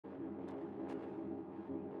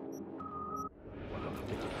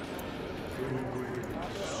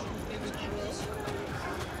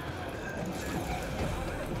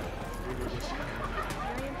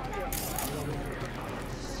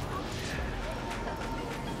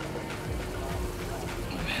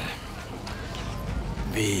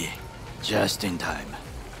V, just in time.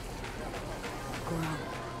 Goro,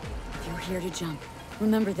 if you're here to jump,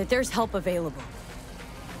 remember that there's help available.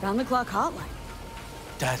 Round the clock hotline.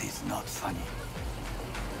 That is not funny.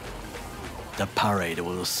 The parade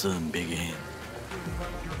will soon begin.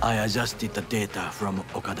 I adjusted the data from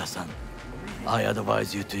Okada-san. I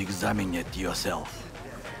advise you to examine it yourself.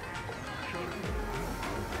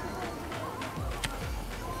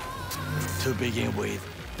 To begin with,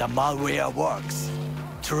 the malware works.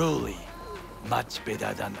 Truly, much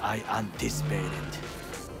better than I anticipated.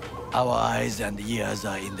 Our eyes and ears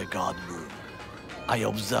are in the guard room. I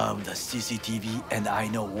observed the CCTV and I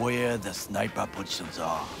know where the sniper positions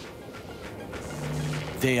are.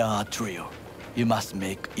 They are a trio. You must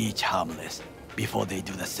make each harmless before they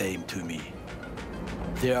do the same to me.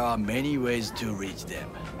 There are many ways to reach them.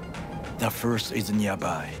 The first is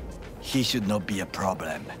nearby. He should not be a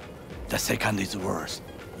problem. The second is worse.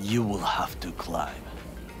 You will have to climb.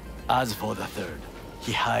 As for the third,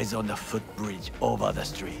 he hides on the footbridge over the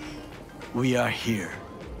street. We are here.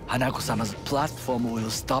 Hanako-sama's platform will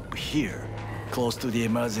stop here, close to the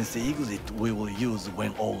emergency exit we will use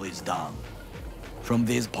when all is done. From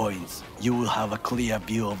these points, you will have a clear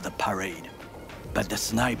view of the parade, but the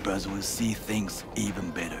snipers will see things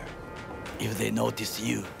even better. If they notice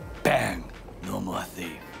you, bang, no more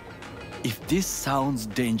thief. If this sounds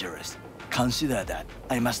dangerous, consider that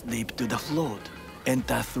I must leap to the float,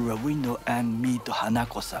 enter through a window and meet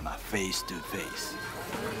Hanako-sama face to face.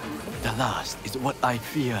 The last is what I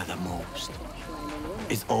fear the most.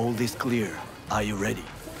 Is all this clear? Are you ready?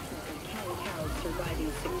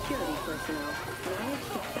 Surviving security personnel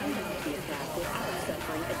managed to silence the attack without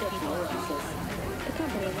suffering additional losses. The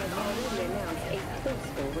company has already announced a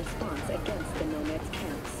forceful response against the Nomads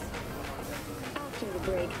camps. After the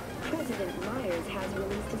break, President Myers has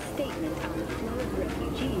released a statement on the flow of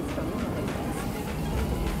refugees from the Netherlands.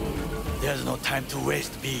 There's no time to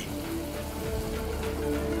waste, V.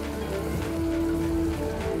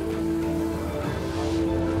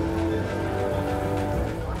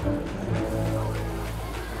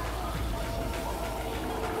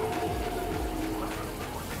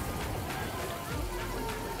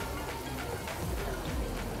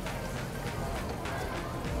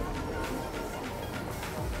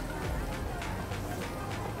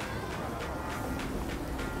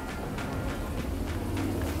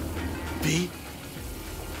 V?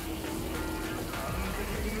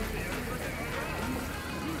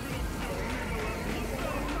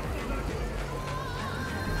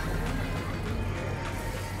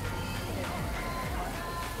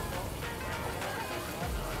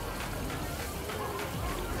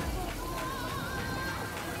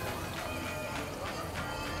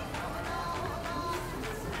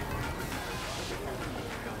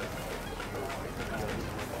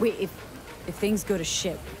 Wait, if things go to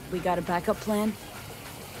shit, we got a backup plan?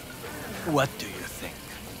 What do you think?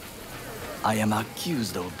 I am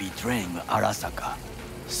accused of betraying Arasaka.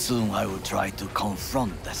 Soon I will try to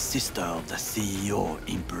confront the sister of the CEO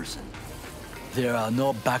in person. There are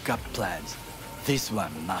no backup plans. This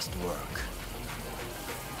one must work.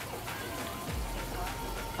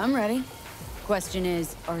 I'm ready. Question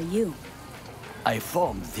is, are you? I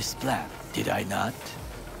formed this plan, did I not?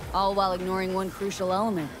 All while ignoring one crucial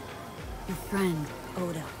element. Your friend,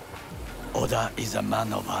 Oda. Oda is a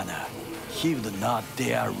man of honor. He would not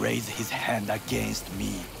dare raise his hand against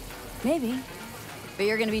me. Maybe. But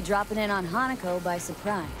you're gonna be dropping in on Hanako by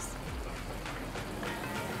surprise.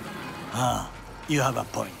 You have a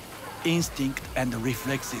point. Instinct and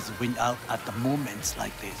reflexes win out at the moments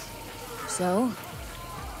like this. So?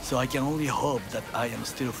 So I can only hope that I am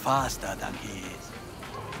still faster than he is.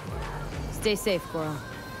 Stay safe, Goro.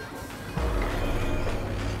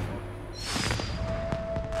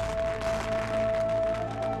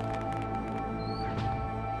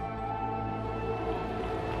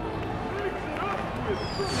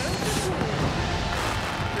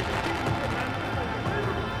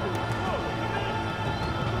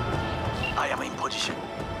 I am in position.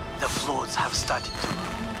 The floats have started to move.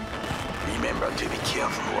 Remember to be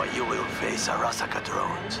careful or you will face Arasaka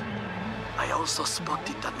drones. I also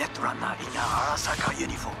spotted the Netrunner in an Arasaka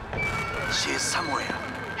uniform. She is somewhere,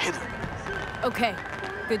 hidden. Okay,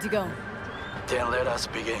 good to go. Then let us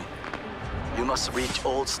begin. You must reach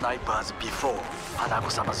all snipers before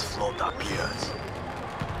Hanako-sama's float appears.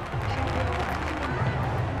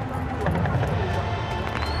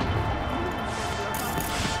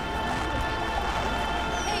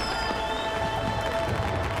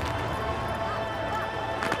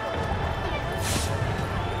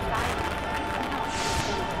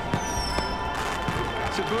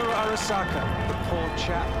 Saburo Arasaka, the poor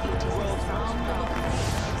chap. World's most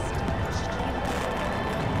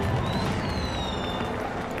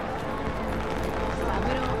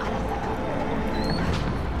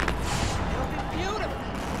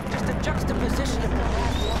Just a juxtaposition of the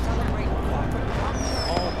last war celebrating.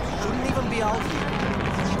 Oh, shouldn't even be out here.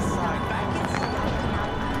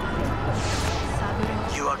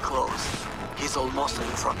 You are close. He's almost in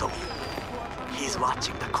front of you. He's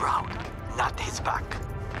watching the crowd, not his back.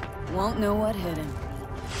 Won't know what hit him.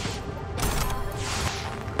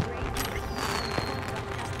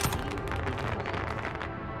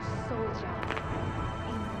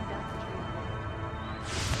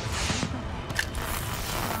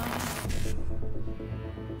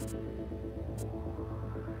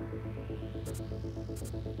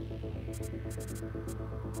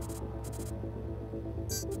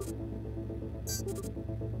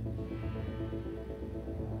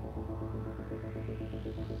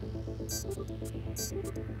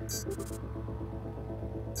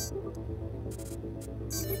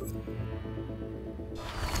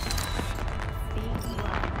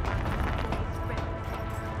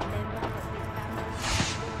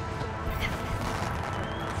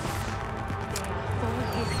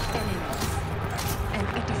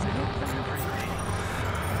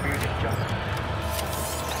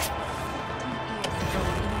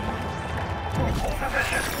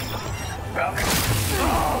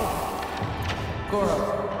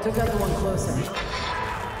 Took out the one closer.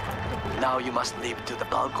 Now you must leap to the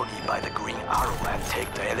balcony by the green arrow and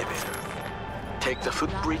take the elevator. Take the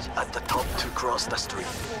footbridge at the top to cross the street.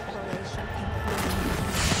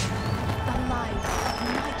 The light of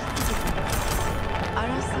night citizen,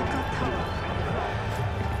 Arasaka Tower.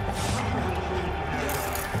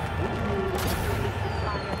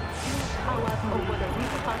 Towers over the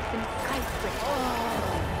Wisconsin skyscraper.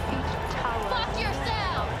 Each tower. Fuck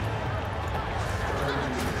yourself!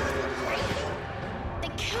 They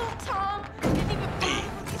killed Tom! Didn't even P,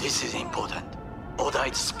 this is important. Oda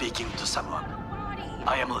is speaking to someone.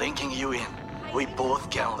 I am linking you in. We both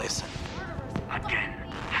can listen. Again,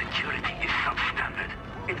 security is substandard.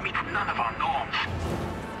 It meets none of our norms.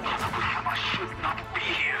 Hanabu-sama should not be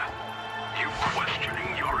here. You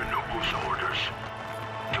questioning Yorinobu's orders.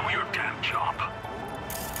 Do your damn job.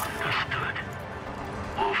 Understood.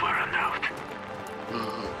 Over and out.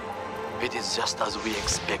 It is just as we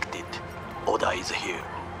expected. Oda is here.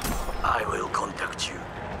 I will contact you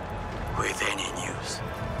with any news.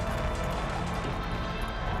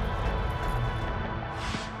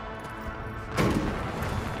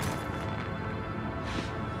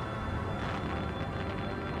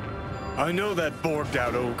 I know that borged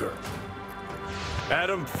out ogre.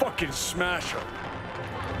 Adam fucking smash him.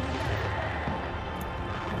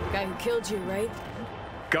 Guy who killed you, right?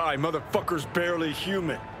 Guy, motherfucker's barely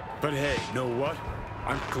human. But hey, know what?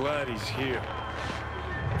 I'm glad he's here.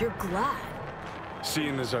 You're glad.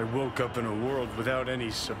 Seeing as I woke up in a world without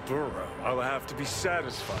any Saburo, I'll have to be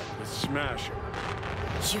satisfied with Smasher.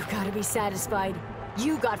 You gotta be satisfied.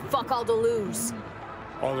 You got fuck all to lose.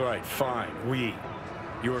 All right, fine, we.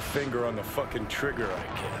 Your finger on the fucking trigger, I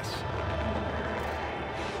guess.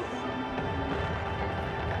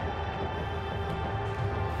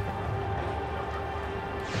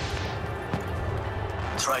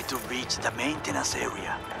 Try to reach the maintenance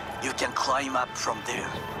area. You can climb up from there.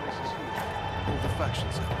 All the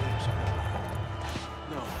factions have names on it.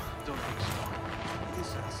 No, don't think so. This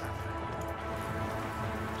is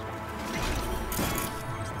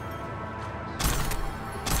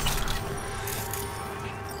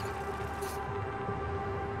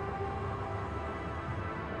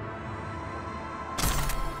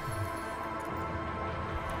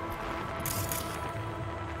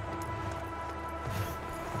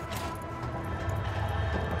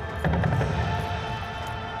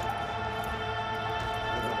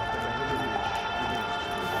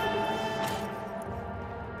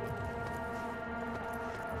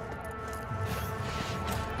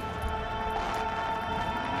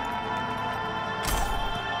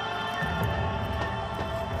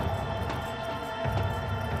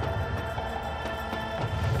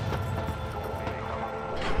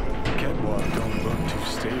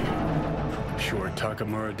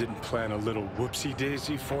Takamura didn't plan a little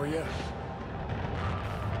whoopsie-daisy for you?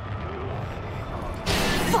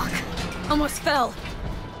 Fuck! Almost fell.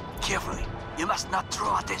 Carefully. You must not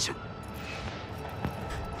draw attention.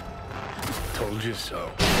 Told you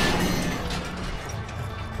so.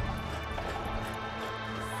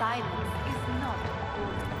 Silence is not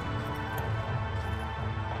golden.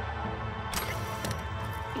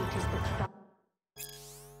 It is the dark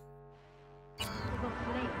of a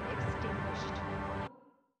flame extinguished.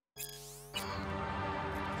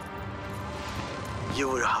 You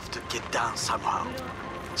will have to get down somehow.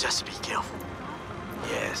 Just be careful.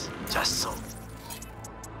 Yes, just so.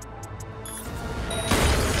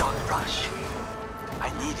 Don't rush. I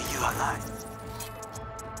need you alive.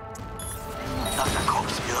 Not the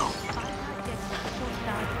corpse below.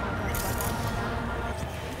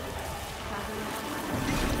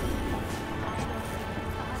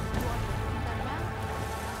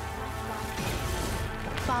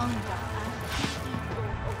 Founder and CEO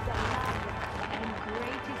of the largest and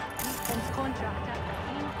greatest defense contractor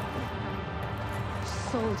in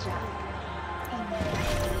soldier in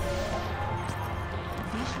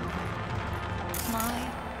vision. My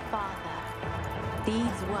father.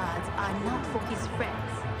 These words are not for his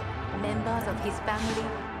friends, members of his family.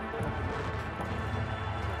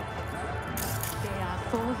 They are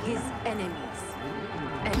for his enemies.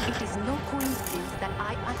 And it is no coincidence that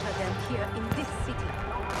I utter them here in this city.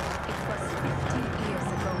 It was 50 years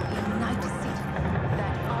ago in Night City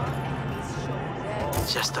that our enemies showed their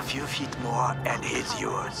Just a few feet more and he's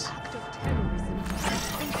yours. act of terrorism and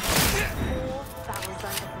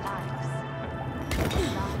 4,000 lives.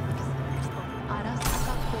 Lives of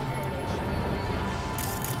Arasaka Corporation.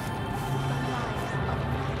 The lives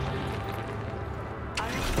of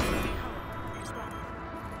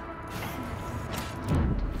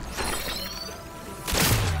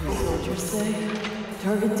Soldiers say,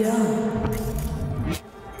 target down.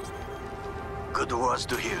 Good words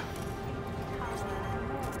to hear.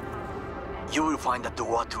 You will find a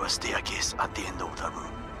door to a staircase at the end of the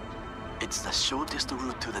room. It's the shortest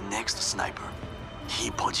route to the next sniper.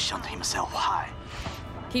 He positioned himself high.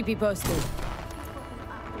 Keep me posted.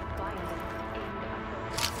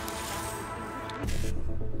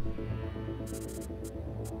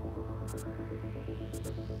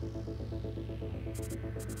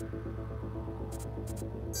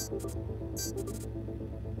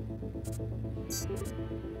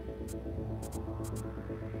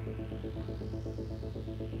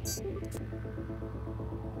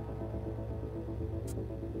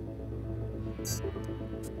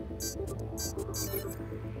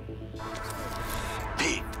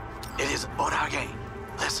 P, it is Oda again.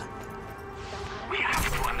 Listen, We have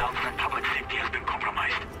to announce that public safety has been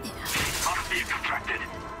compromised. It must be extracted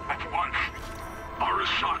at once.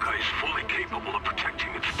 Arasaka is fully capable of protecting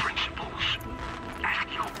its principles. Ask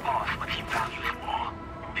your boss what he values more.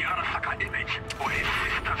 The Arasaka image or his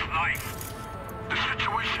sister's life. The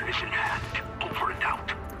situation is in hand. Over and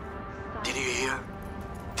out. did you hear?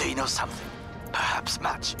 They know something. Perhaps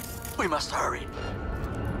match. We must hurry.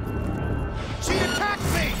 She attacked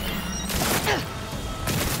me!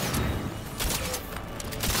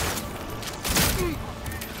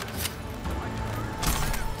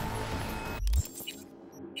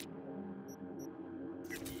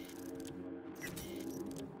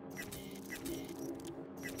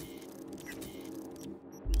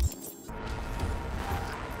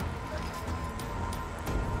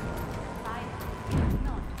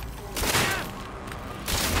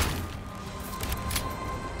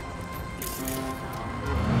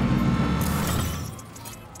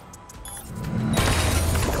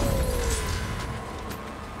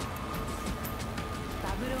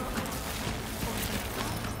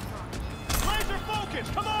 Laser focus,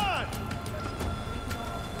 come on!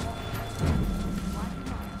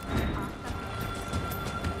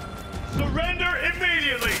 Surrender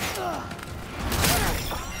immediately!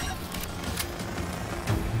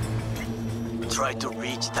 Try to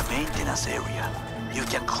reach the maintenance area. You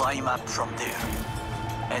can climb up from there.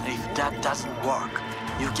 And if that doesn't work,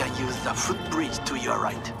 you can use the footbridge to your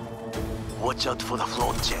right. Watch out for the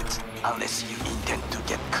float jets. Unless you intend to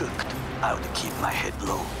get cooked, I would keep my head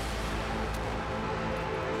low.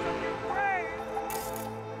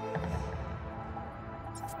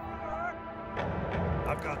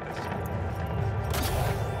 I've got this.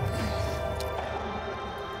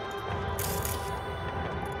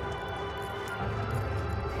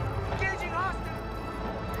 Engaging hostage!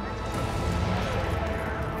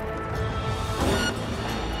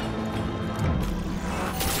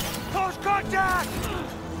 Close contact!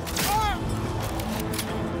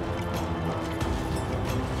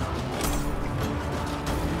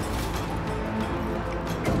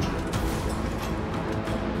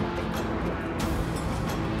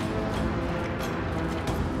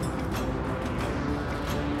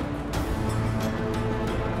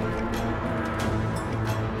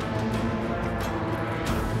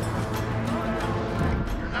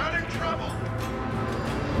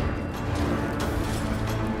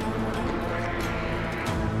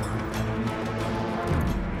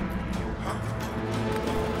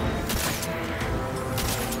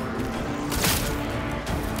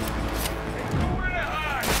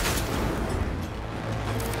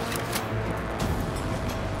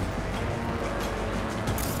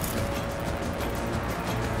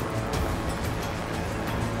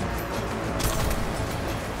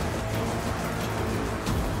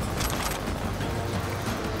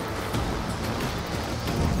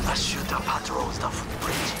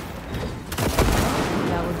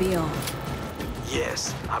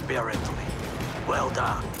 Apparently. Well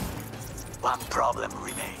done. One problem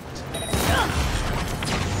remains.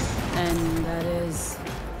 And that is...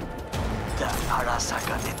 The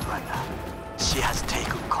Arasaka Netrunner. She has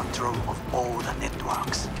taken control of all the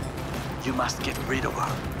networks. You must get rid of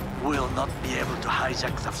her. We'll not be able to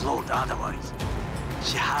hijack the float otherwise.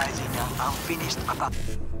 She hides in an unfinished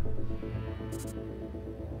apartment.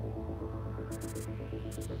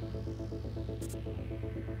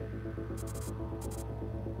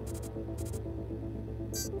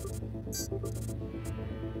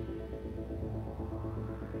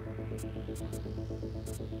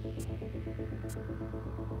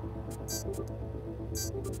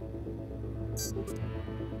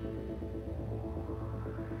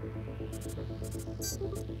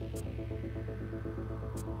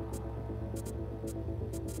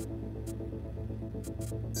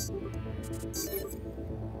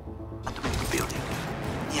 Building,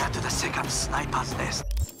 near to the second sniper's nest.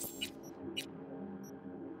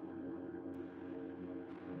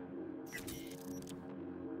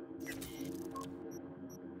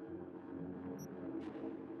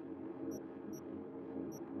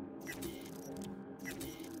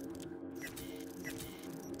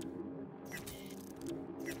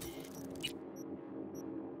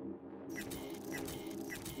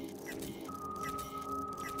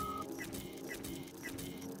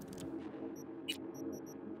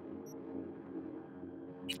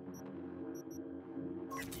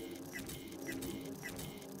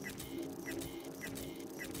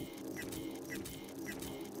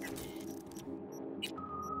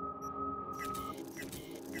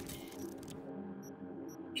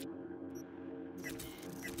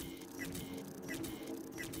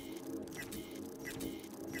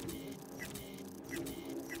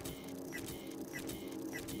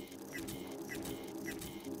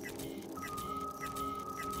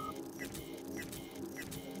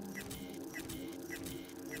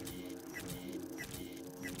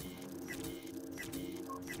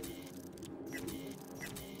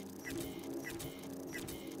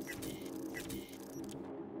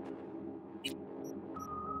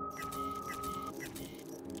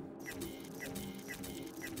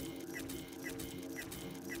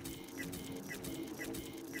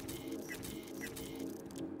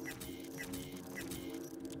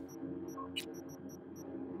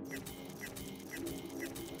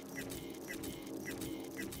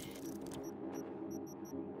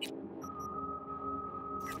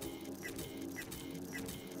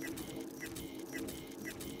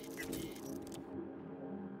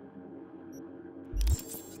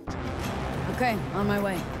 Okay, on my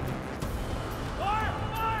way.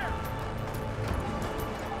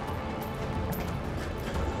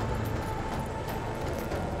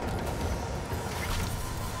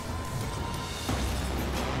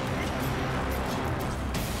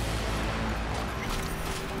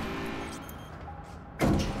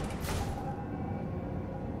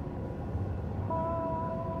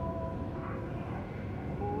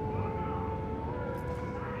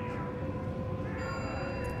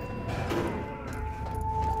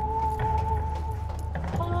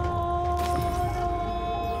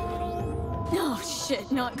 Shit,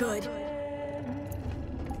 not good.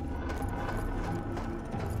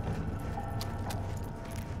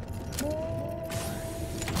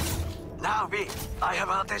 Now, V, I have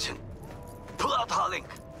our attention. Pull out her link.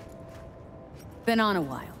 Been on a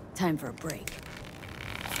while. Time for a break.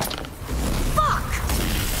 Fuck!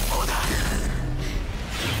 Oda.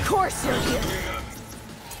 Of course you're here.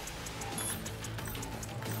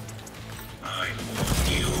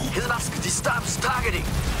 His mask disturbs targeting.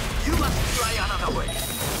 You must try another way.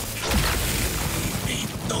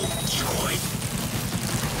 Ain't no choice.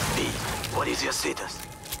 V, what is your status?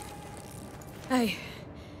 I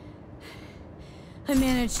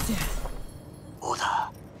managed to...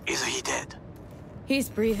 Oda, is he dead? He's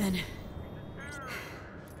breathing.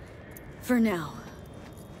 For now.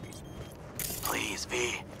 Please,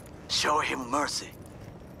 V, show him mercy.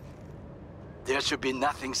 There should be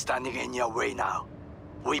nothing standing in your way now.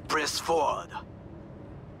 We press forward.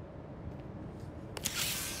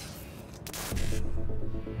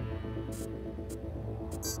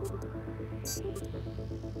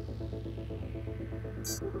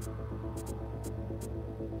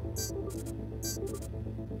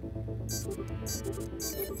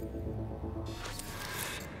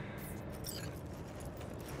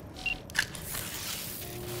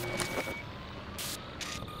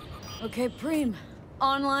 Okay, Preem.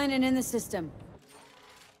 Online and in the system.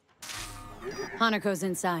 Hanako's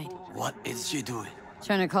inside. What is she doing?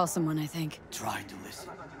 Trying to call someone, I think. Try to listen.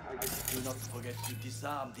 Do not forget to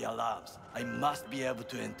disarm the alarms. I must be able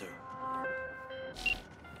to enter.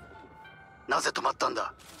 なぜ止まったん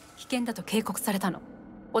だ？危険だと警告されたの。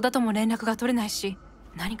小田とも連絡が取れないし、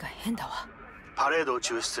何か変だわ。パレードを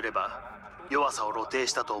中止すれば弱さを露呈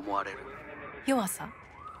したと思われる。弱さ？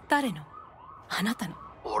誰の？あなたの？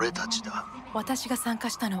俺たちだ。私が参加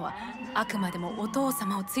したのはあくまでもお父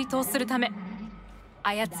様を追悼するため。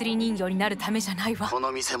操り人形になるためじゃないわ。こ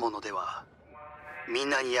の見せ物ではみん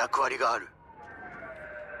なに役割がある。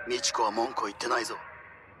美智子は文句を言ってないぞ。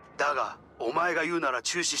だがお前が言うなら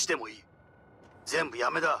中止してもいい。全部や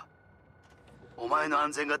めだ。お前の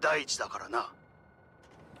安全が第一だからな。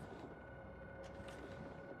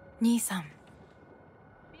兄さん、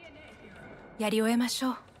やり終えまし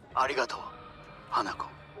ょう。ありがとう花子。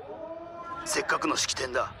せっかくの式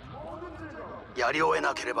典だ。やり終え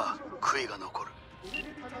なければ悔いが残る。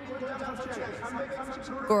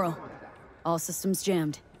 Goro, all systems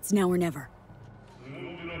jammed. It's now or never.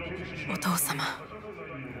 お父様。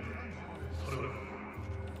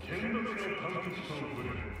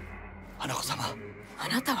花子様、あ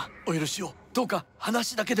なたはお許しを。どうか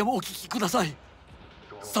話だけでもお聞きください。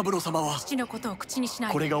三郎様は父のことを口にしな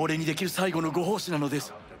い。これが俺にできる最後のご奉仕なので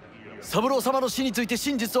す。三郎様の死について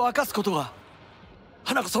真実を明かすことが。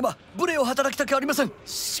花子様、無礼を働きたくありません。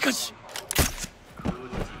しかし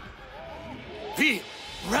V,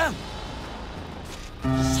 run!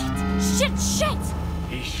 Shit!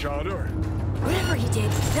 He shot her. Whatever he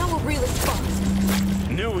did, now we're really fucked.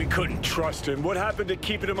 Knew we couldn't trust him. What happened to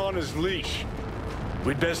keeping him on his leash?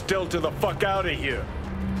 We'd best delta the fuck out of here.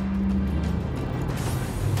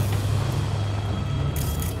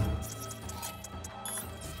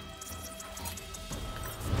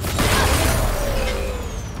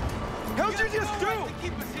 How'd you just do?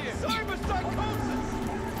 Keep us here. Cyberpunk.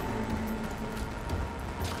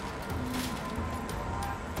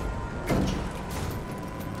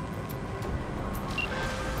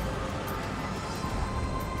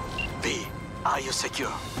 V, are you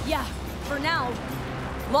secure? Yeah, for now.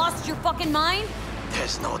 Lost your fucking mind?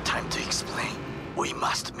 There's no time to explain. We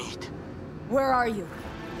must meet. Where are you?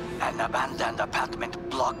 An abandoned apartment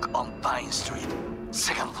block on Pine Street.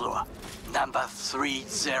 Second floor. Number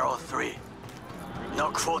 303.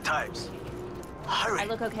 Knock 4 times. Hurry. I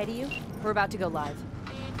look okay to you? We're about to go live.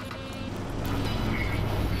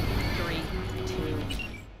 3, 2,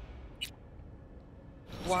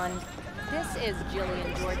 1. This is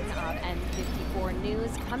Jillian Jordan of N54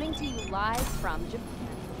 News, coming to you live from Japan.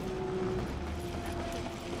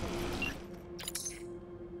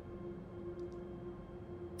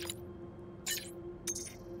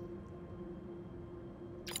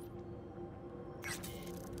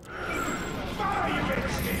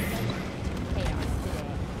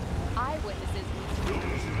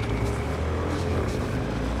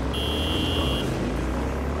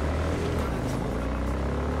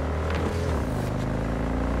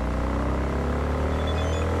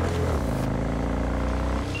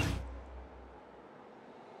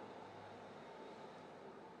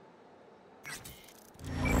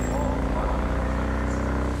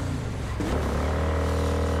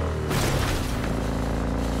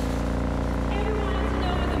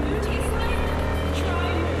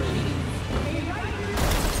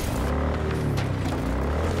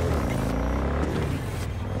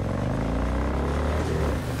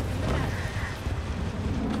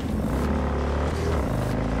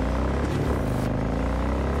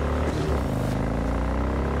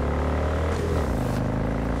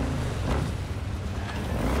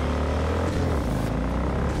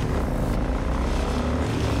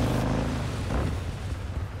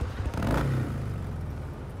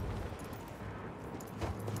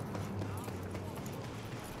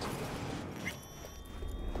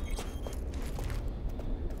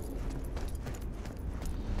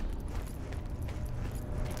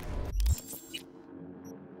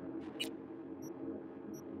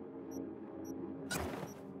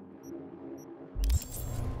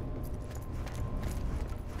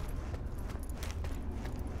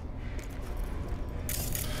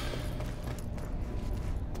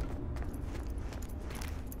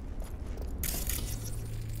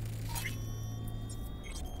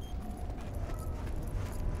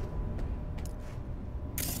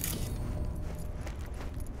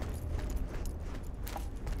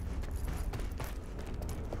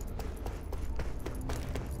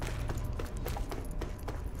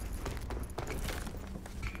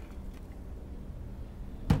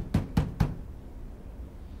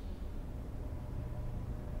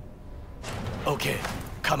 Okay,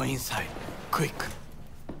 come inside. Quick.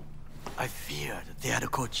 I feared they had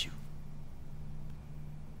caught you.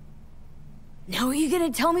 Now are you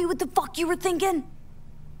gonna tell me what the fuck you were thinking?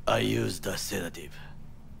 I used a sedative.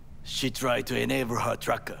 She tried to enable her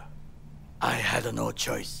tracker. I had no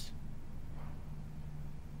choice.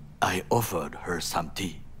 I offered her some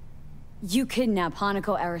tea. You kidnap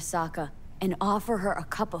Hanako Arasaka and offer her a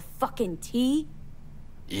cup of fucking tea?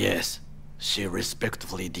 Yes, she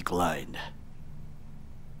respectfully declined.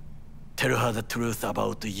 Tell her the truth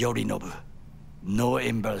about Yorinobu. No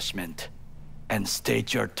embellishment. And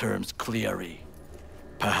state your terms clearly.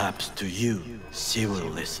 Perhaps to you, she will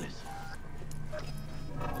listen.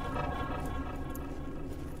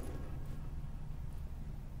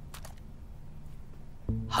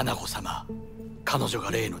 Hanako様、彼女が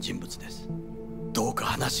例の人物です。どうか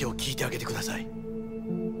話を聞いてあげてください。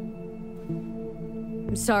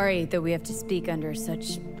I'm sorry that we have to speak under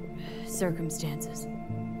such circumstances.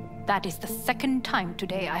 That is the second time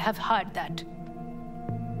today I have heard that.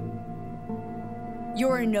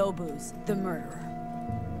 Yorinobu's the murderer.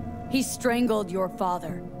 He strangled your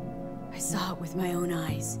father. I saw it with my own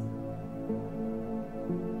eyes.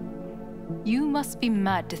 You must be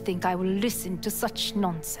mad to think I will listen to such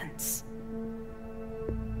nonsense.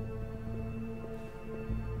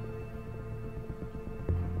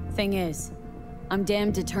 Thing is, I'm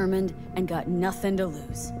damn determined and got nothing to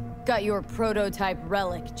lose. Got your prototype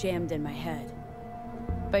relic jammed in my head.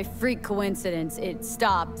 By freak coincidence, it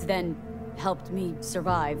stopped, then helped me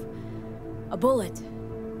survive. A bullet.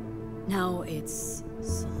 Now it's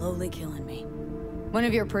slowly killing me. One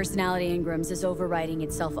of your personality engrams is overriding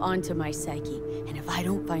itself onto my psyche, and if I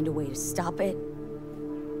don't find a way to stop it,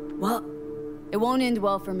 well, it won't end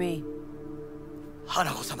well for me.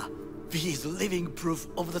 Hanako-sama, V is living proof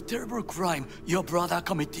of the terrible crime your brother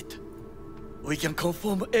committed. We can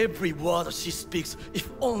confirm every word she speaks if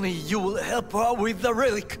only you will help her with the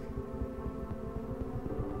relic.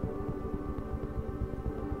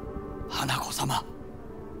 Hanako-sama.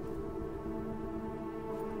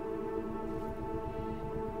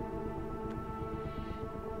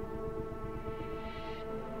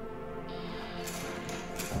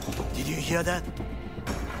 Did you hear that?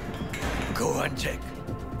 Go and check.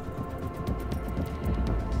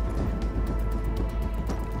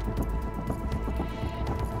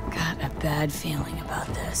 Got a bad feeling about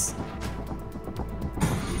this.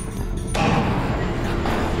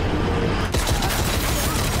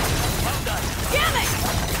 Damn it!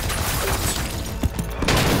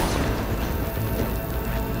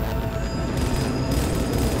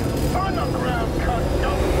 On the ground, cut,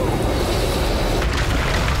 don't move!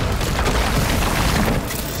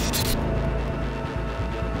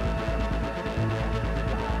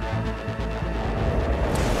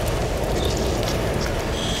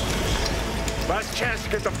 Last chance to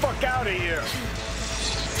get the fuck out of here.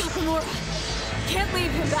 Takamura, can't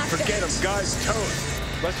leave him back there. Forget him, guy's toast.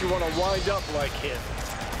 Unless you want to wind up like him.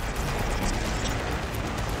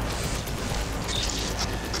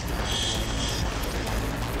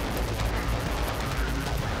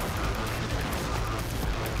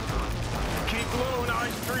 Keep low and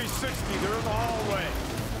eyes 360. They're in the hallway.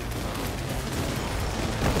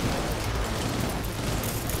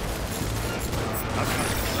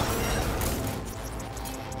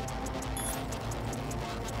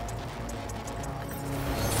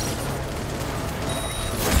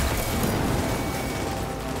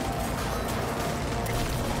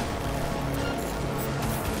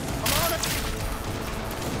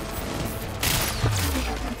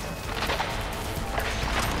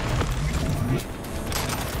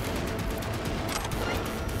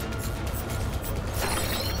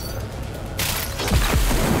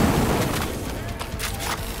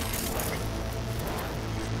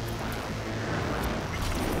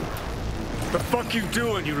 The fuck you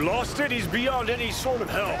doing? You lost it? He's beyond any sort of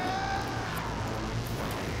help.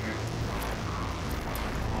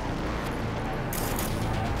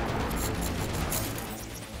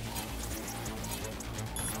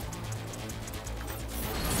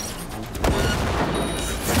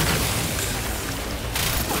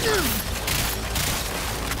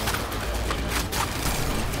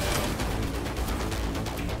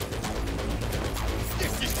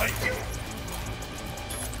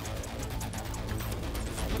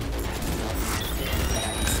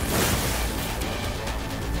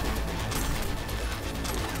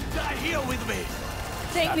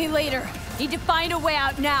 Thank me later. Need to find a way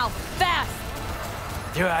out now. Fast!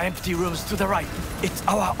 There are empty rooms to the right. It's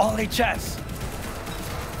our only chance.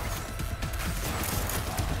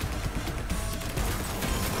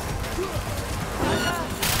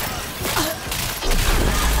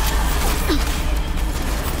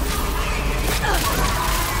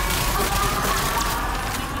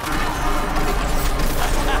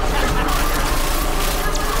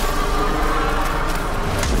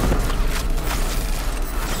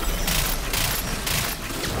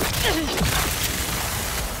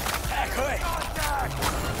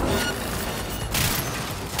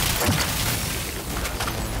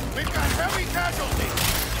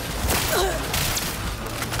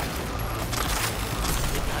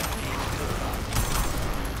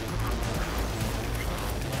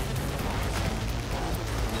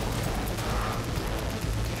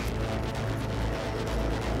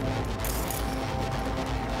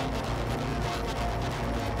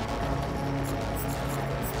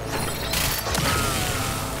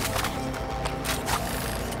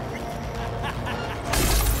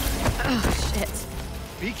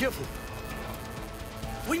 Be careful.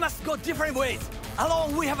 We must go different ways.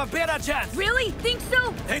 Alone, we have a better chance. Really? Think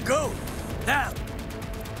so? Then go. Now.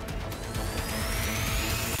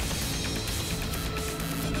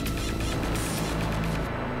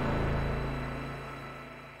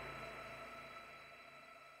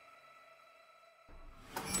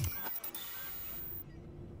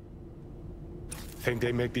 Think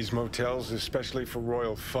they make these motels especially for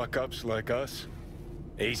royal fuck-ups like us?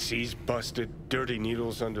 AC's busted, dirty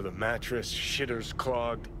needles under the mattress, shitters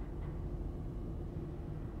clogged.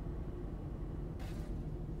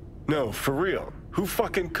 No, for real. Who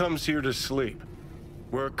fucking comes here to sleep?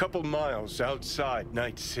 We're a couple miles outside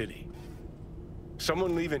Night City.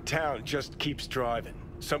 Someone leaving town just keeps driving.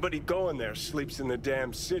 Somebody going there sleeps in the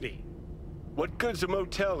damn city. What good's a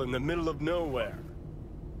motel in the middle of nowhere?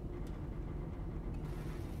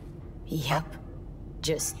 Yep.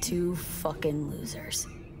 Just two fucking losers.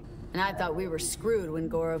 And I thought we were screwed when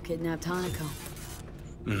Goro kidnapped Hanako.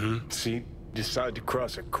 Mm-hmm. See? Decide to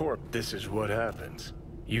cross a corp, this is what happens.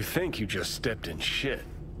 You think you just stepped in shit.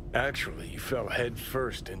 Actually, you fell head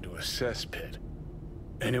first into a cesspit.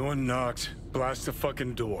 Anyone knocks, blast the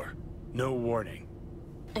fucking door. No warning.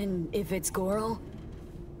 And if it's Goro?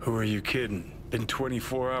 Who are you kidding? Been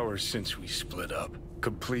 24 hours since we split up.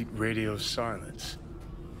 Complete radio silence.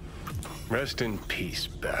 Rest in peace,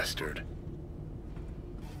 bastard.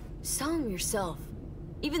 Saw him yourself.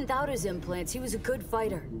 Even without his implants, he was a good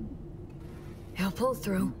fighter. He'll pull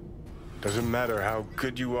through. Doesn't matter how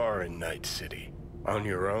good you are in Night City. On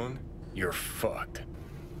your own, you're fucked.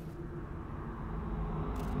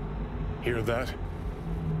 Hear that?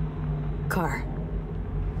 Car.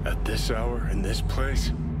 At this hour, in this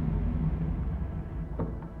place?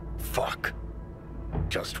 Fuck.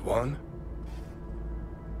 Just one?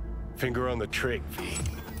 Finger on the trig, V.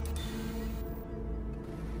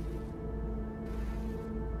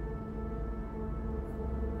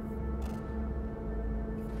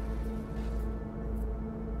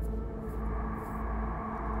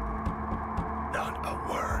 Not a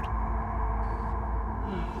word.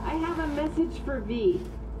 I have a message for V.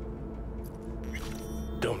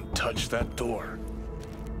 Don't touch that door.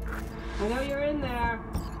 I know you're in there.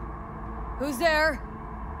 Who's there?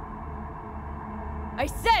 I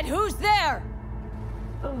said, who's there?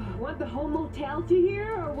 Want the whole motel to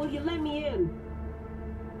hear, or will you let me in?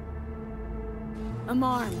 I'm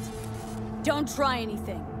armed. Don't try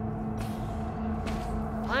anything.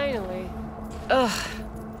 Finally. Ugh.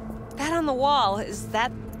 That on the wall, is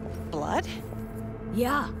that blood?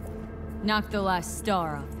 Yeah. Knock the last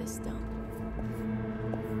star off this dump.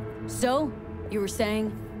 So, you were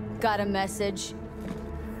saying, got a message?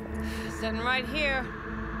 Sitting right here.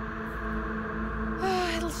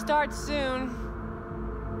 It'll start soon.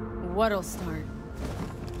 What'll start?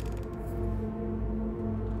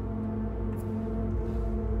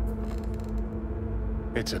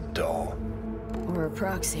 It's a doll. Or a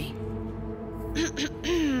proxy.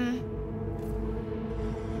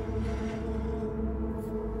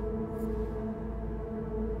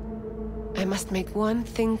 I must make one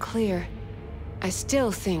thing clear. I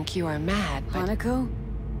still think you are mad, but... Hanako?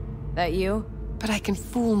 That you? But I can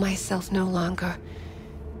fool myself no longer.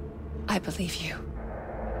 I believe you.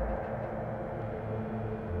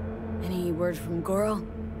 Any word from Goro?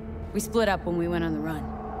 We split up when we went on the run.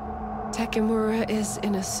 Takemura is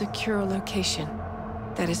in a secure location.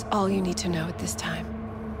 That is all you need to know at this time.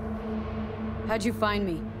 How'd you find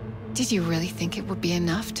me? Did you really think it would be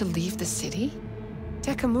enough to leave the city?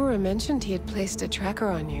 Takemura mentioned he had placed a tracker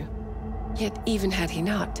on you. Yet even had he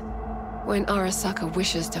not, when Arasaka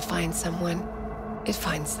wishes to find someone, it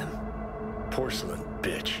finds them. Porcelain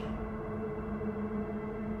bitch.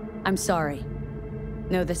 I'm sorry.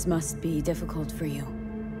 No, this must be difficult for you.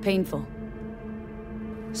 Painful.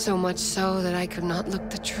 So much so that I could not look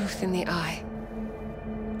the truth in the eye.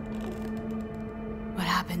 What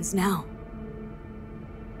happens now?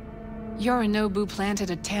 Yorinobu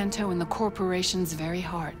planted a Tanto in the corporation's very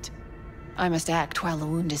heart. I must act while the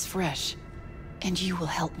wound is fresh. And you will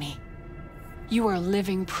help me. You are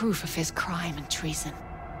living proof of his crime and treason.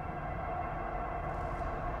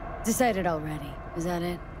 Decided already, is that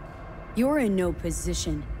it? You're in no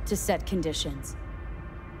position to set conditions.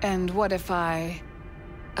 And what if I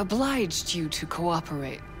obliged you to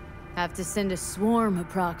cooperate? Have to send a swarm of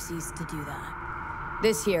proxies to do that.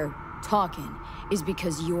 This here, talking, is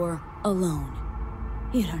because you're alone.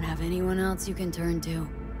 You don't have anyone else you can turn to.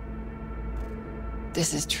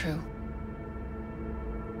 This is true.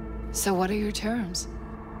 So what are your terms?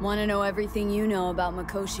 Want to know everything you know about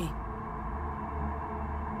Mikoshi.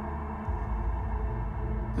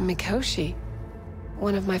 Mikoshi?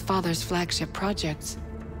 One of my father's flagship projects.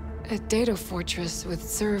 A data fortress with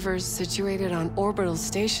servers situated on orbital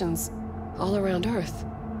stations all around Earth.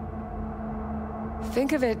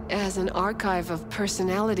 Think of it as an archive of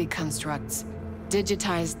personality constructs,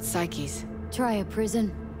 digitized psyches. Try a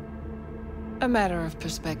prison. A matter of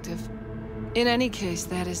perspective. In any case,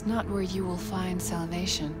 that is not where you will find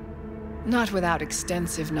salvation. Not without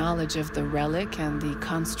extensive knowledge of the relic and the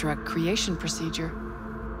construct creation procedure.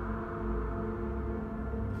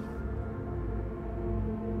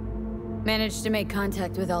 Managed to make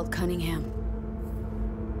contact with Alt Cunningham.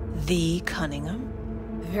 The Cunningham?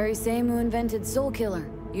 The very same who invented Soul Killer,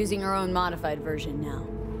 using her own modified version now.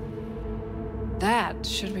 That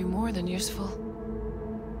should be more than useful.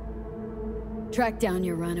 Track down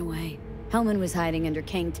your runaway. Hellman was hiding under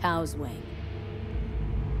Kang Tao's wing.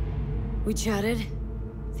 We chatted.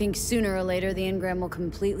 Think sooner or later the engram will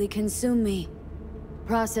completely consume me.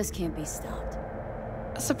 Process can't be stopped.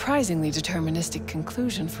 A surprisingly deterministic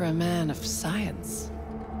conclusion for a man of science.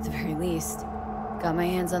 At the very least, got my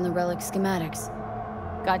hands on the relic schematics.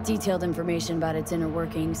 Got detailed information about its inner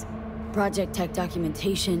workings, project tech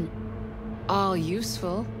documentation. All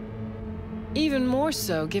useful. Even more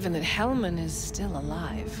so given that Hellman is still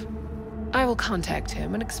alive. I will contact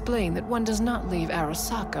him and explain that one does not leave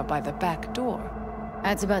Arasaka by the back door.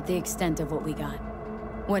 That's about the extent of what we got.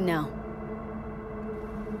 What now?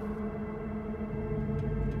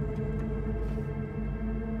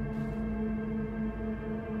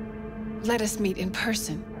 Let us meet in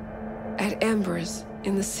person. At Embers,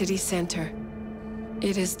 in the city center.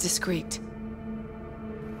 It is discreet.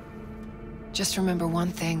 Just remember one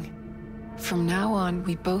thing. From now on,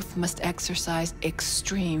 we both must exercise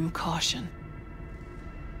extreme caution.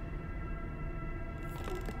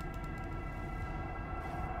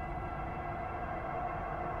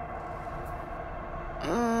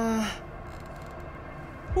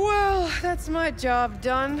 Well, that's my job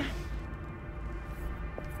done.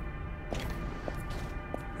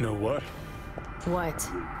 Know what? What?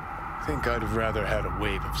 Think I'd have rather had a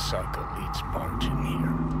wave of Saka elites barge in here.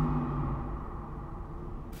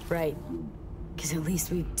 Right. Because at least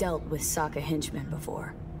we've dealt with Sokka henchmen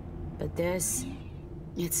before. But this...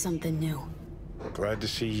 it's something new. Glad to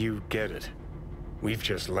see you get it. We've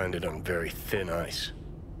just landed on very thin ice.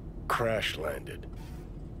 Crash landed.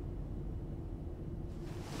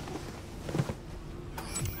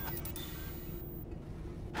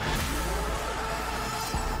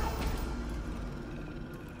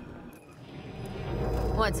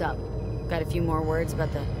 What's up? Got a few more words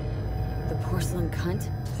about the porcelain cunt?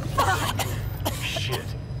 Shit.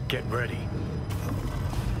 Get ready.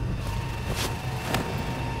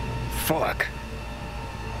 Fuck.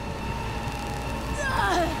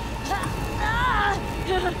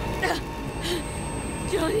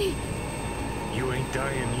 Johnny! You ain't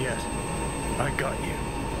dying yet. I got you.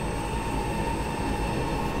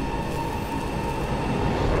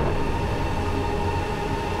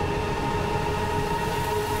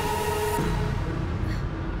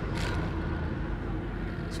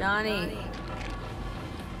 Johnny.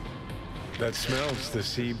 That smells the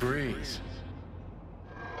sea breeze.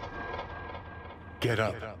 Get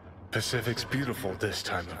up. Pacific's beautiful this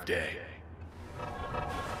time of day.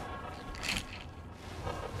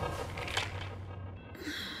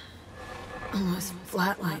 Almost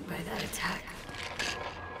flatlined by that attack.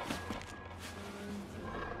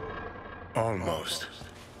 Almost.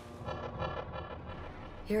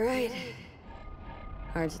 You're right.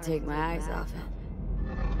 Hard to take my eyes off it.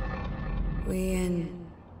 We in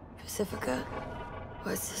Pacifica?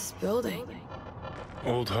 What's this building?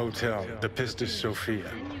 Old hotel, the Pistis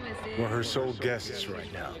Sophia. We're her sole guests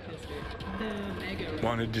right now.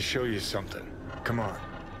 Wanted to show you something. Come on.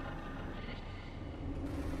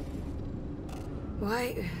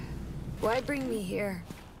 Why bring me here,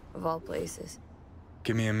 of all places?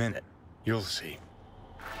 Give me a minute. You'll see.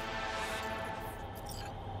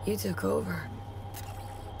 You took over.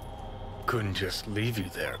 Couldn't just leave you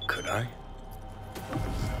there, could I?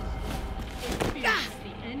 Experience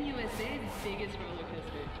the NUSA's biggest roller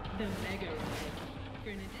coaster, the Mega Ride. For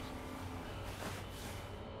an addition...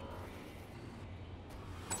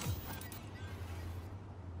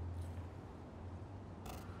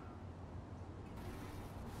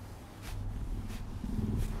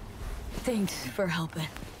 Thanks for helping.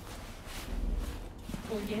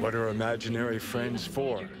 What are imaginary friends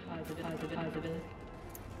for?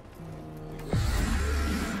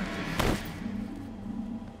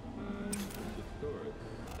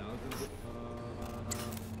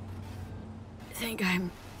 Think I'm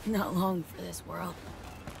not long for this world.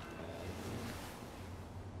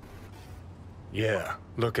 Yeah,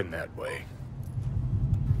 looking that way.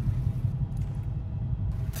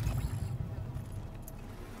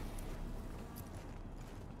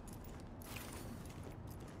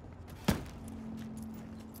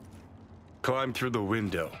 Climb through the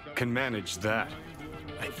window. Can manage that,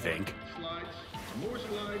 I think. Slides, more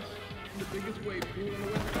slides. The biggest wave pool on the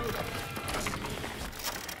West Coast.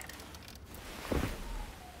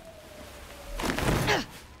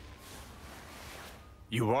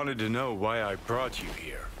 You wanted to know why I brought you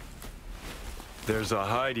here. There's a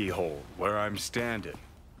hidey hole where I'm standing.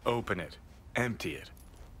 Open it. Empty it.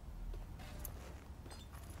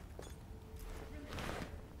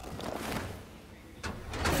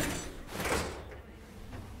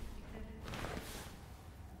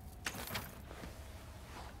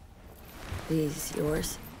 These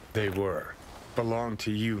yours? They were. Belong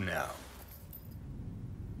to you now.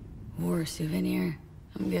 War souvenir,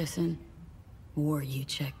 I'm guessing. War you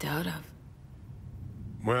checked out of.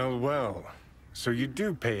 Well, well. So you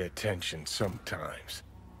do pay attention sometimes.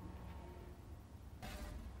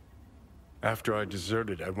 After I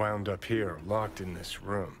deserted, I wound up here, locked in this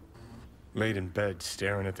room. Laid in bed,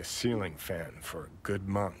 staring at the ceiling fan for a good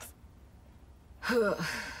month.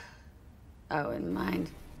 I wouldn't mind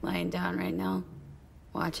lying down right now,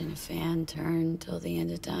 watching a fan turn till the end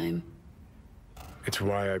of time. It's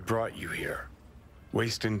why I brought you here.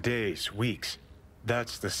 Wasting days, weeks.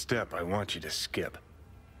 That's the step I want you to skip.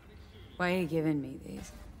 Why are you giving me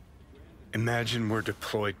these? Imagine we're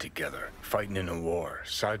deployed together, fighting in a war,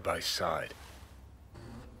 side by side.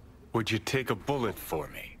 Would you take a bullet for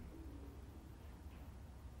me?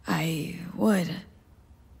 I would.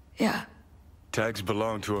 Yeah. Tags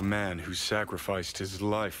belong to a man who sacrificed his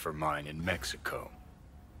life for mine in Mexico.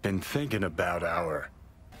 Been thinking about our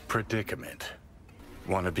predicament.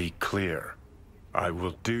 Want to be clear. I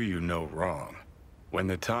will do you no wrong. When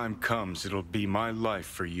the time comes, it'll be my life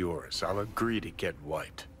for yours. I'll agree to get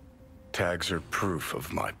wiped. Tags are proof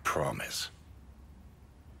of my promise.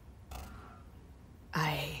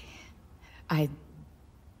 I'd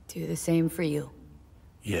do the same for you.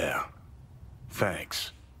 Yeah.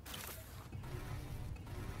 Thanks.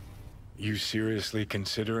 You seriously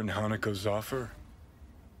considering Hanako's offer?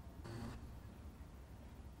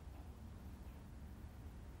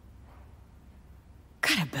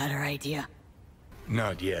 Got a better idea.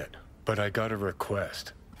 Not yet, but I got a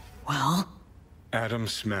request. Well? Adam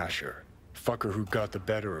Smasher. Fucker who got the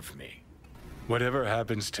better of me. Whatever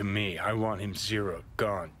happens to me, I want him zeroed,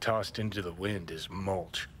 gone, tossed into the wind as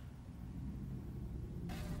mulch.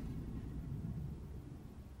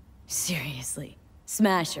 Seriously.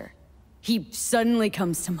 Smasher. He suddenly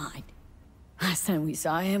comes to mind. Last time we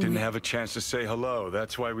saw him, Didn't have a chance to say hello.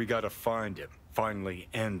 That's why we gotta find him. Finally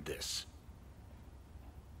end this.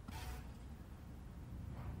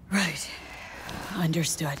 Right.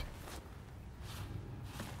 Understood.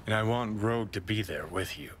 And I want Rogue to be there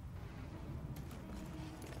with you.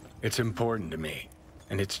 It's important to me,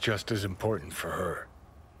 and it's just as important for her.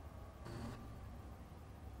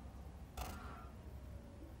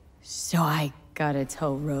 So I gotta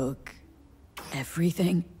tell Rogue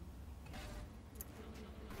everything?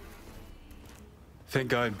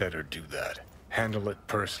 Think I'd better do that. Handle it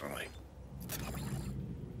personally.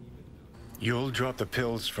 You'll drop the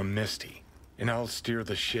pills from Misty, and I'll steer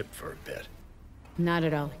the ship for a bit. Not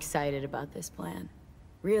at all excited about this plan.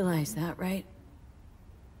 Realize that, right?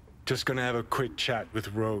 Just gonna have a quick chat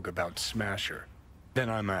with Rogue about Smasher. Then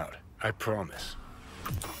I'm out, I promise.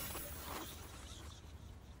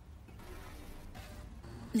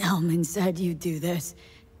 Hellman said you'd do this.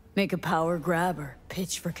 Make a power grab or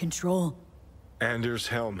pitch for control. Anders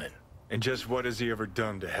Hellman. And just what has he ever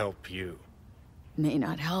done to help you? May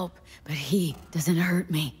not help, but he doesn't hurt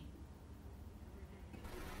me.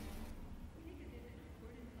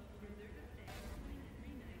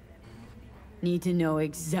 Need to know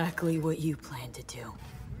exactly what you plan to do.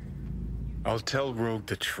 I'll tell Rogue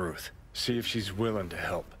the truth. See if she's willing to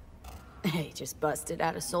help. Hey, just busted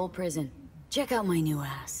out of Soul Prison. Check out my new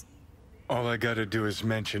ass. All I gotta do is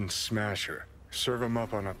mention Smasher. Serve him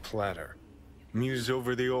up on a platter. Muse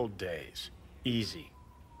over the old days. Easy.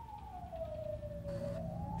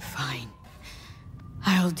 Fine.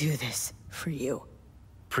 I'll do this for you.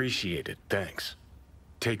 Appreciate it, thanks.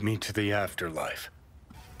 Take me to the afterlife.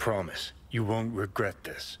 Promise, you won't regret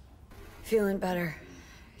this. Feeling better.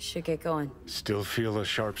 Should get going. Still feel a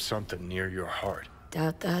sharp something near your heart.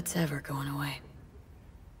 Doubt that's ever going away.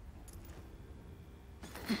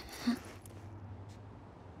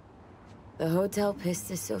 The Hotel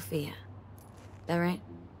Pistis Sophia. That right?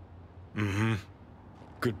 Mm-hmm.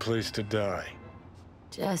 Good place to die.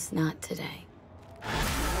 Just not today.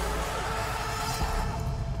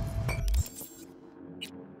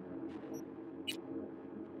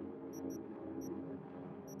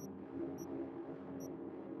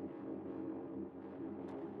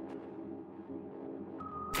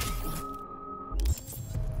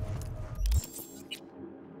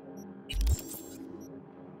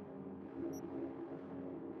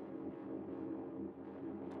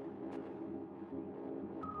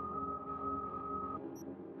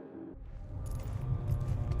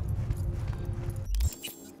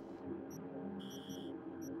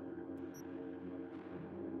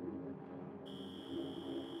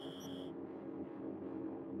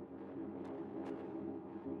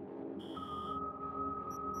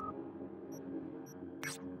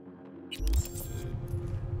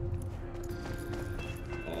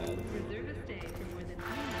 Reserve a stay for more than 3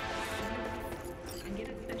 nights and get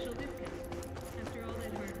a special discount. After all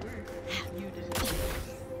that hard work, you deserve it.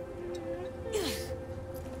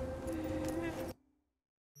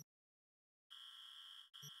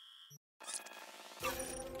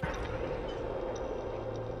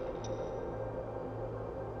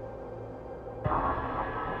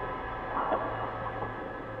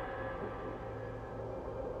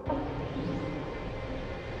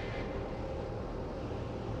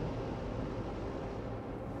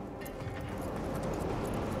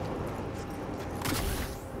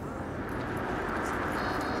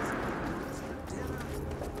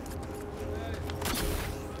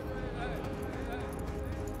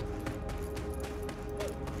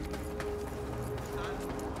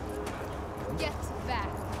 Get back.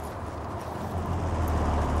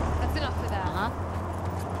 That's enough for that.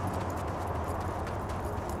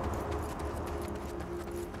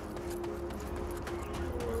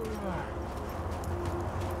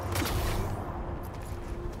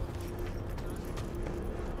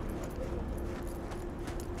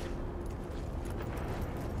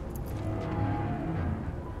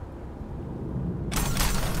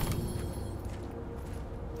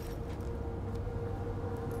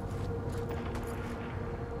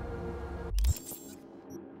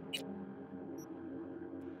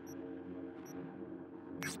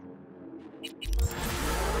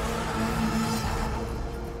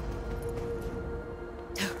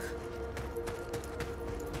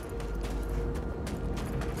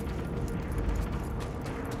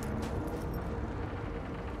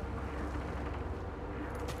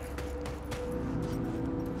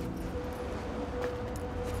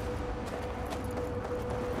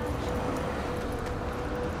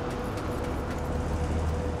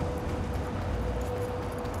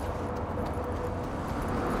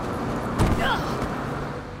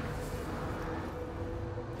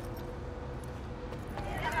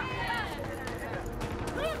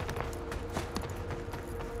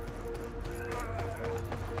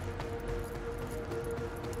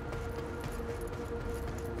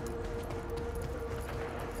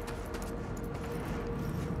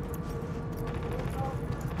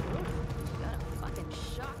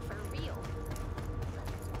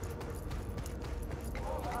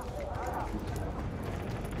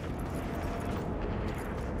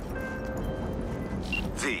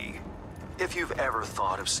 If you've ever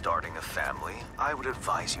thought of starting a family, I would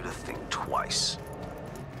advise you to think twice.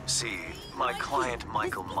 See, my client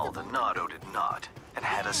Michael Maldonado did not, and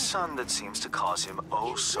had a son that seems to cause him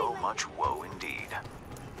oh so much woe indeed.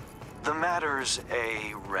 The matter's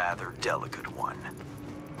a rather delicate one.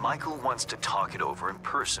 Michael wants to talk it over in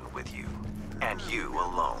person with you, and you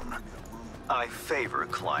alone. I favor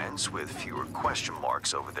clients with fewer question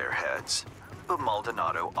marks over their heads, but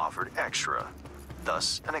Maldonado offered extra.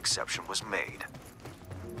 Thus, an exception was made.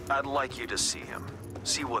 I'd like you to see him,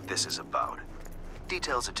 see what this is about.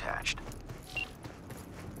 Details attached.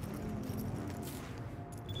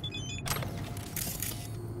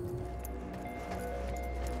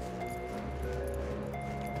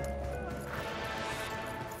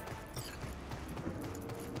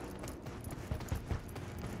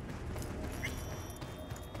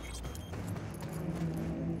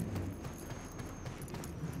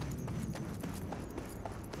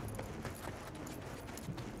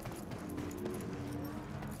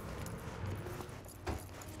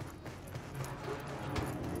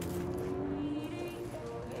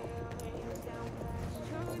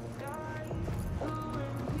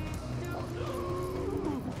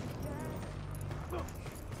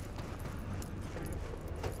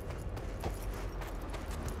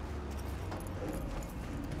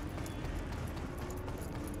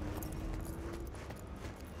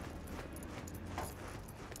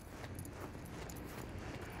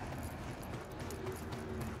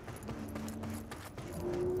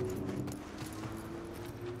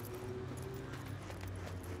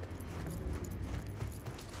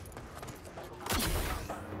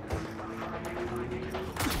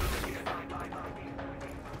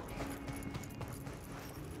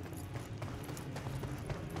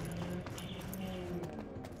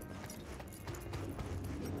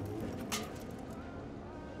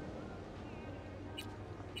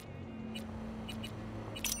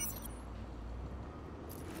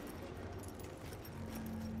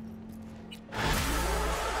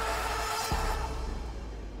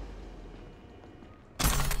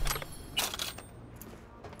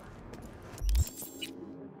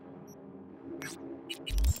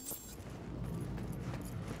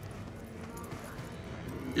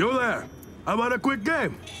 You there? How about a quick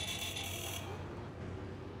game?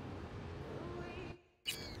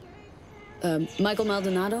 Michael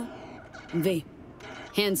Maldonado? V.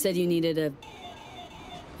 Hand said you needed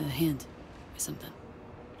a hand or something.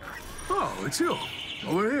 Oh, it's you.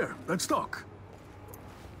 Over here. Let's talk.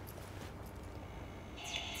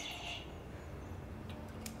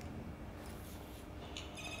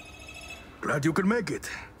 Glad you could make it.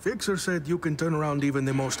 Fixer said you can turn around even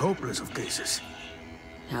the most hopeless of cases.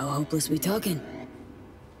 How hopeless we talking?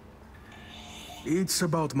 It's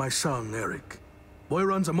about my son, Eric. Boy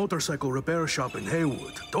runs a motorcycle repair shop in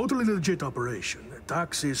Haywood. Totally legit operation.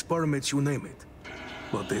 Taxes, permits, you name it.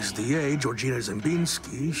 But this DA, Georgina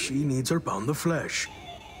Zembinski, she needs her pound of flesh.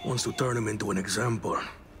 Wants to turn him into an example.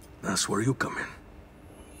 That's where you come in.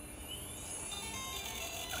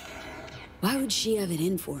 Why would she have it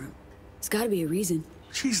in for him? There's gotta be a reason.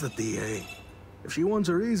 She's the DA. If she wants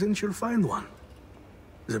a reason, she'll find one.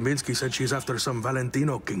 Zembinski said she's after some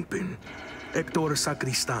Valentino kingpin. Hector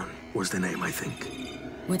Sacristan was the name, I think.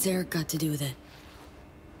 What's Eric got to do with it?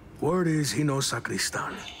 Word is he knows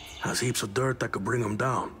Sacristan. Has heaps of dirt that could bring him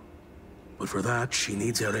down. But for that, she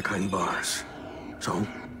needs Eric behind bars. So,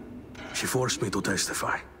 she forced me to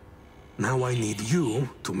testify. Now I need you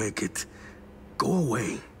to make it go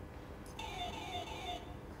away.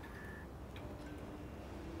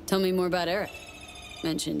 Tell me more about Eric.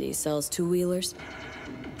 Mentioned he sells two-wheelers.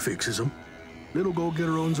 Fixes them. Little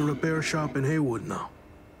go-getter owns a repair shop in Haywood now.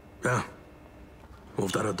 Yeah.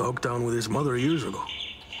 Moved out of Dogtown with his mother years ago.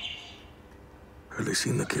 Hardly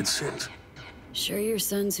seen the kid since. Sure your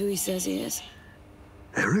son's who he says he is?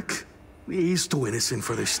 Eric? He's too innocent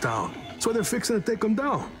for this town. That's why they're fixing to take him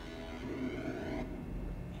down.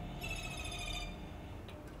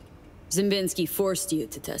 Zembinski forced you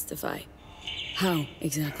to testify. How,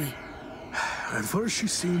 exactly? At first she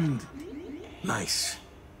seemed nice.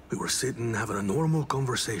 We were sitting having a normal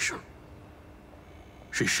conversation.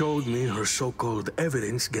 She showed me her so-called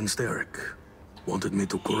evidence against Eric. Wanted me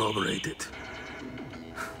to corroborate it.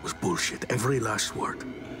 It was bullshit, every last word.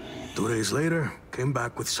 2 days later, came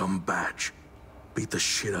back with some badge. Beat the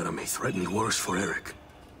shit out of me, threatened worse for Eric.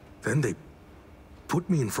 Then they put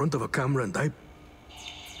me in front of a camera and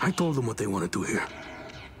I told them what they wanted to hear.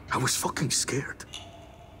 I was fucking scared.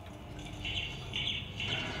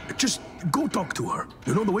 Just go talk to her.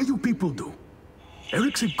 You know, the way you people do.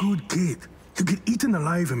 Eric's a good kid. He'll get eaten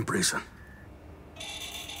alive in prison.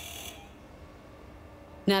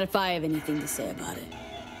 Not if I have anything to say about it.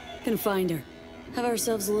 Gonna find her. Have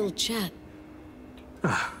ourselves a little chat.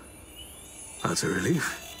 Ah, that's a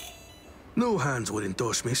relief. No hands wouldn't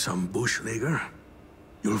toss me some bush leaguer.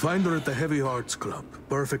 You'll find her at the Heavy Hearts Club.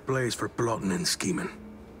 Perfect place for plotting and scheming.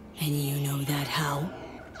 And you know that how?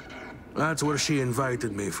 That's where she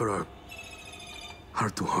invited me for a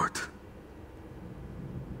heart-to-heart.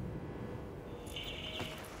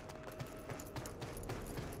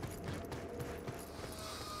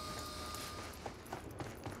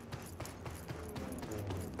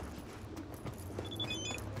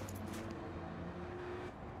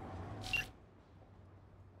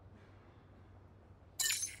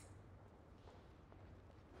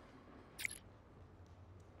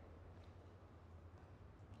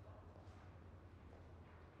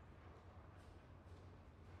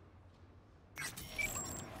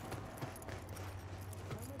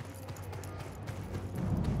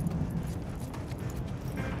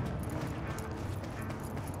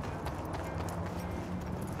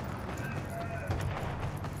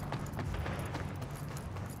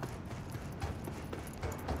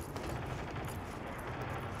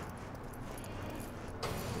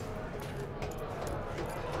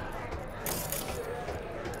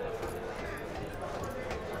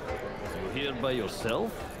 Here by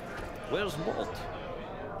yourself? Where's Walt?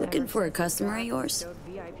 Looking for a customer of yours?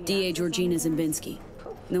 DA Georgina Zembinski.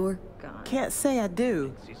 Know her? Can't say I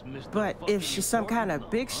do, but if she's some kind of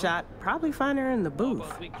big shot, probably find her in the booth.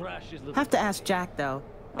 Have to ask Jack, though,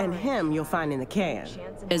 and him you'll find in the can.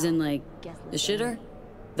 As in, like, the shitter?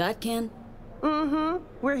 That can? Mm-hmm.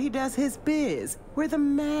 Where he does his biz, where the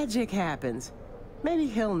magic happens. Maybe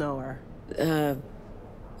he'll know her.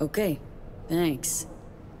 Okay. Thanks.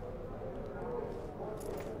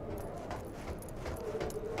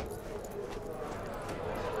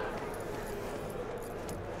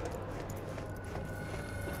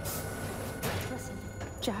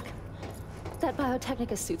 Jack, that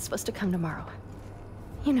Biotechnica suit's supposed to come tomorrow.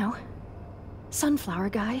 You know, sunflower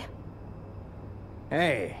guy.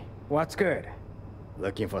 Hey, what's good?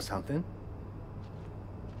 Looking for something?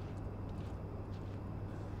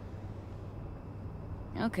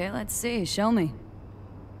 Okay, let's see. Show me.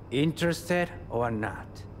 Interested or not?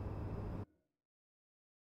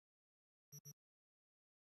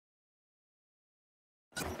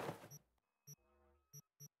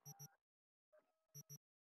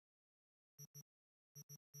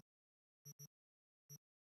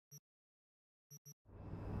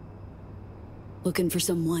 Looking for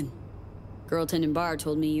someone. Girl tending bar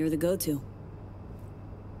told me you're the go-to.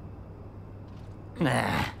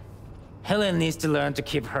 Nah. Helen needs to learn to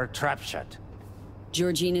keep her trap shut.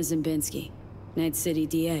 Georgina Zimbinski, Night City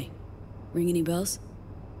DA. Ring any bells?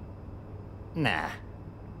 Nah.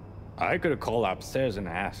 I could call upstairs and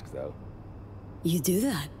ask, though. You do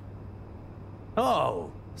that?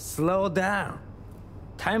 Oh, slow down.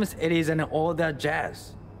 Times it isn't all that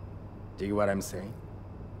jazz. Do you what I'm saying?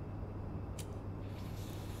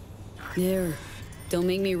 There. Don't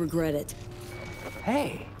make me regret it.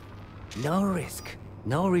 Hey, no risk,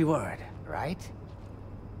 no reward, right?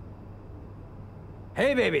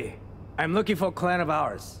 Hey, baby. I'm looking for a client of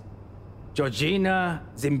ours. Georgina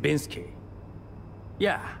Zimbinski.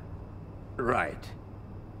 Yeah, right.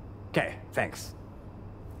 Okay, thanks.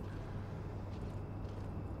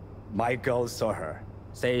 My girls saw her.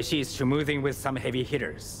 Say she's schmoozing with some heavy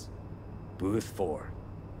hitters. Booth 4.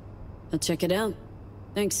 I'll check it out.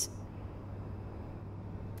 Thanks.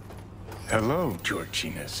 Hello,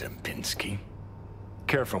 Georgina Zimbinski.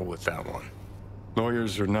 Careful with that one.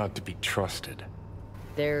 Lawyers are not to be trusted.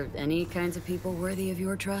 There any kinds of people worthy of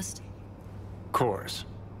your trust? Of course.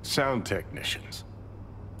 Sound technicians.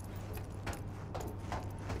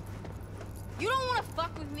 You don't want to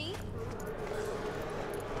fuck with me?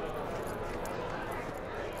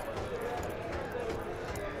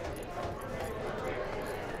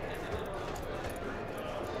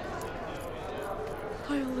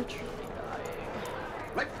 I'll literally die.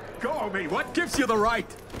 Let go of me! What gives you the right?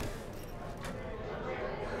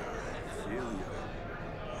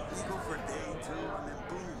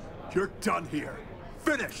 You're done here.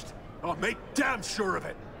 Finished. I'll make damn sure of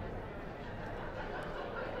it.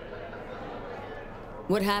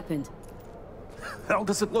 What happened? Hell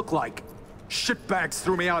does it look like? Shitbags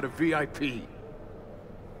threw me out of VIP.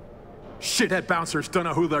 Shithead bouncers don't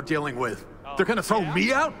know who they're dealing with. They're gonna throw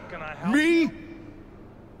me out? Me?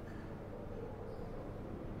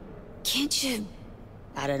 Can't you,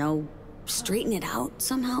 I don't know, straighten it out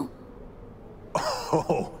somehow?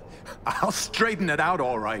 Oh, I'll straighten it out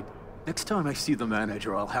all right. Next time I see the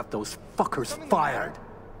manager, I'll have those fuckers fired.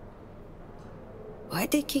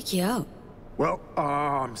 Why'd they kick you out? Well,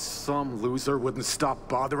 some loser wouldn't stop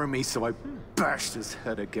bothering me, so I bashed his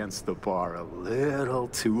head against the bar a little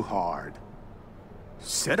too hard.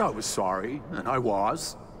 Said I was sorry, and I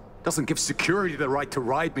was. Doesn't give security the right to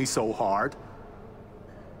ride me so hard.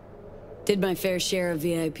 Did my fair share of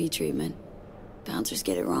VIP treatment. Bouncers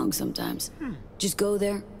get it wrong sometimes. Just go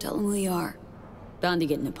there, tell them who you are. Bound to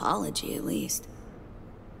get an apology, at least.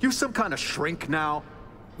 You some kind of shrink now?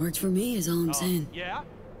 Works for me, is all I'm saying. Yeah?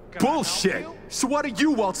 Bullshit! So why don't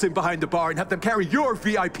you waltz in behind the bar and have them carry your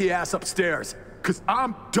VIP ass upstairs? Cause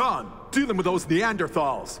I'm done dealing with those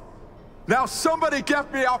Neanderthals. Now somebody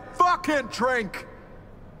get me a fucking drink!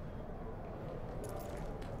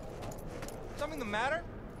 Something the matter?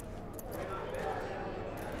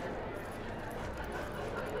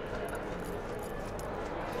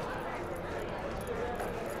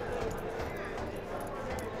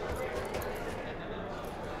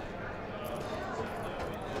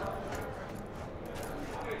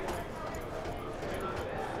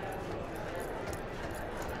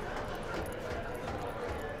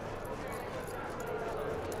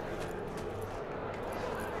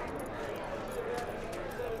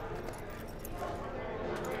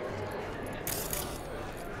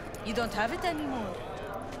 You don't have it anymore.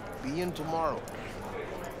 Be in tomorrow.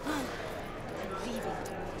 Leaving.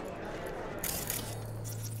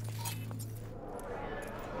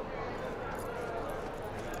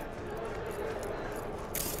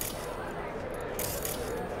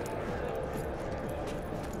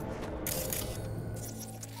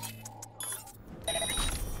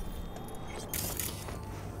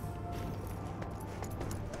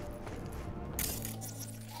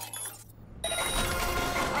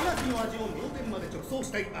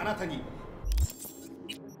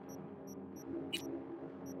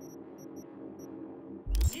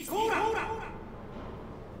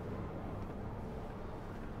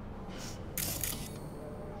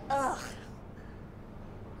 Ugh.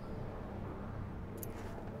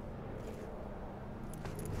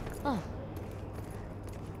 Oh.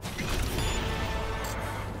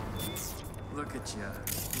 Look at ya.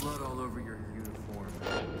 Blood all over your uniform.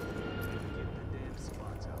 Get the damn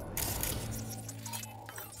spots out.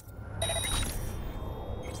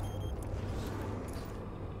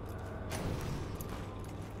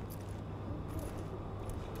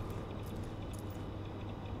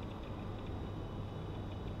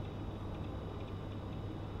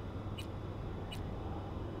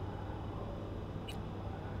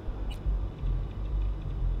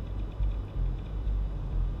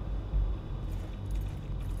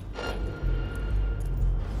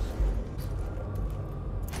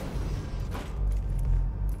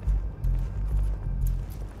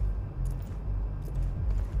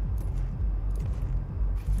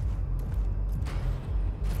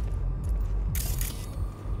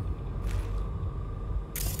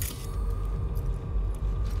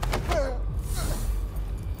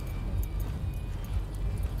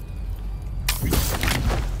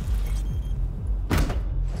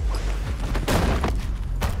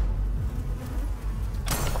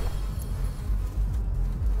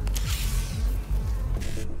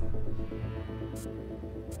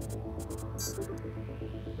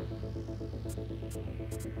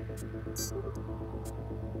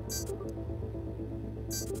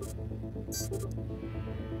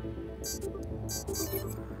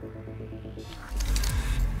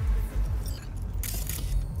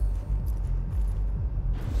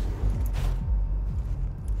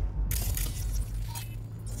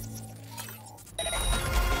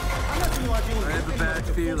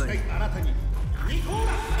 feeling.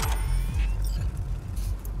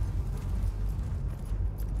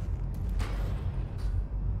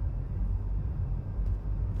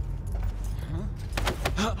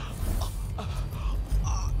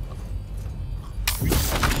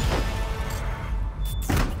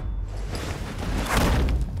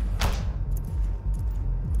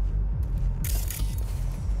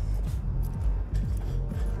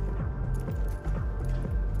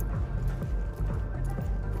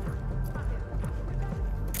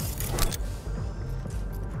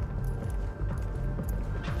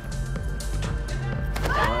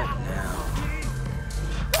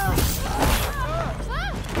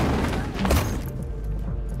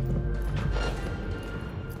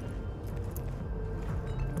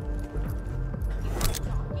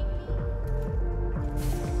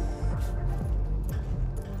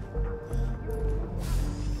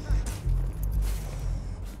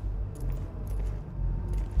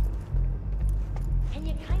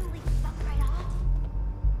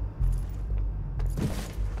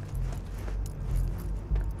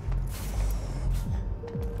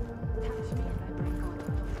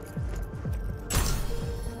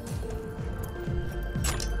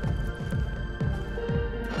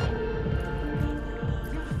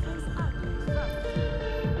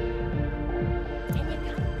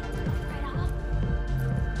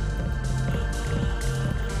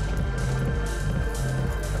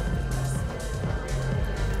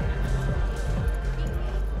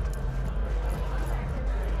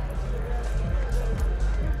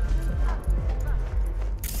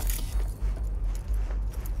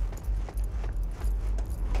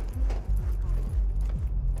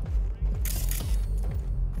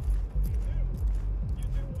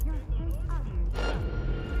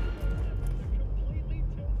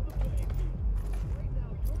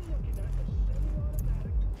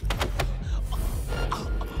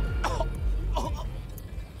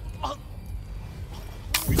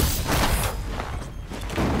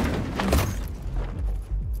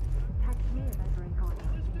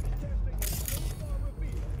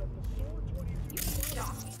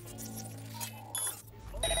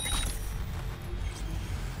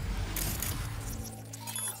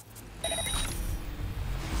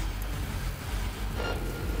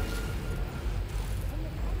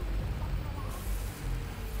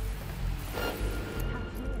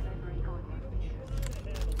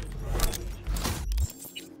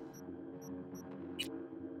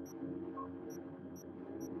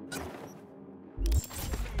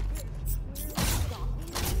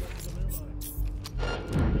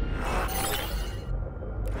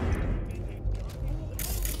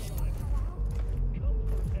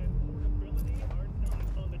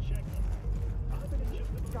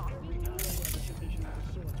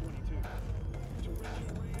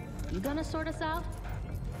 You gonna sort us out?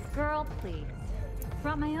 Girl, please.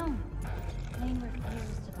 Brought my own. Wayne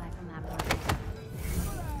refused to buy from that one.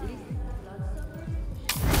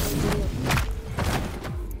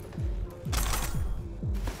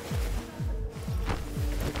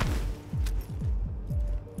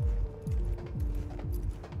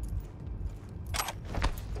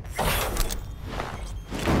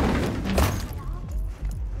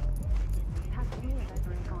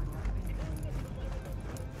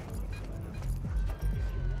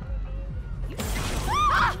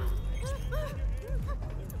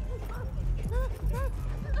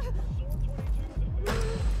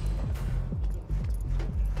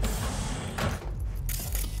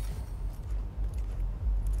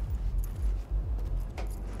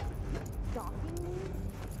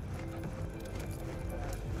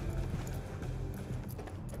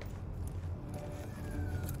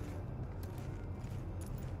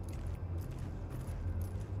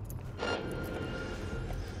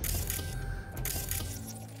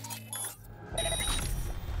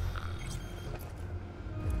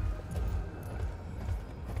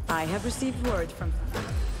 I have received word from...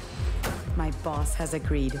 My boss has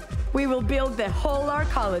agreed. We will build the whole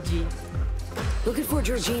arcology. Looking for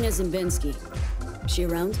Georgina Zimbinski. She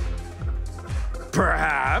around?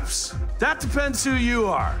 Perhaps. That depends who you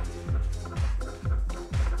are.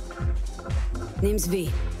 Name's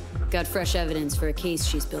V. Got fresh evidence for a case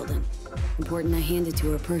she's building. Important I hand it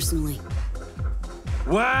to her personally.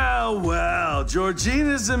 Well, well,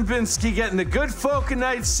 Georgina Zimbinski getting the good folk of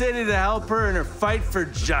Night City to help her in her fight for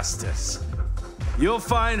justice. You'll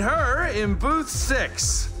find her in booth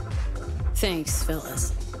 6. Thanks,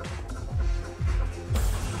 Phyllis.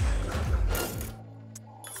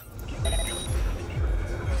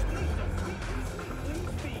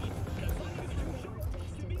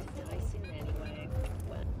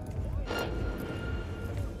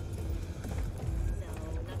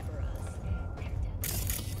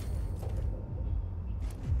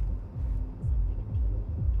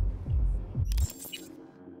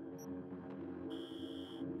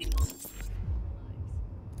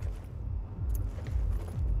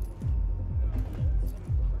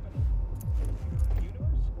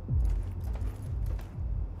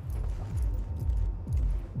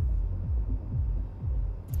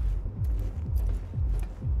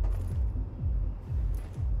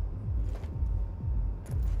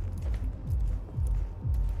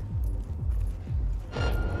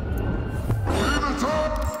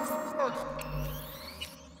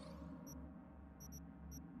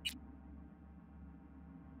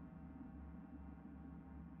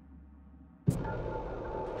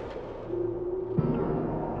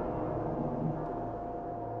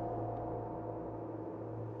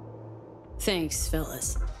 Thanks,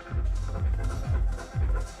 fellas.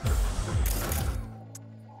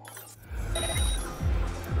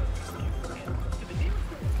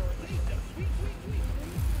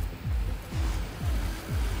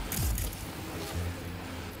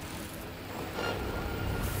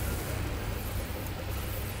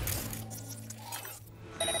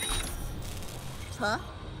 Huh?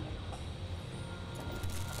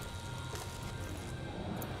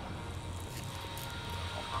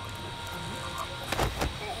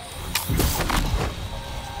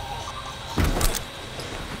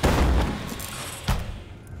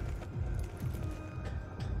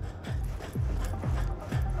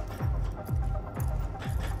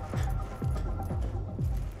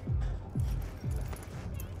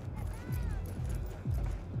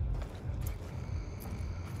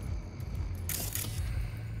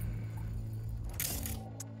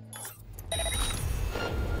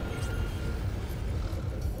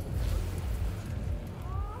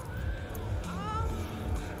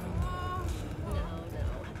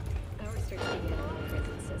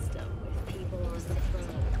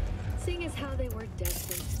 Seeing as how they were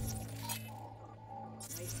destined.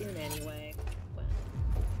 Very soon anyway.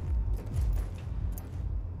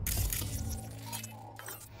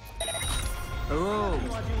 Hello?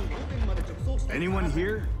 Anyone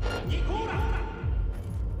here?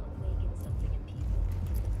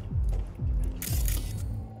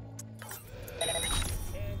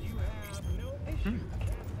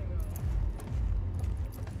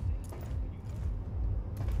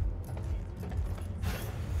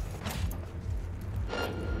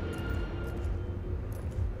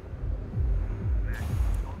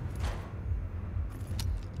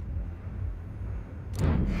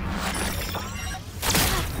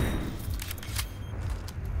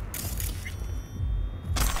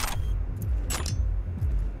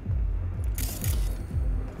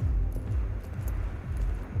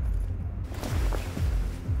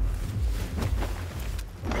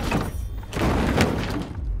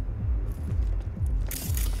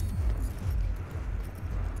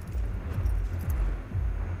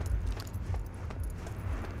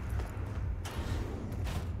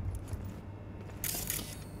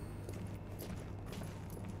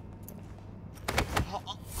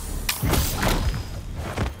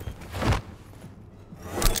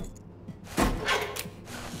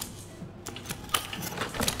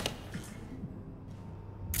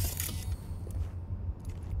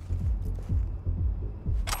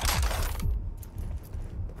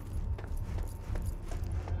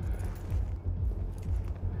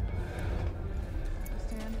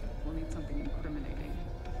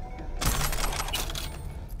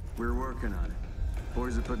 We're working on it.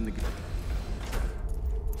 Boys are putting together.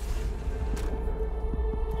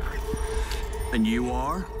 And you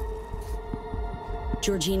are?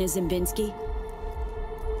 Georgina Zimbinski?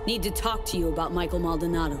 Need to talk to you about Michael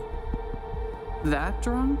Maldonado. That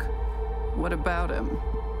drunk? What about him?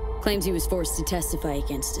 Claims he was forced to testify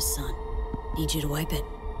against his son. Need you to wipe it.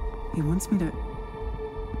 He wants me to...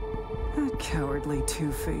 That cowardly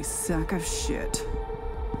two-faced sack of shit.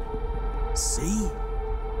 See?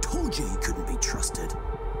 Told you he couldn't be trusted.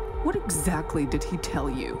 What exactly did he tell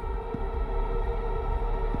you?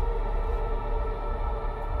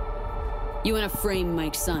 You want to frame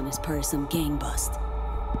Mike's son as part of some gang bust.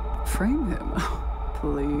 Frame him?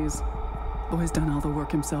 Please. Boy's done all the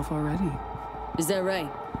work himself already. Is that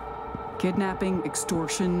right? Kidnapping,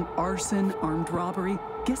 extortion, arson, armed robbery.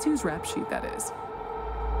 Guess whose rap sheet that is?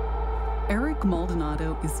 Eric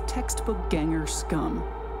Maldonado is textbook ganger scum.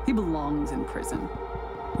 He belongs in prison.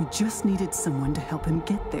 We just needed someone to help him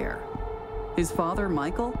get there. His father,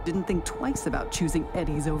 Michael, didn't think twice about choosing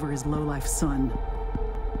Eddie's over his lowlife son.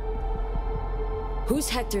 Who's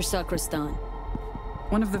Hector Sacristan?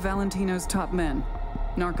 One of the Valentino's top men.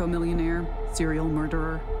 Narco-millionaire, serial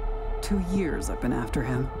murderer. 2 years I've been after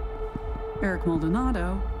him. Eric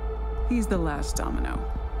Maldonado, he's the last domino.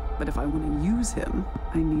 But if I want to use him,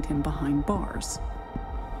 I need him behind bars.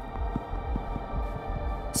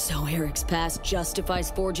 So Eric's past justifies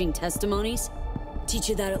forging testimonies? Teach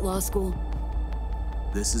you that at law school?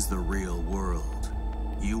 This is the real world.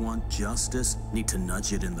 You want justice, need to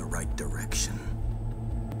nudge it in the right direction.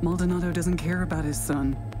 Maldonado doesn't care about his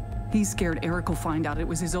son. He's scared Eric will find out it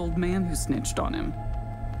was his old man who snitched on him.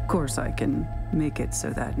 Of course, I can make it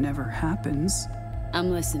so that never happens. I'm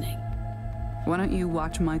listening. Why don't you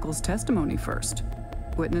watch Michael's testimony first?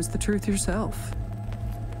 Witness the truth yourself.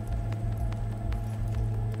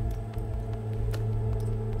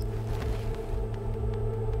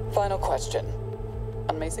 Final question.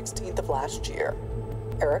 On May 16th of last year,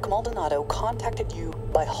 Eric Maldonado contacted you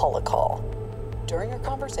by holocall. During your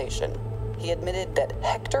conversation, he admitted that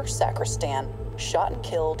Hector Sacristan shot and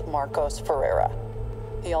killed Marcos Ferreira.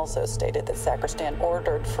 He also stated that Sacristan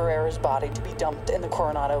ordered Ferreira's body to be dumped in the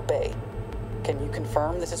Coronado Bay. Can you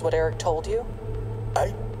confirm this is what Eric told you?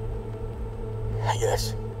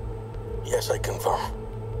 Yes. Yes, I confirm.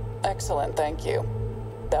 Excellent, thank you.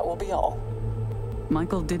 That will be all.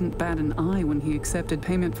 Michael didn't bat an eye when he accepted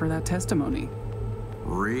payment for that testimony.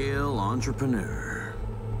 Real entrepreneur.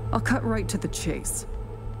 I'll cut right to the chase.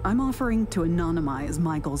 I'm offering to anonymize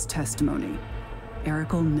Michael's testimony.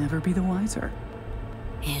 Eric will never be the wiser.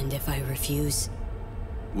 And if I refuse?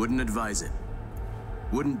 Wouldn't advise it.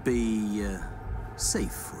 Wouldn't be,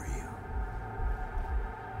 safe for you.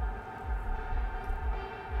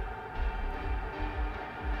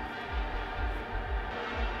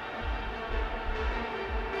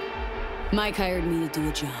 Mike hired me to do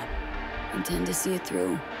a job. Intend to see it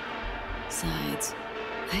through. Besides,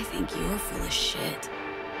 I think you're full of shit.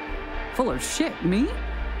 Full of shit, me?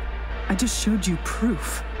 I just showed you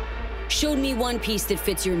proof. Showed me one piece that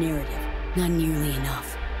fits your narrative. Not nearly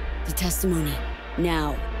enough. The testimony.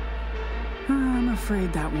 Now. I'm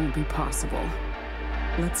afraid that won't be possible.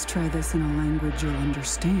 Let's try this in a language you'll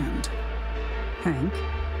understand. Hank?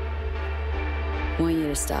 Want you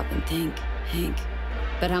to stop and think, Hank.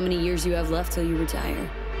 About how many years you have left till you retire.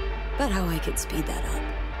 About how I could speed that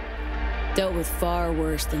up. Dealt with far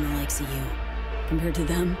worse than the likes of you. Compared to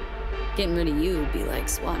them, getting rid of you would be like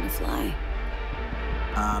swatting a fly.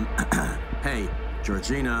 Hey,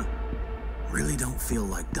 Georgina. Really don't feel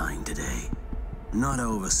like dying today. Not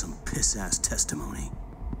over some piss-ass testimony.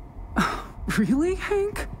 Really,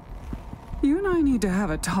 Hank? You and I need to have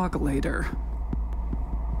a talk later.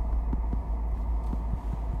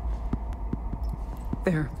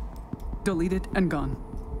 There. Deleted and gone.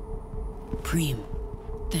 Preem.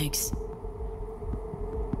 Thanks.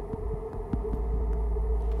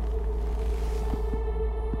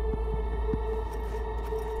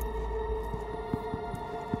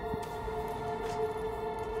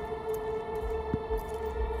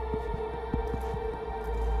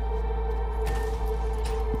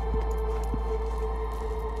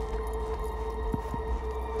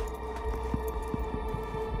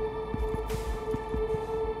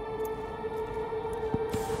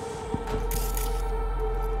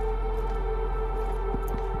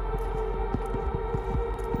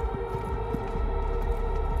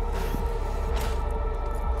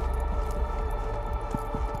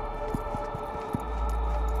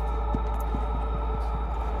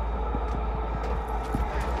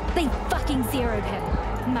 They fucking zeroed him.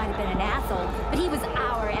 He might have been an asshole, but he was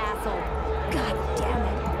our asshole. God damn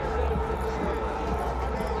it.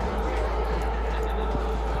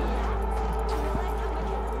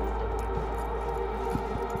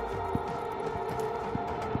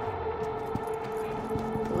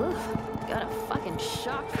 Oof, got a fucking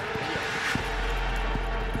shock for real.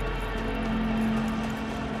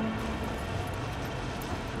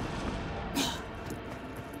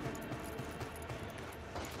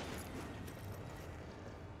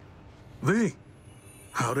 V,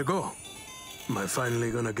 how'd it go? Am I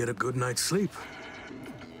finally gonna get a good night's sleep?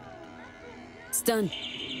 It's done.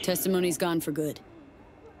 Testimony's gone for good.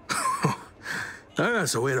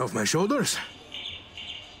 That's a weight off my shoulders.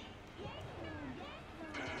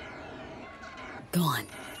 Go on.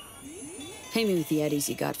 Pay me with the eddies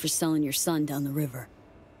you got for selling your son down the river.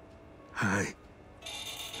 Hi.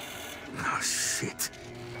 Oh, shit.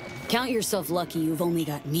 Count yourself lucky you've only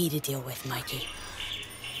got me to deal with, Mikey.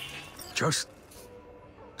 Just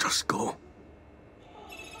go.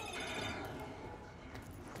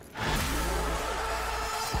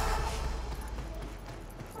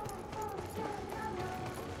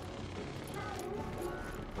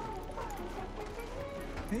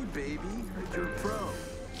 Hey, baby, heard you're a pro.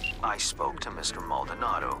 I spoke to Mr.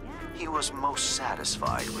 Maldonado. He was most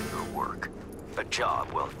satisfied with your work. A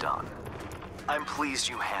job well done. I'm pleased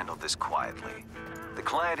you handled this quietly. The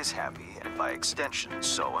client is happy, and by extension,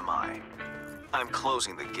 so am I. I'm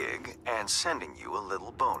closing the gig and sending you a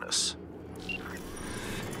little bonus.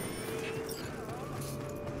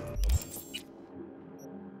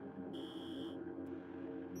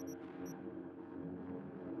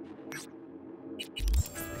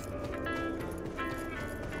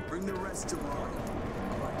 Bring the rest tomorrow.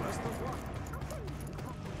 Best of luck.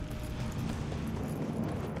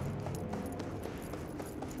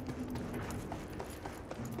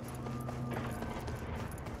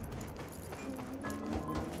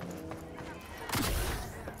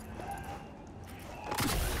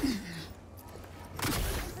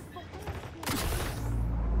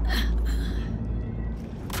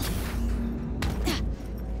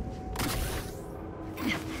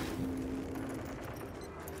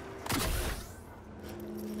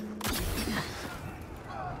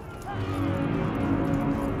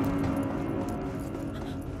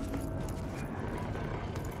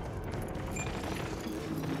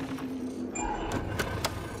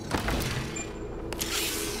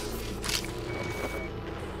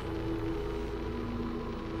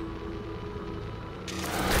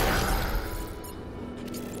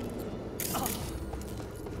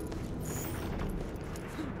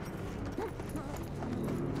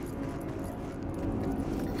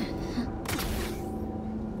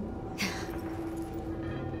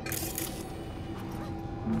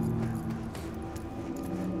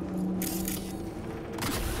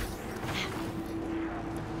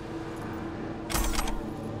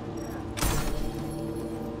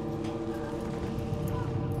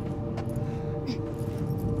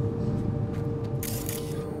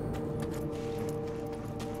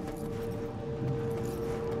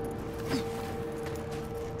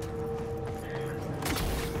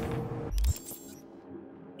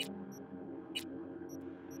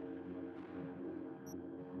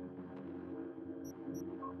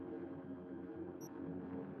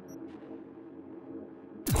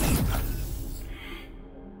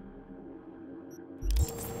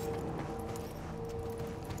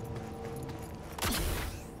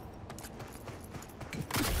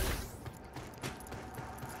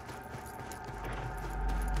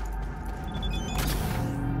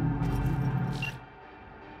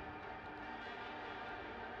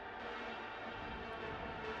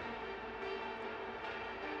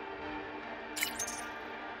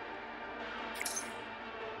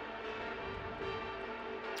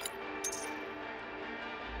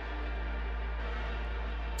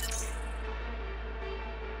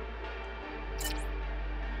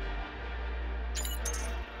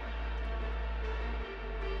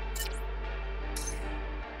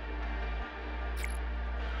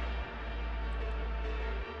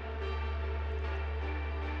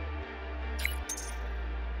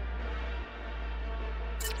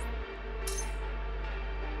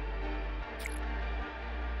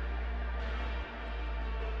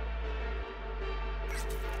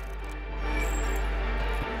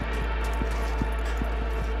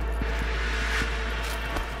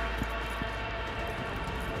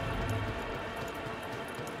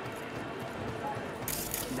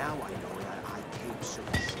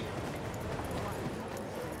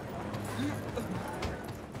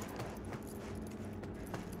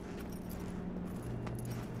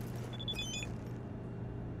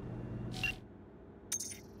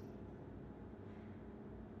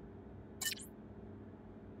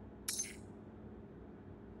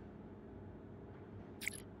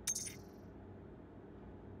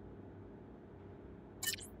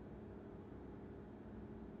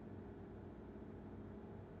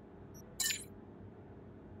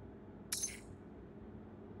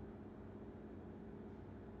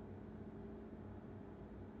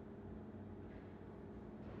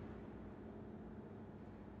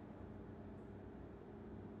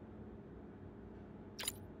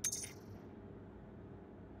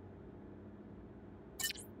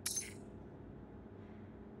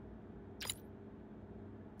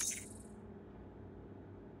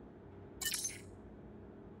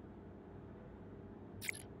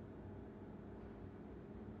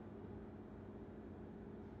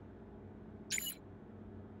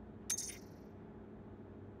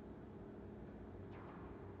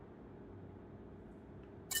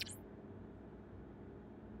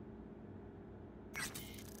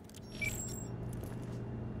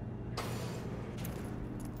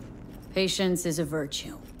 Patience is a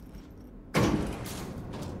virtue.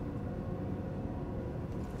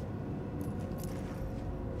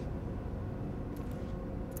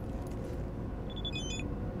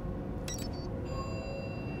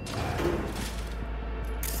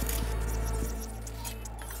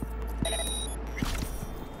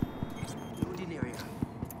 Loading area.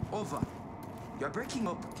 Over. You're breaking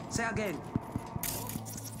up. Say again.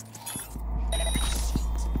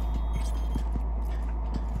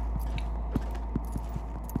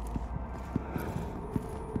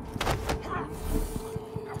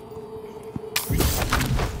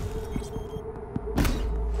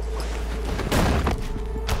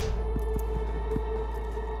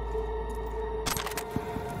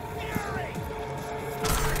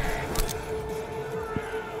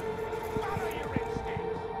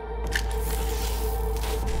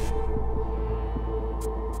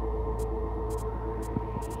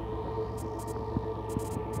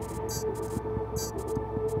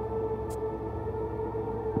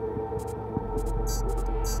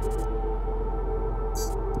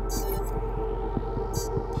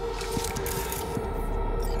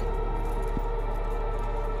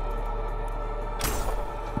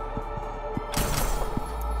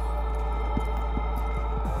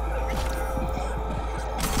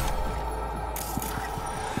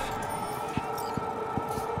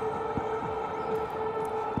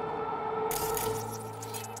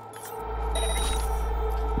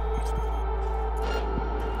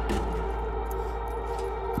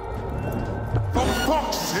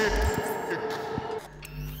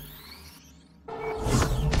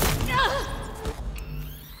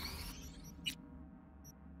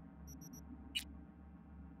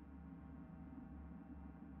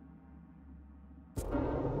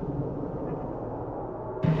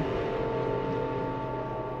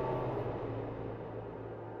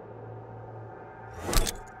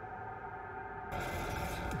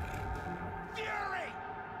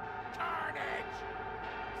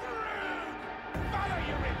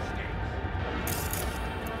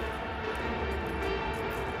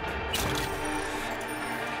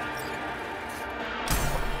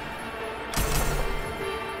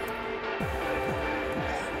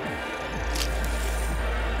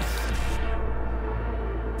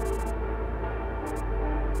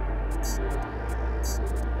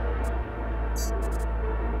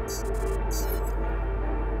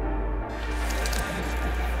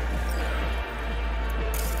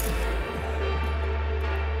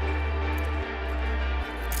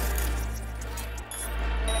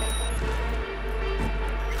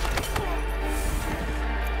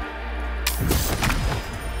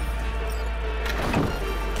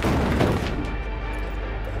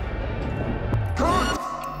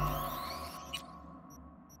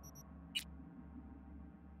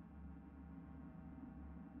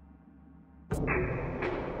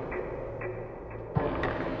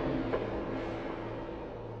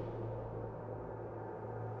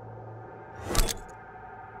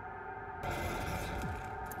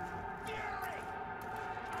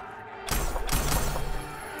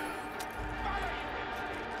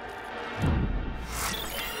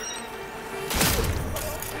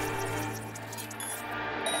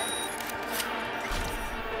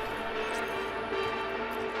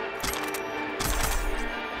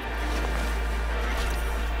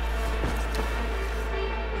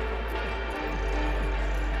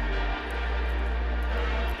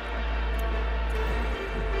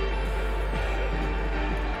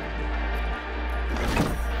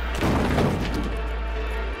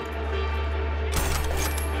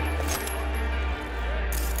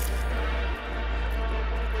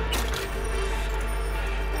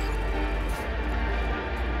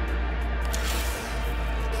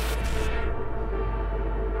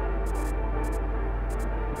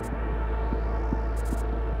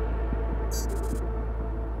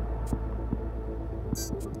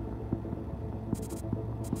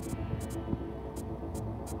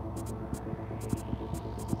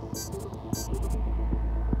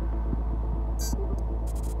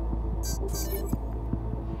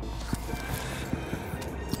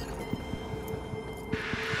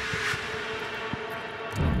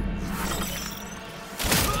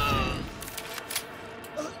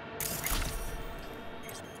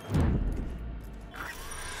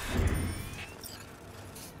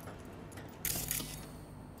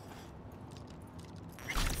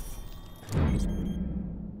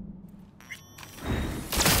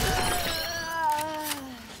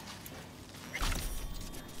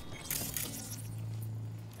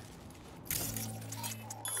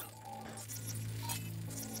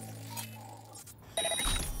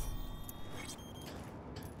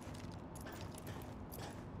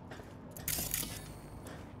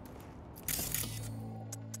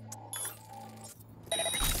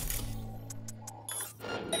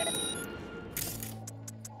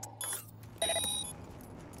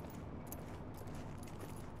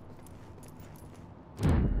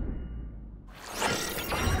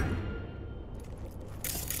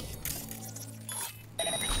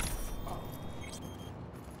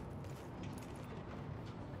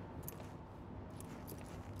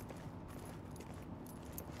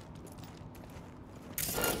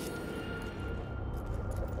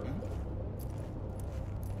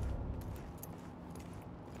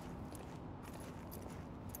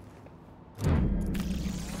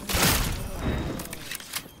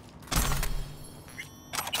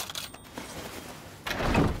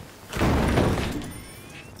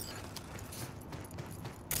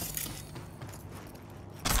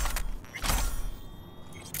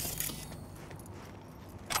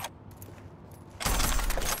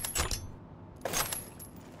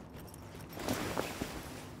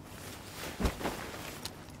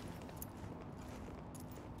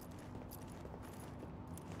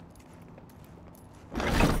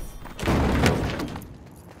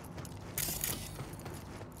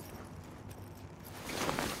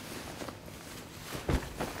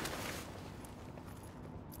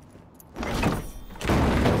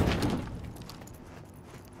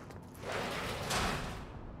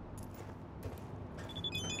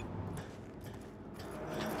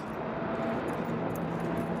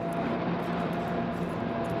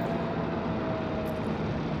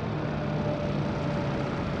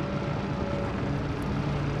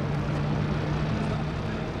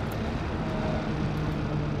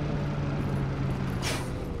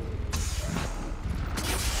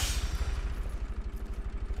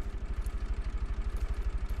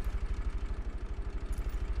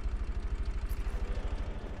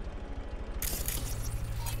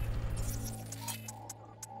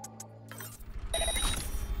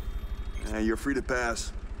 You're free to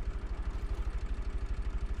pass.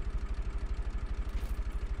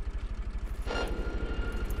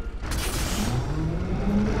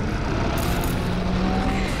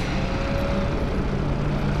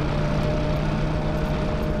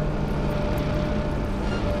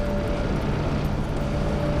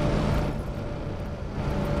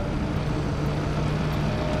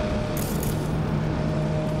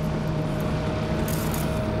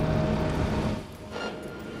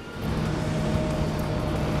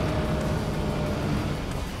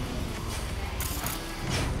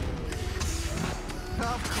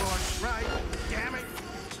 Of course, right. Damn it.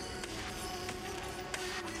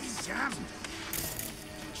 He's jammed.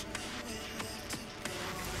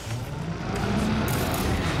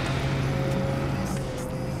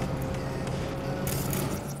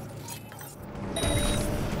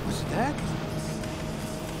 What's that?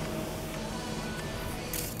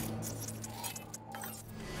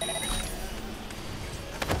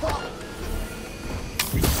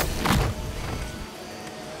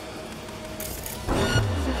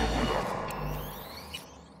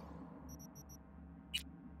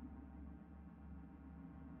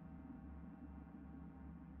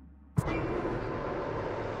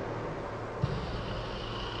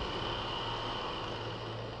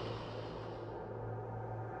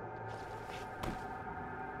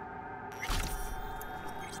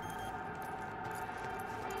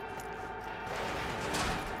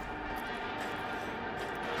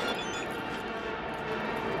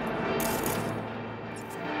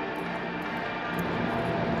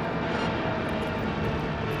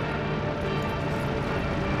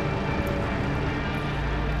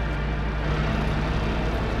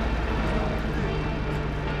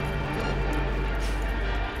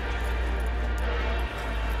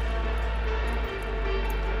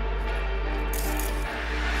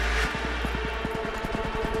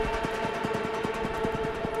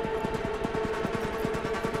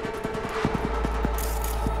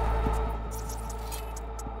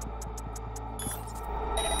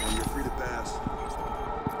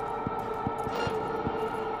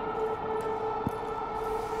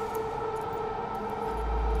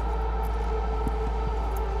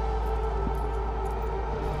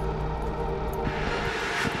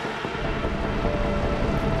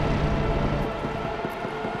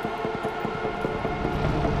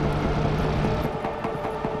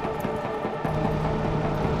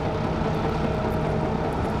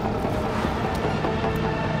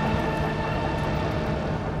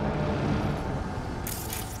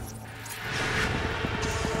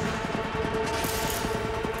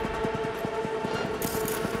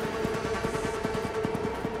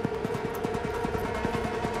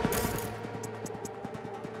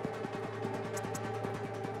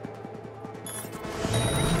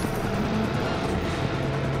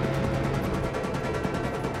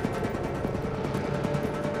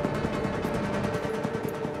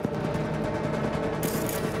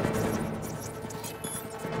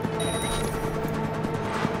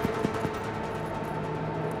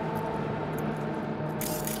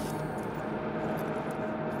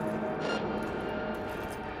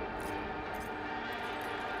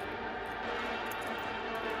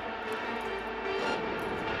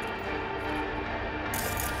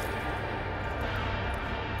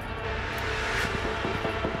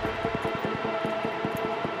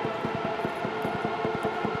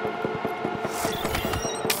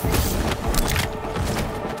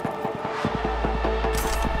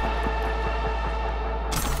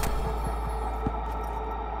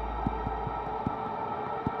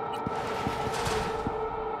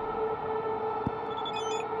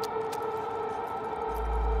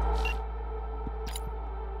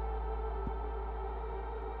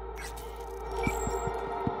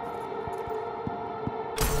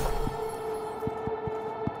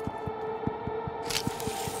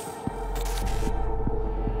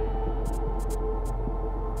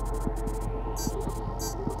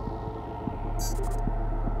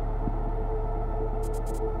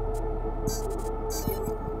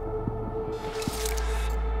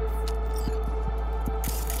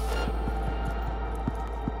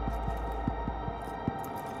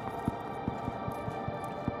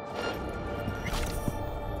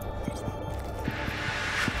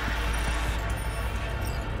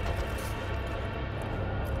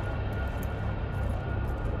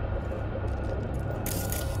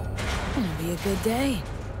 Gonna be a good day.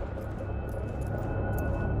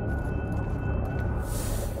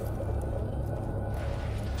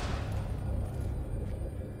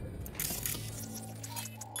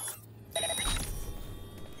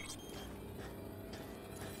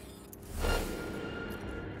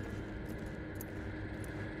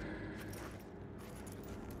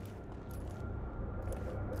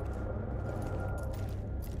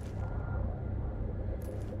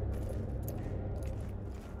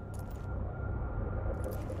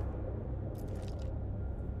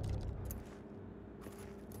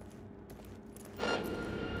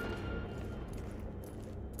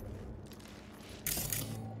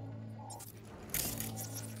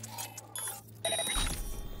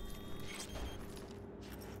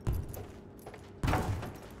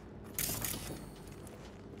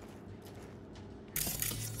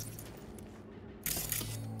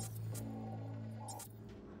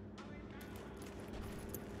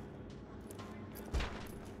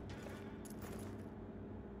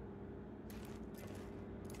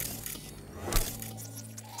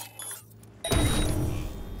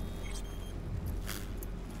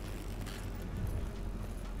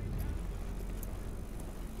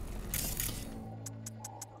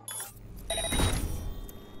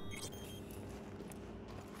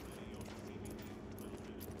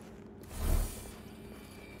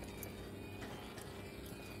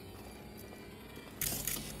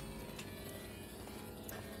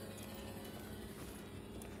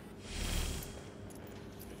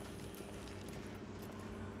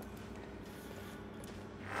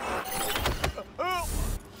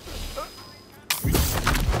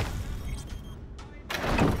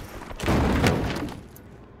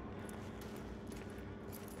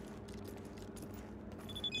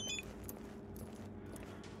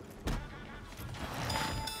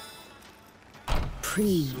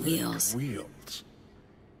 Wheels. Wheels.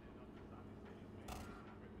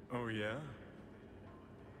 Oh, yeah?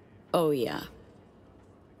 Oh, yeah.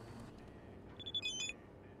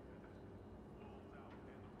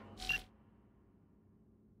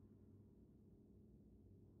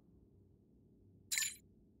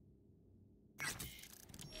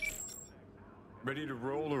 Ready to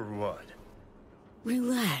roll or what?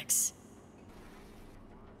 Relax.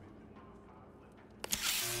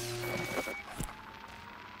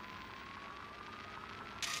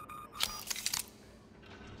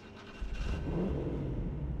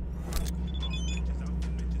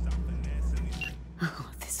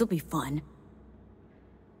 Oh, this'll be fun.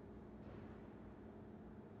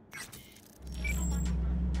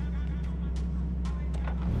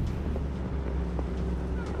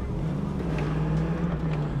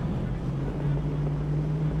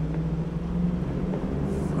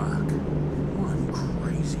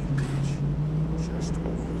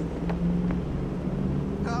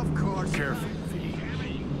 Careful, V.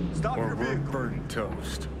 Or we'll burn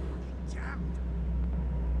toast.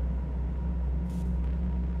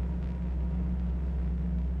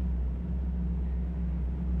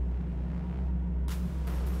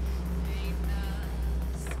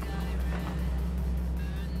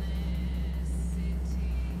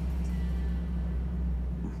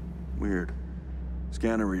 Weird.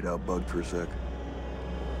 Scanner readout bugged for a sec.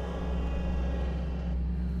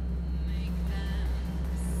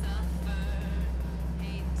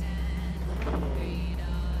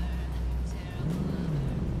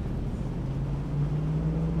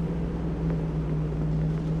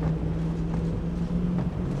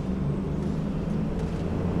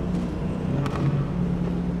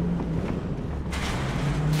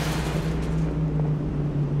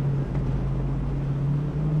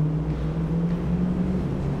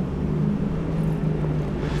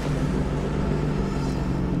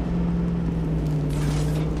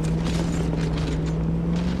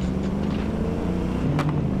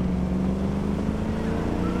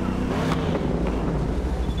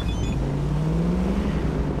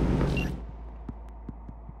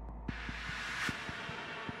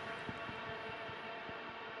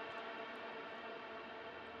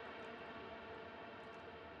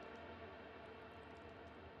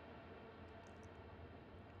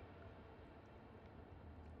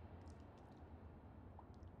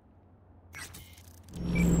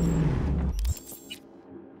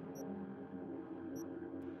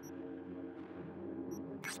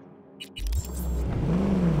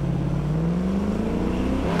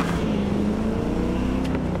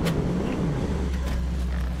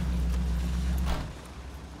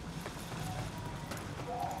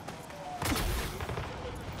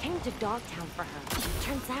 To Dogtown for her.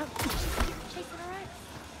 Turns out she's here chasing her ex.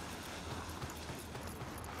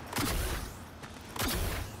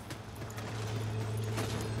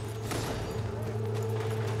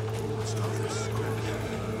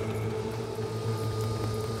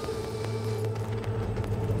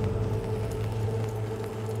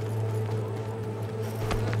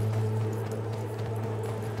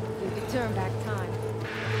 turn back time.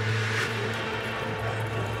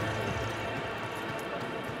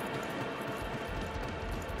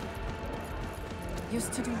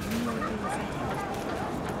 Used to do real things.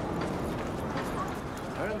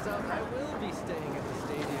 Turns out I will be staying at the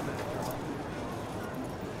stadium after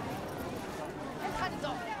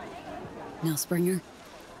all. Nell Springer?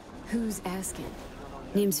 Who's asking?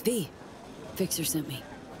 Name's V. Fixer sent me.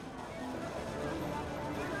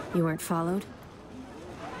 You weren't followed?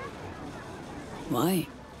 Why?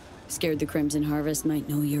 Scared the Crimson Harvest might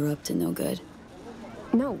know you're up to no good?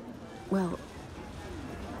 No. Well,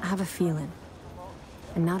 I have a feeling.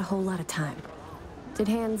 And not a whole lot of time. Did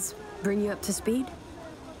Hands bring you up to speed?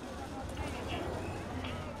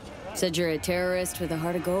 Said you're a terrorist with a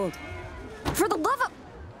heart of gold. For the love of...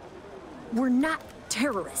 We're not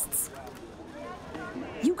terrorists.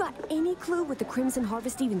 You got any clue what the Crimson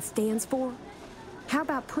Harvest even stands for? How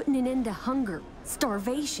about putting an end to hunger,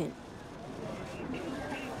 starvation?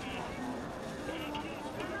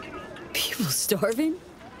 People starving?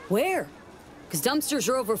 Where? Because dumpsters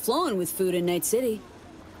are overflowing with food in Night City.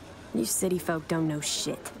 You city folk don't know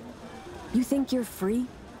shit. You think you're free?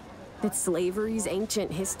 That slavery's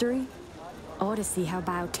ancient history? Ought to see how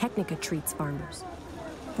Biotechnica treats farmers.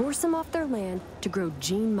 Force them off their land to grow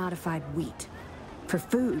gene-modified wheat. For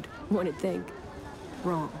food, one'd think.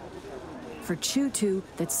 Wrong. For Chew-2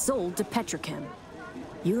 that's sold to Petrochem.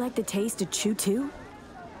 You like the taste of Chew-2?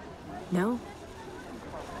 No?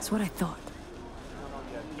 That's what I thought.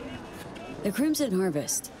 The Crimson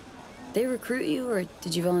Harvest. They recruit you, or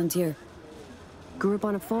did you volunteer? Grew up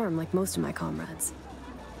on a farm like most of my comrades.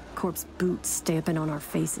 Corpse boots stamping on our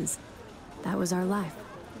faces. That was our life.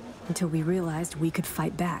 Until we realized we could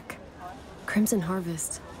fight back. Crimson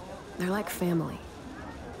Harvest, they're like family.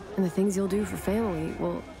 And the things you'll do for family,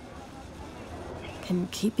 well, can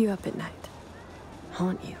keep you up at night.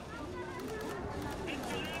 Haunt you.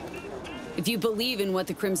 If you believe in what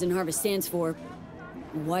the Crimson Harvest stands for,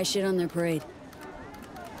 why shit on their parade?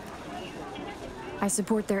 I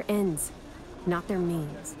support their ends, not their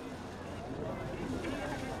means.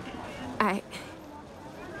 I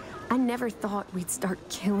never thought we'd start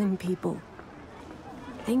killing people.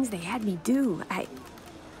 Things they had me do. I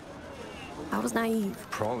was naive.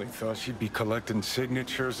 Probably thought she'd be collecting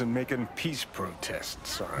signatures and making peace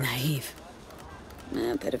protests. Naive.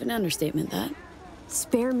 A bit of an understatement, that.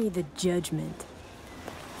 Spare me the judgment.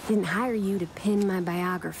 Didn't hire you to pen my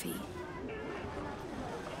biography.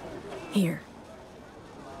 Here.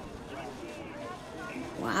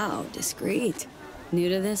 Wow, discreet. New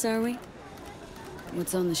to this, are we?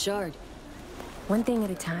 What's on the shard? One thing at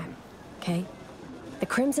a time, okay? The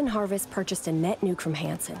Crimson Harvest purchased a net nuke from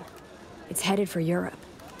Hansen. It's headed for Europe.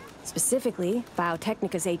 Specifically,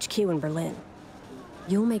 Biotechnica's HQ in Berlin.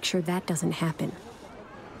 You'll make sure that doesn't happen.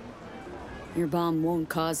 Your bomb won't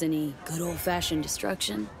cause any good old-fashioned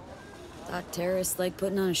destruction. Thought terrorists like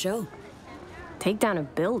putting on a show. Take down a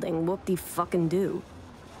building, whoop-de-fucking-do.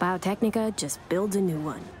 Biotechnica just builds a new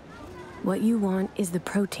one. What you want is the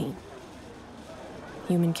protein.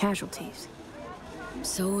 Human casualties.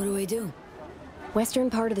 So what do I do? Western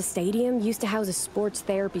part of the stadium used to house a sports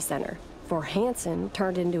therapy center, before Hansen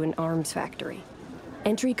turned into an arms factory.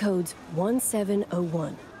 Entry code's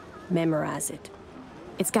 1701. Memorize it.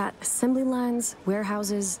 It's got assembly lines,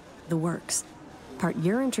 warehouses, the works. Part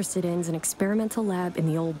you're interested in is an experimental lab in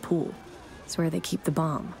the old pool. It's where they keep the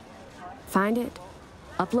bomb. Find it,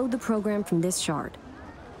 upload the program from this shard.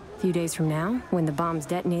 A few days from now, when the bomb's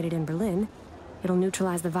detonated in Berlin, it'll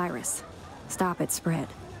neutralize the virus. Stop its spread.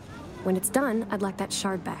 When it's done, I'd like that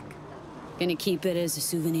shard back. Gonna keep it as a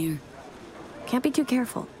souvenir. Can't be too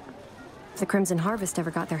careful. If the Crimson Harvest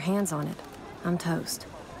ever got their hands on it, I'm toast.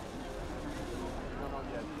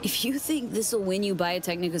 If you think this'll win you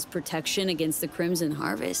Biotechnica's protection against the Crimson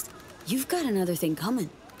Harvest, you've got another thing coming.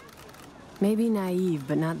 Maybe naive,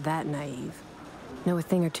 but not that naive. Know a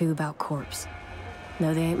thing or two about Corpse.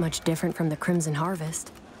 Know they ain't much different from the Crimson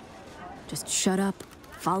Harvest. Just shut up,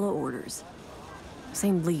 follow orders.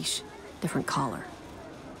 Same leash, different collar.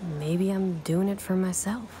 Maybe I'm doing it for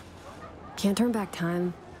myself. Can't turn back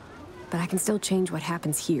time, but I can still change what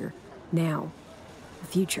happens here, now, the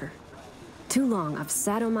future. Too long I've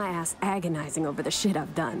sat on my ass agonizing over the shit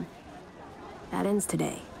I've done. That ends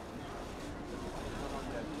today.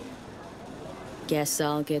 Guess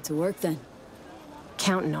I'll get to work then.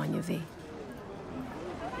 Counting on you, V.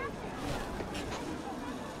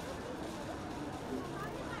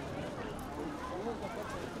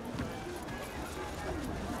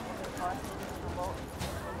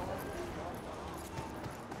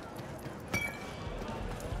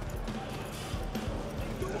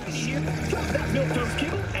 fucking shit. Drop that milquetoast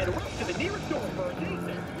kibble and rush to the nearest store for a taste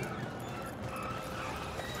test.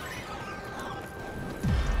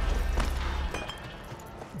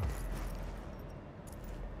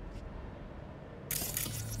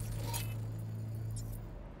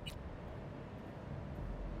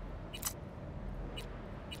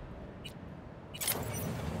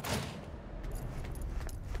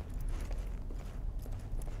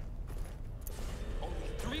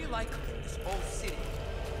 Three like in this whole city.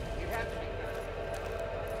 You have to be.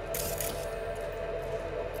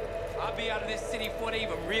 I'll be out of this city before they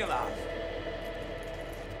even realize.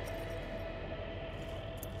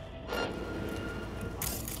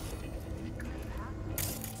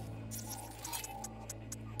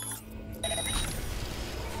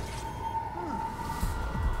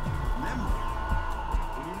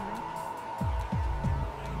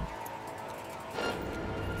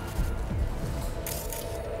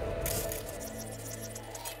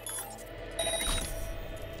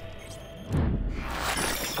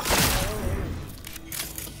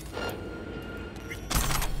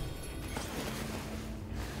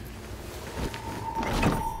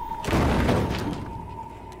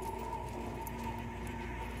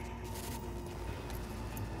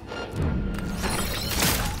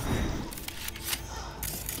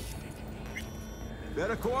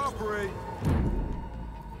 Better cooperate.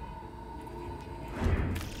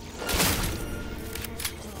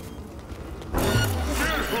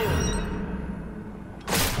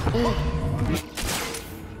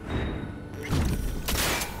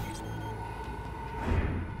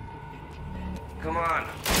 Come on.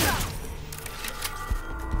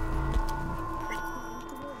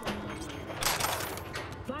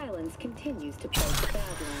 Violence continues to plague the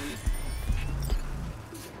Badlands.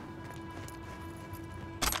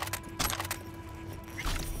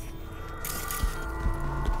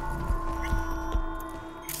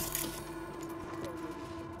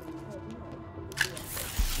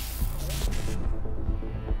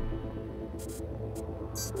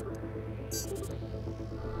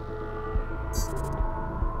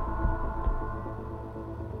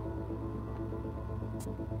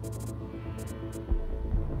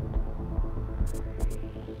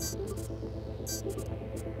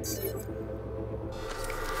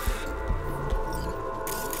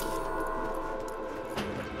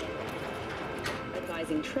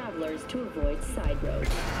 Advising travelers to avoid side roads.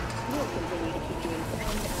 We'll continue to keep you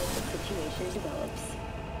informed as the situation develops.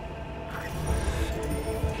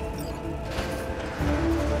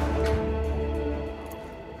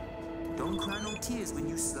 Don't cry no tears when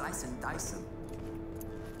you slice and dice them.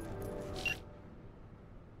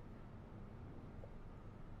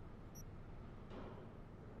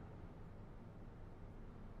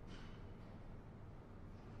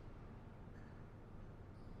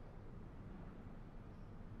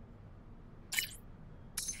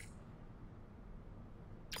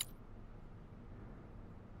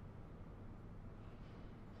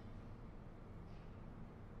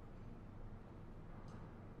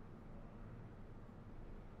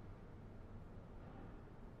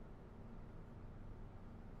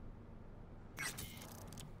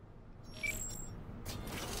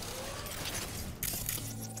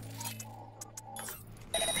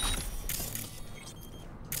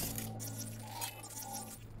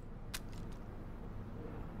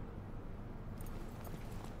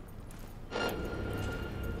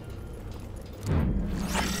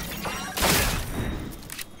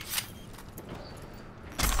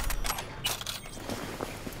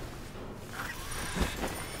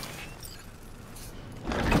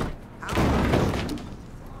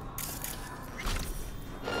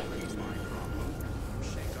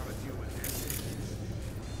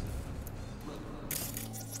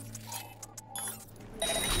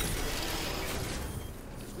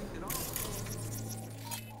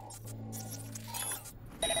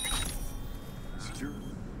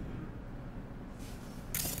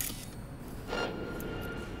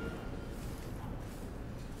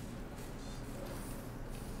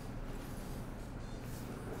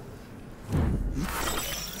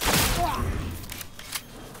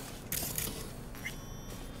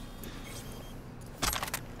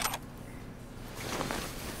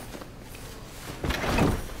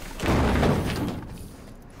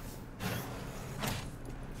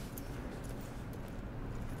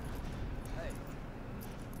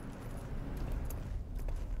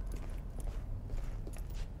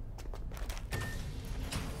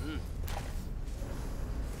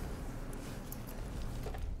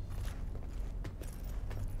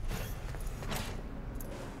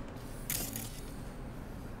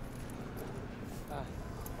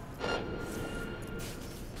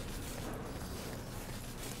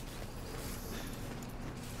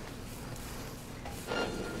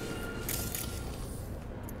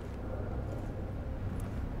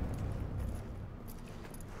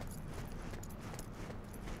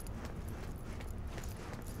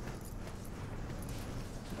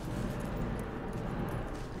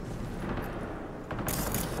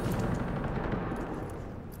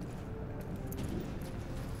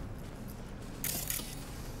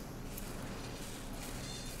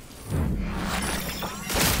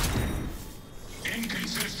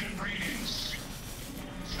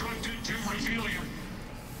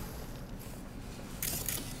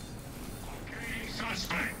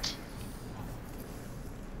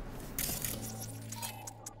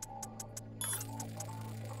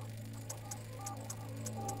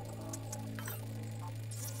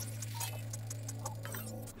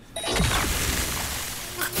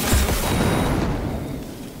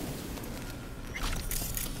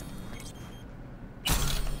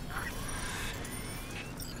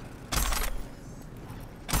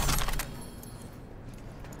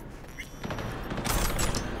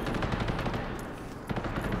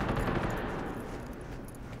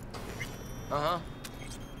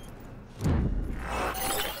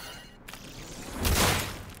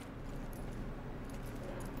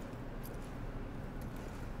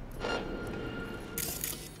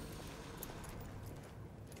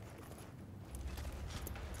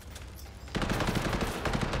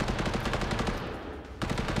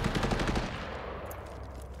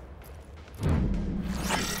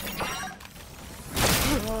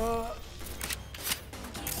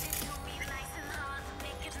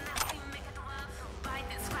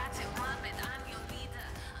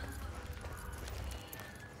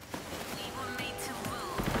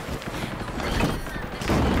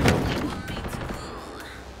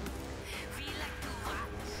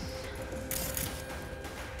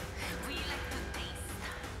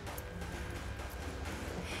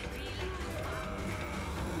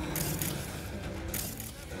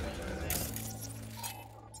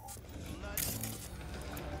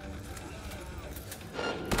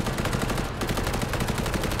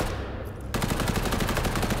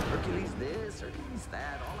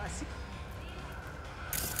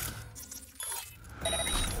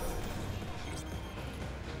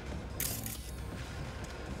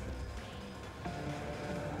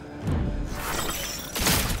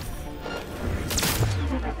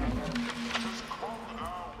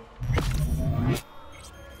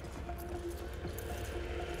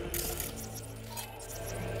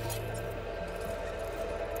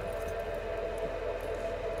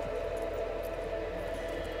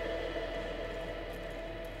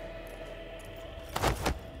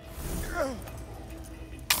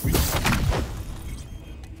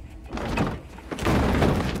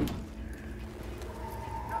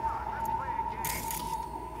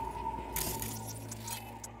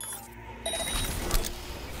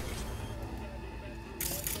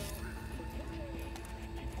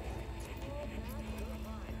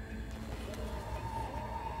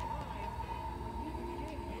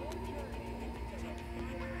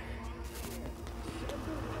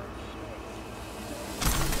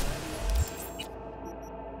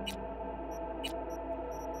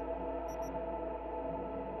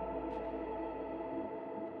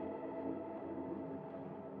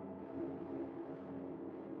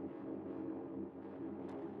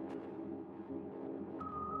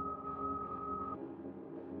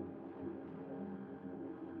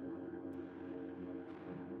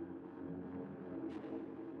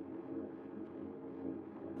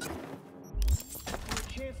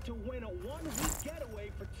 chance to win a one-week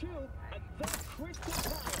getaway for two at the Crystal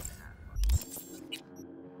Palace.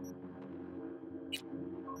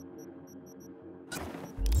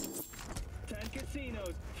 Ten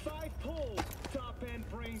casinos, 5 pools, top-end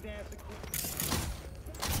brain dance equipment.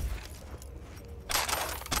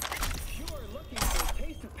 If you're looking for a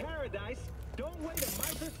taste of paradise, don't wait a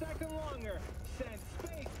microsecond longer. Send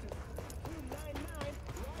space to 299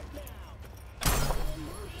 right now.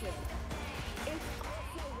 Promotion. It's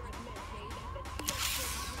also worth mentioning that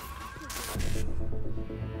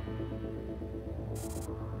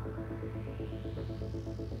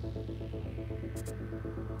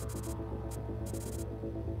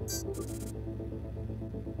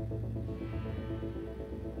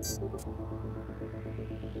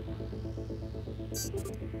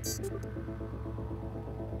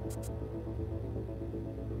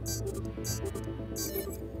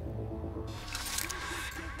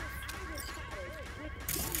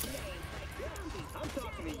I'm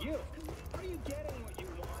talking to you. Are you getting what you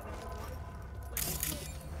want?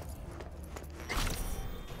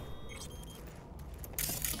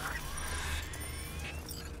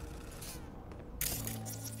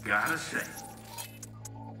 Gotta say,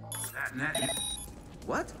 that net.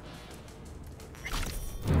 What?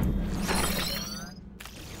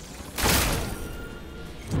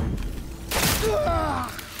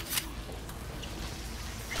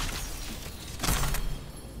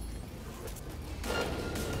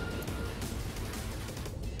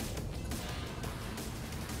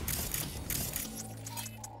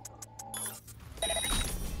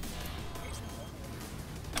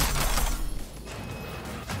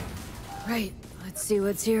 Right, let's see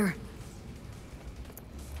what's here.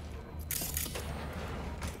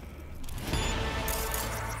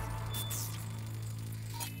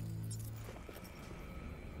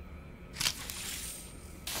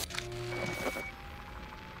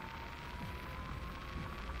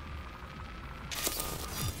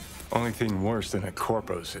 Only thing worse than a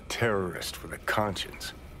corpo's a terrorist with a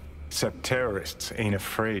conscience. Except terrorists ain't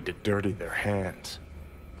afraid to dirty their hands.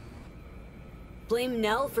 Blame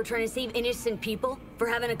Nell for trying to save innocent people? For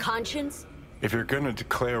having a conscience? If you're gonna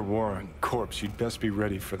declare war on corps, you'd best be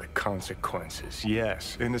ready for the consequences.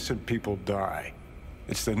 Yes, innocent people die.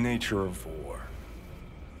 It's the nature of war.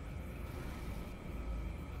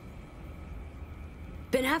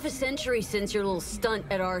 Been half a century since your little stunt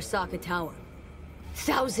at Arasaka Tower.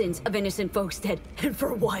 Thousands of innocent folks dead, and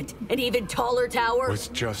for what? An even taller tower? It was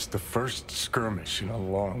just the first skirmish in a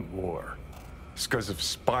long war. It's because of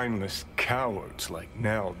spineless cowards like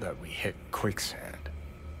Nell that we hit quicksand.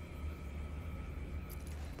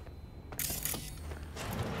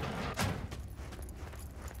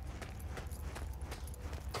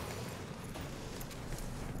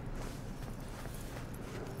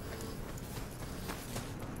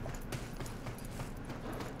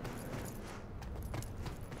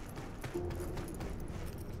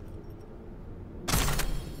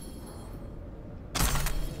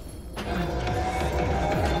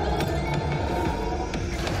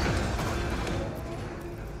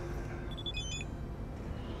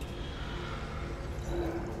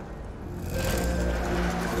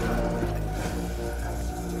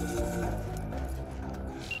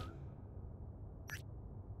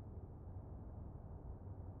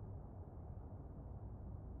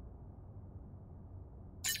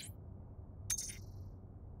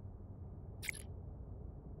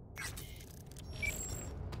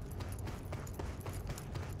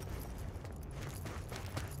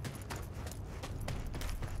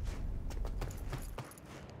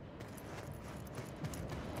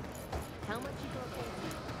 how much you go pay?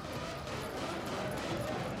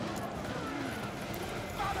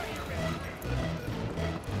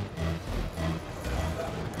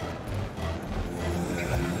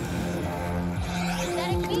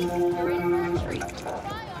 Synthetic beasts, you're in for a treat.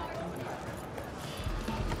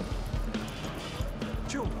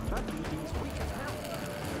 Joe, that BB's weak as hell.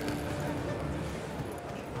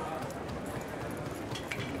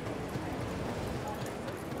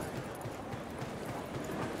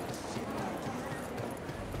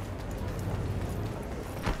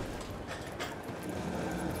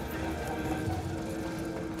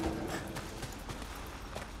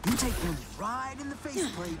 You take him right in the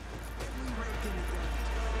faceplate. We rake in the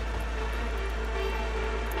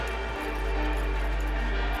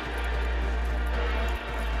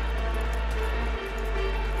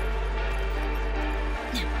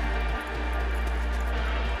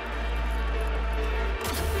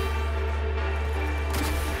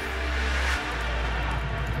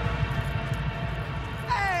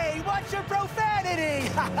Hey, what's your profanity?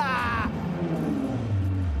 Ha ha!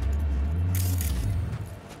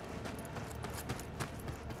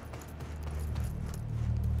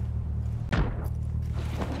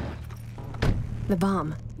 The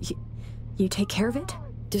bomb. You take care of it?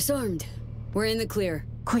 Disarmed. We're in the clear.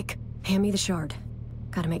 Quick, hand me the shard.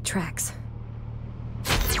 Gotta make tracks.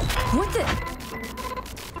 What the?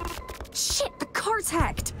 Shit, the car's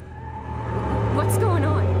hacked! What's going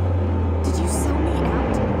on? Did you sell me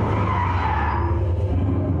out?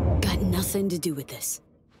 Got nothing to do with this.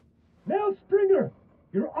 Mel Stringer,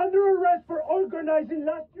 you're under arrest for organizing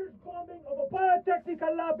last year's bombing of a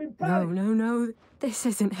biotechnical lab in Paris. No. This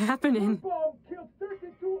isn't happening. The bomb killed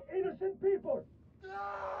 32 innocent people.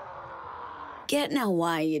 Get now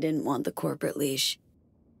why you didn't want the corporate leash.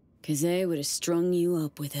 'Cause they would have strung you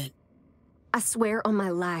up with it. I swear on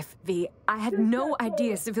my life, V, I had no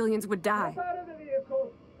idea civilians would die. Out of the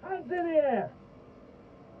vehicle, hands in the air.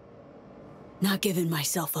 Not giving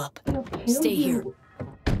myself up. Stay here.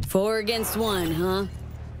 4 against 1, huh?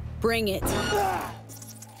 Bring it.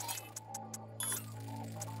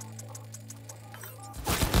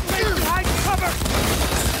 Behind cover!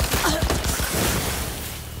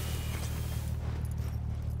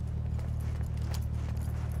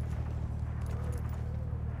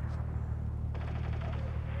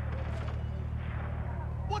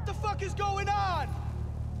 What the fuck is going on?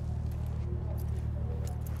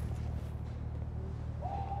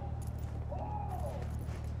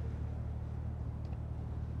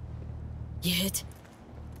 You hit?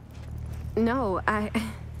 No, I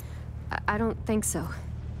don't think so.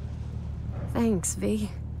 Thanks, V.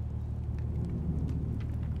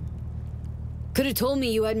 Could have told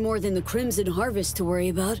me you had more than the Crimson Harvest to worry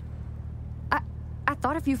about. I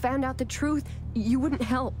thought if you found out the truth, you wouldn't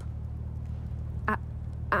help.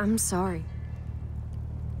 I'm sorry.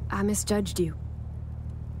 I misjudged you.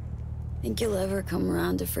 Think you'll ever come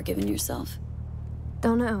around to forgiving yourself?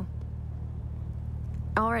 Don't know.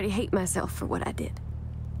 I already hate myself for what I did.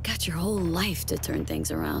 Got your whole life to turn things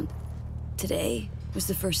around. Today was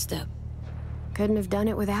the first step. Couldn't have done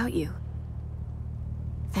it without you.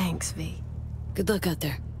 Thanks, V. Good luck out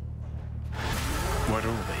there. What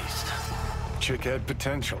a waste. Chick had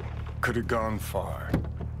potential. Could have gone far.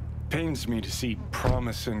 Pains me to see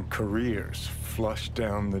promising careers flushed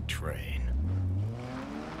down the drain.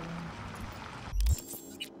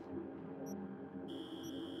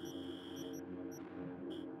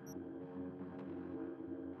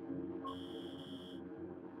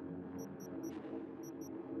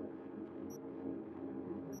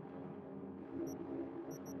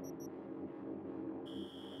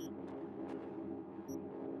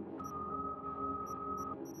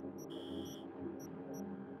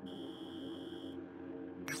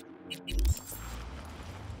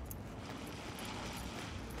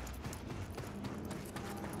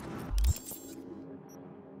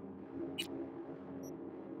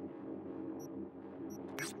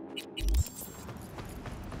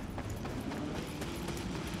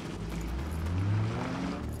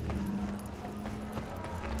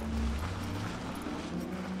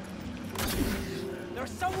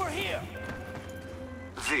 There's somewhere here.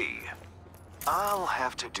 V, I'll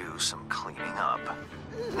have to do some cleaning up.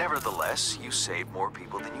 Nevertheless, you saved more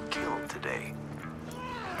people than you killed today.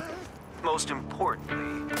 Most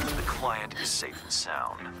importantly, the client is safe and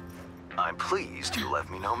sound. I'm pleased you left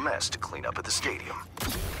me no mess to clean up at the stadium.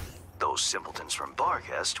 Those simpletons from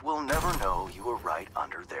Barcast will never know you were right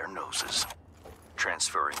under their noses.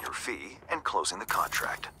 Transferring your fee and closing the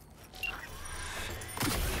contract.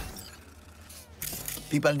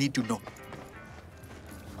 People need to know.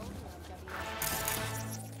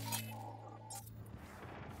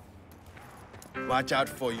 Watch out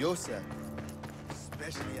for yourself,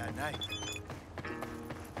 especially at night.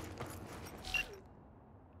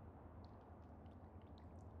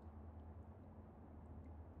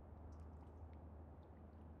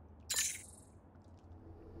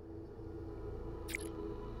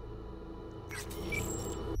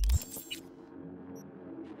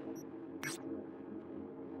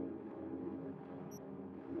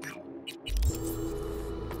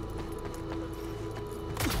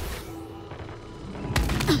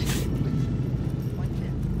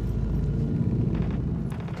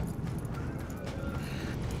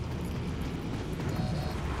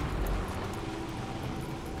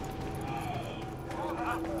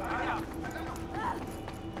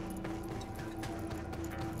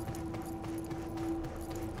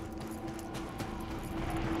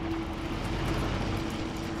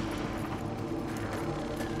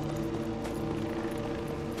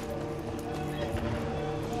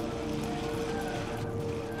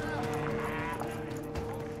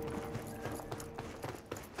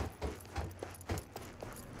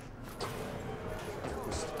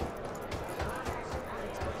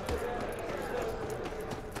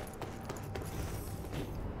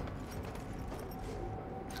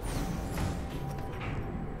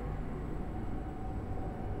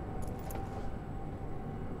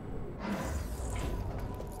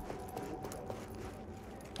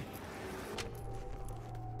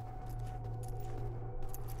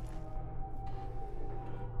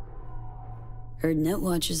 Heard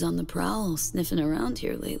Netwatch is on the prowl, sniffing around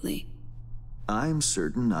here lately. I'm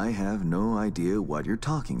certain I have no idea what you're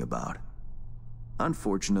talking about.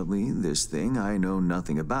 Unfortunately, this thing I know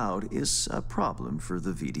nothing about is a problem for the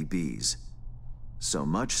VDBs. So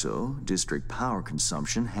much so, district power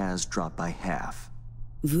consumption has dropped by half.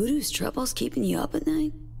 Voodoo's trouble's keeping you up at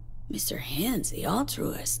night? Mr. Hands, the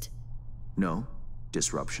altruist. No,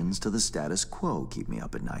 disruptions to the status quo keep me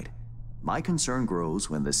up at night. My concern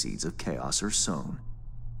grows when the seeds of chaos are sown.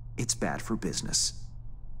 It's bad for business.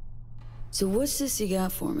 So what's this you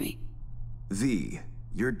got for me? V,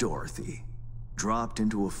 you're Dorothy. Dropped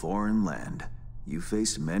into a foreign land. You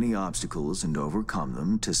faced many obstacles and overcome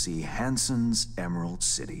them to see Hansen's Emerald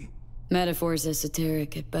City. Metaphor's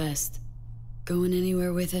esoteric at best. Going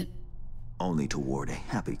anywhere with it? Only toward a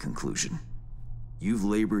happy conclusion. You've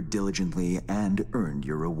labored diligently and earned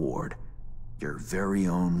your reward. Your very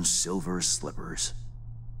own silver slippers.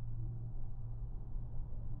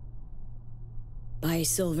 By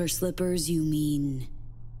silver slippers, you mean?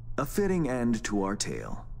 A fitting end to our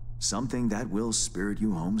tale. Something that will spirit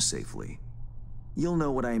you home safely. You'll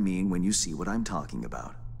know what I mean when you see what I'm talking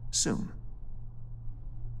about. Soon.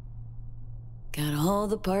 Got all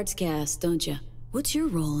the parts cast, don't you? What's your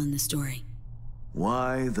role in the story?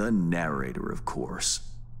 Why, the narrator, of course.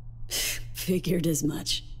 Figured as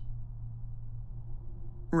much.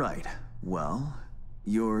 Right. Well,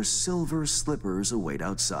 your silver slippers await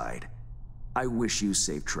outside. I wish you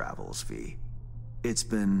safe travels, V. It's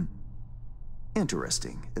been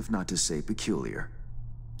interesting, if not to say peculiar.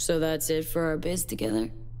 So that's it for our biz together?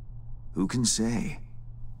 Who can say?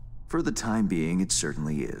 For the time being, it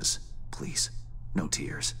certainly is. Please, no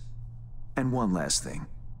tears. And one last thing.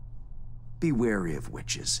 Be wary of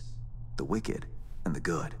witches, the wicked and the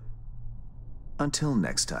good. Until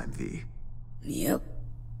next time, V. Yep.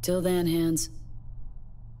 Till then, Hands.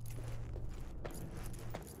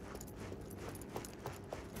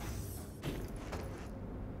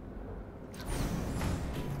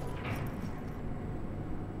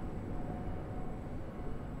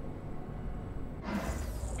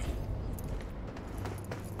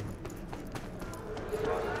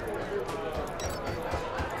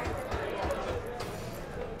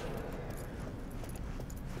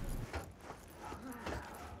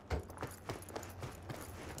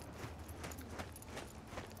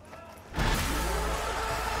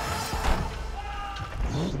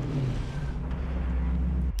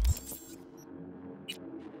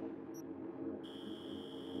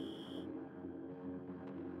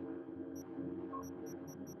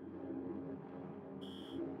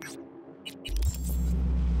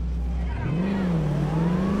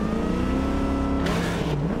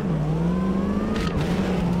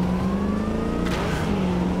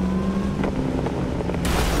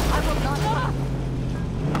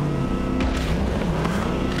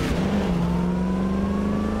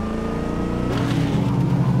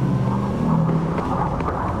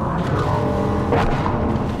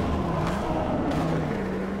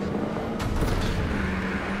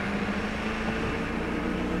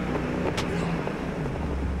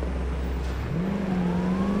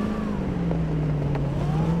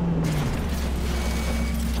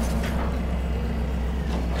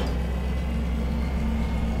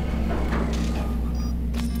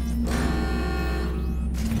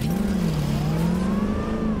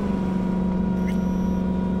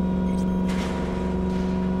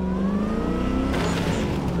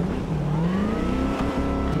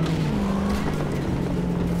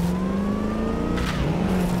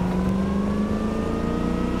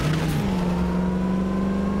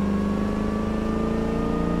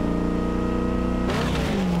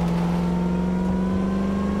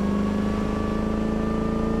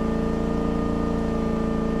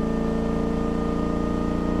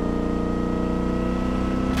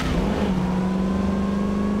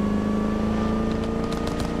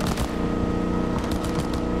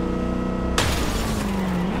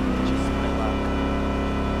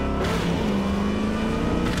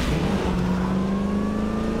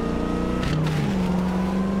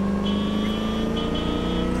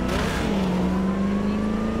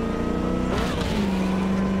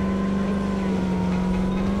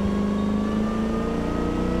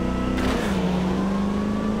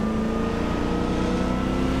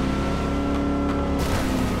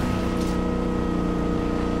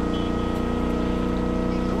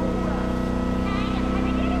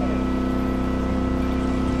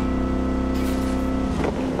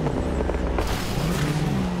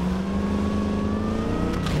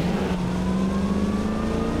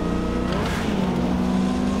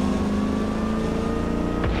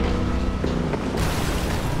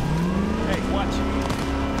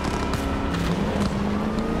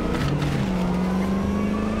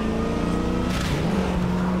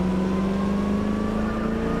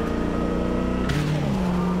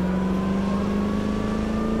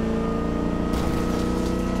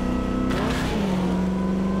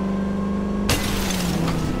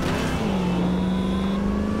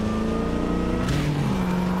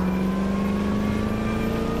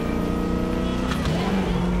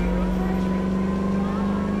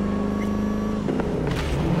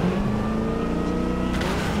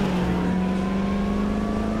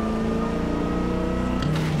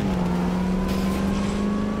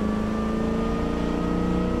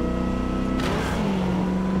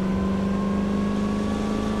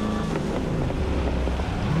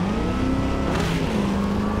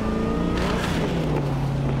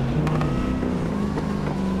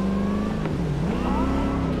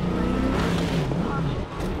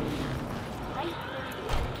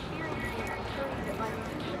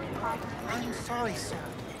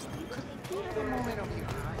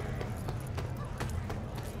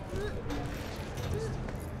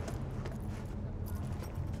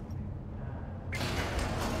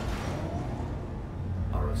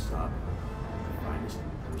 Arasaka, the finest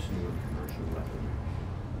person with commercial weapon.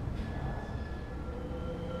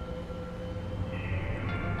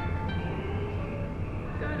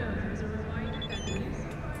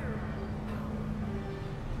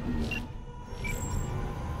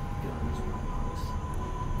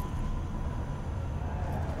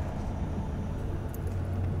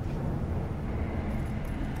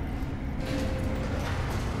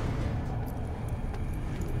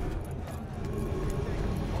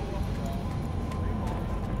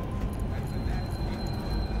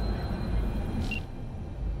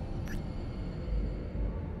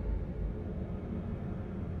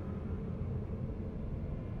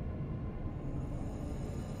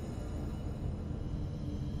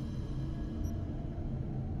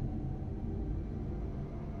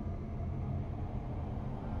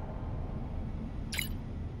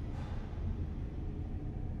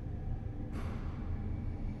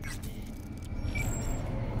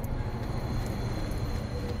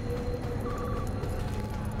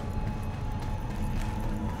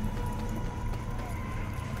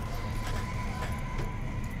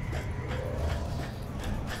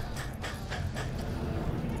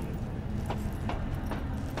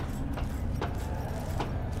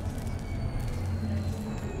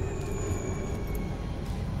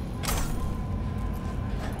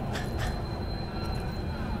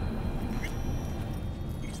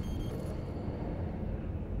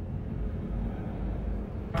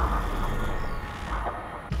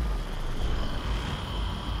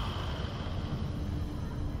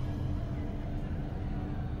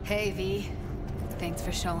 Hey, V. Thanks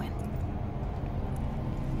for showing.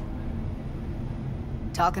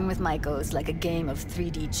 Talking with Maiko's like a game of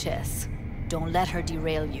 3D chess. Don't let her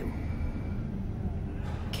derail you.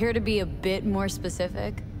 Care to be a bit more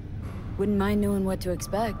specific? Wouldn't mind knowing what to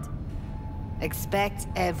expect. Expect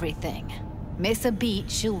everything. Miss a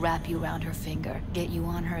beat, she'll wrap you around her finger, get you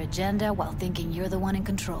on her agenda while thinking you're the one in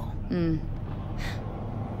control.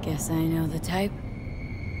 Guess I know the type.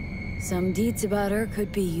 Some deets about her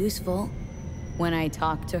could be useful. When I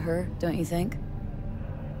talk to her, don't you think?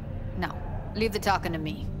 No. Leave the talking to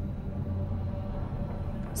me.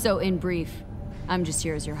 So, in brief, I'm just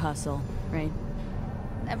here as your hustle, right?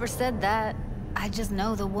 Never said that. I just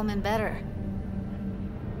know the woman better.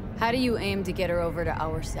 How do you aim to get her over to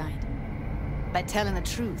our side? By telling the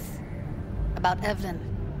truth. About Evelyn,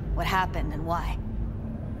 what happened and why.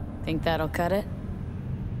 Think that'll cut it?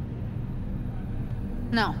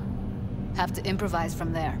 No. Have to improvise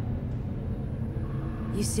from there.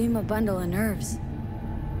 You seem a bundle of nerves.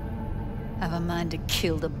 Have a mind to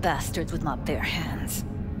kill the bastards with my bare hands.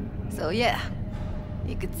 So yeah,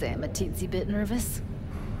 you could say I'm a teensy bit nervous.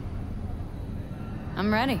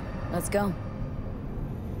 I'm ready. Let's go.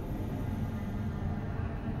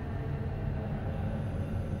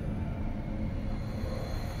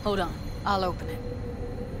 Hold on, I'll open it.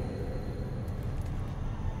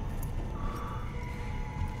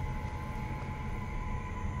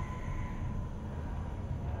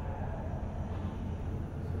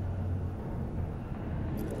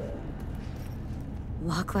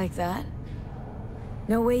 Lock like that?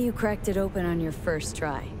 No way you cracked it open on your first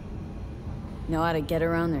try. Know how to get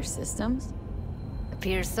around their systems?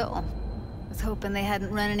 Appears so. Was hoping they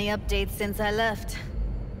hadn't run any updates since I left.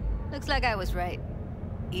 Looks like I was right.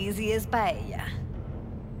 Easy as paella.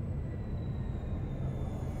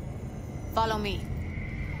 Follow me.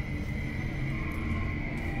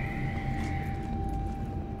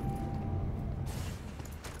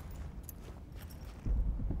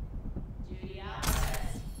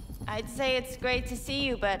 I'd say it's great to see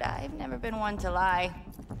you, but I've never been one to lie.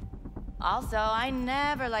 Also, I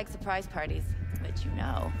never like surprise parties, which you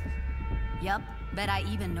know. Yup, bet I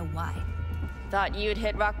even know why. Thought you'd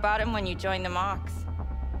hit rock bottom when you joined the Mox.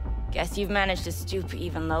 Guess you've managed to stoop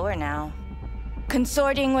even lower now.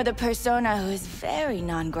 Consorting with a persona who is very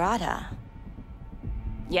non grata.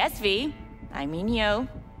 Yes, V. I mean you.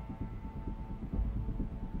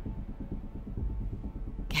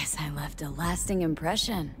 Guess I left a lasting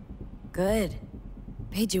impression. Good.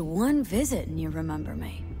 Paid you one visit and you remember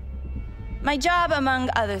me. My job, among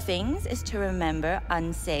other things, is to remember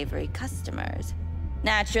unsavory customers.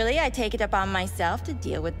 Naturally, I take it upon myself to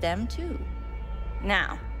deal with them too.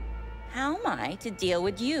 Now, how am I to deal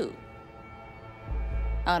with you?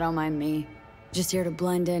 Oh, don't mind me. Just here to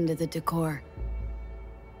blend into the decor.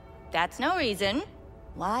 That's no reason.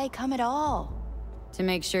 Why come at all? To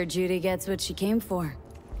make sure Judy gets what she came for.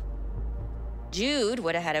 Jude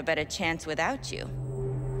would have had a better chance without you.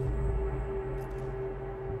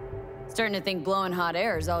 Starting to think blowing hot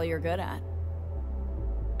air is all you're good at.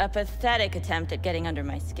 A pathetic attempt at getting under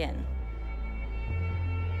my skin.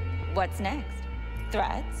 What's next?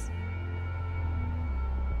 Threats?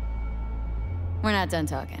 We're not done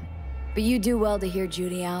talking. But you do well to hear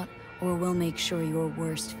Judy out, or we'll make sure your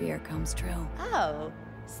worst fear comes true. Oh,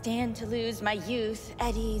 stand to lose my youth,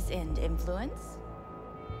 eddies, and influence?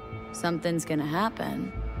 Something's gonna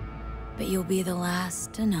happen, but you'll be the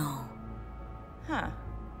last to know. Huh.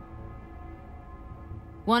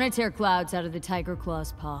 Want to tear Clouds out of the Tiger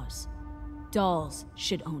Claw's paws. Dolls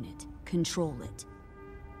should own it, control it.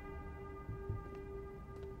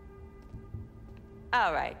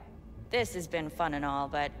 All right. This has been fun and all,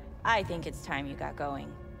 but I think it's time you got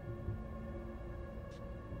going.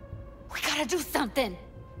 We gotta do something,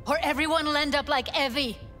 or everyone will end up like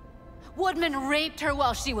Evie. Woodman raped her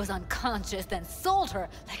while she was unconscious, then sold her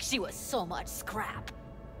like she was so much scrap.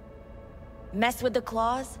 Mess with the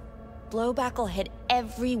claws? Blowback will hit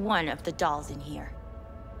every one of the dolls in here.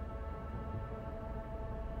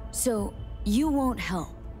 So, you won't help?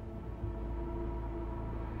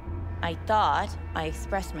 I thought I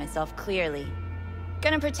expressed myself clearly.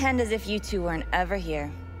 Gonna pretend as if you two weren't ever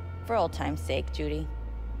here. For old time's sake, Judy.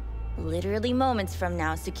 Literally moments from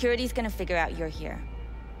now, security's gonna figure out you're here.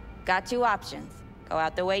 Got two options. Go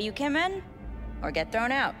out the way you came in, or get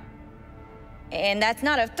thrown out. And that's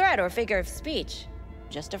not a threat or figure of speech.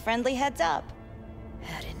 Just a friendly heads up.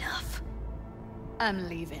 Had enough. I'm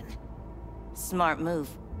leaving. Smart move.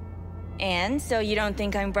 And so you don't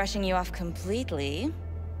think I'm brushing you off completely,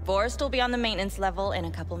 Forrest will be on the maintenance level in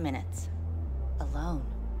a couple minutes. Alone.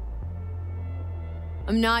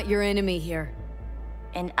 I'm not your enemy here.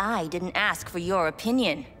 And I didn't ask for your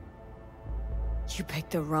opinion. You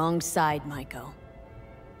picked the wrong side, Maiko.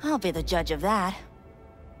 I'll be the judge of that.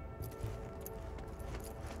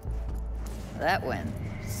 That went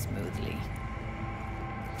smoothly.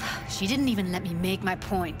 She didn't even let me make my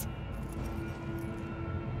point.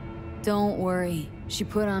 Don't worry. She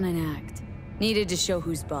put on an act. Needed to show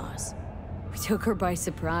who's boss. We took her by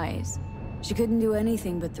surprise. She couldn't do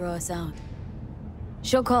anything but throw us out.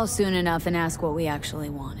 She'll call soon enough and ask what we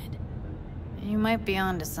actually wanted. You might be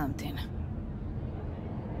onto something.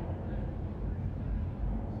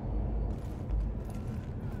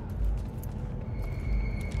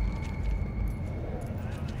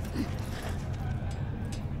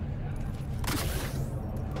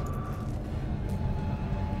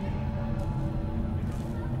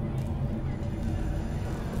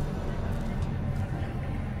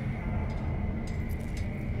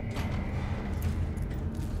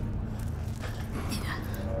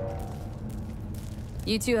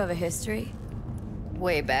 You two have a history?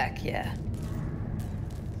 Way back, yeah.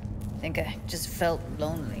 Think I just felt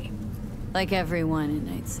lonely. Like everyone in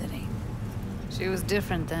Night City. She was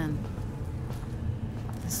different then.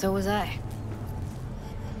 So was I.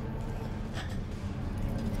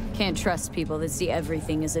 Can't trust people that see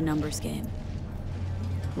everything as a numbers game.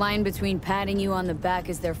 Line between patting you on the back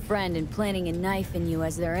as their friend and planting a knife in you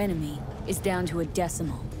as their enemy is down to a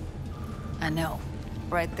decimal. I know.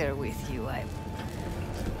 Right there with you,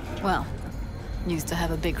 well, used to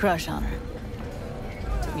have a big crush on her.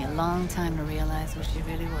 Took me a long time to realize who she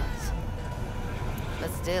really was.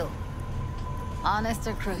 But still, honest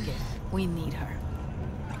or crooked, we need her.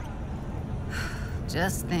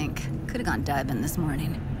 Just think, could have gone diving this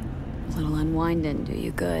morning. A little unwinding do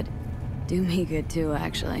you good. Do me good too,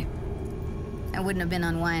 actually. I wouldn't have been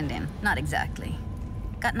unwinding, not exactly.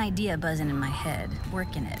 Got an idea buzzing in my head,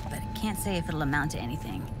 working it, but can't say if it'll amount to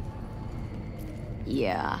anything.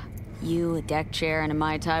 Yeah. You, a deck chair, and a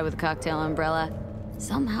Mai Tai with a cocktail umbrella.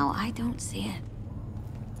 Somehow I don't see it.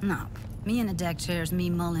 No. Me in a deck chair is me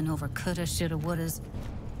mulling over coulda, shoulda, wouldas.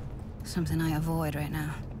 Something I avoid right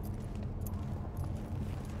now.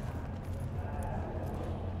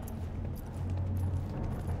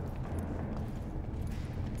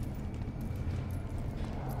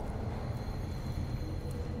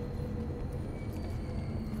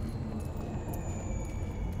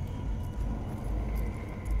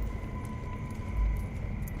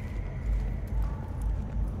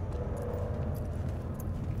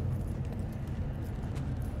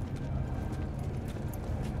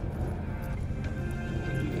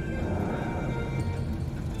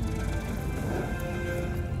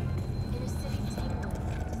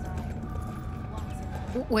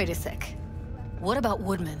 Wait a sec. What about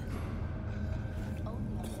Woodman?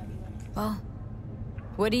 Well,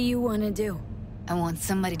 what do you want to do? I want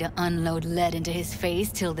somebody to unload lead into his face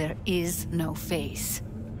till there is no face.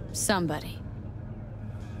 Somebody.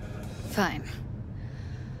 Fine.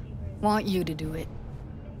 Want you to do it.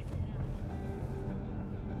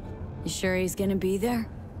 You sure he's gonna be there?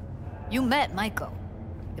 You met Maiko.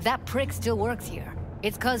 If that prick still works here,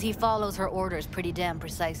 it's 'cause he follows her orders pretty damn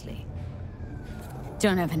precisely.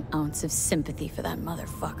 Don't have an ounce of sympathy for that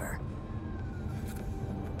motherfucker.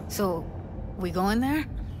 So, we going there?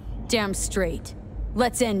 Damn straight.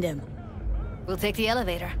 Let's end him. We'll take the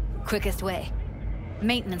elevator. Quickest way.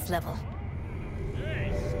 Maintenance level.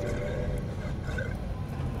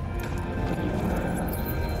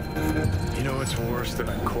 You know what's worse than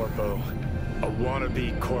a corpo? A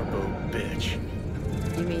wannabe corpo bitch.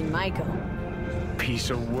 You mean Maiko? Piece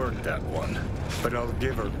of work, that one. But I'll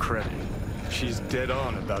give her credit. She's dead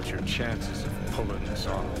on about your chances of pulling this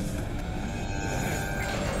off.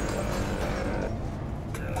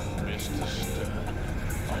 Mr. Stud.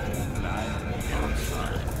 All night, you're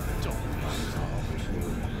fine. Don't be soft.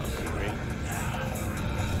 A great now.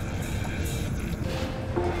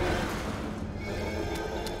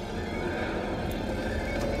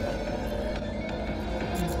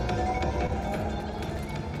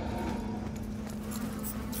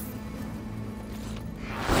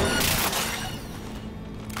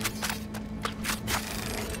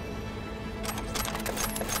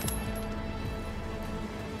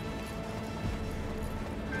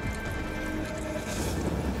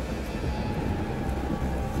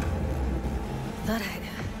 Thought I'd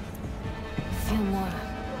feel more...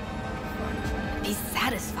 be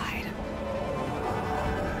satisfied.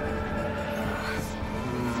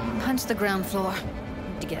 Punch the ground floor.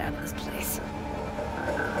 Need to get out of this place.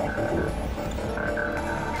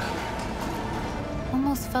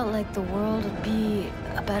 Almost felt like the world would be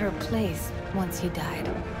a better place once he died.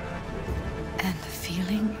 And the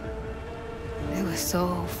feeling... it was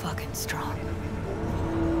so fucking strong.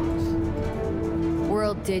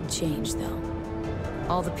 World did change, though.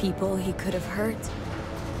 All the people he could have hurt,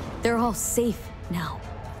 they're all safe now.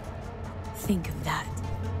 Think of that.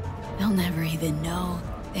 They'll never even know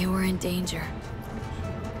they were in danger.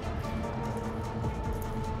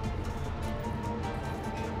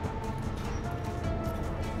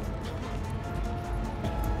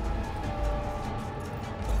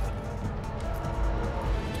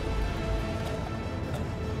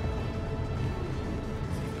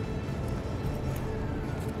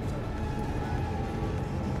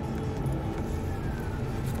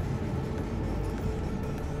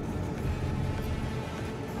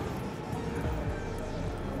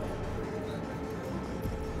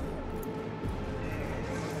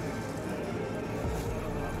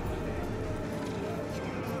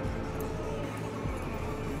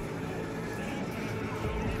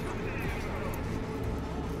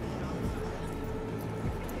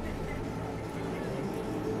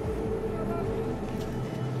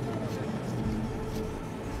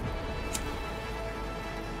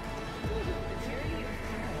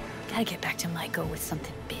 Gotta get back to Maiko with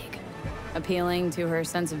something big. Appealing to her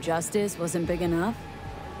sense of justice wasn't big enough?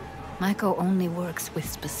 Maiko only works with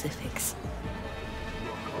specifics.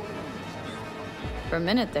 For a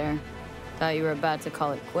minute there, thought you were about to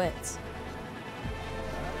call it quits.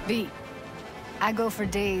 V, I go for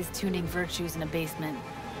days tuning virtues in a basement.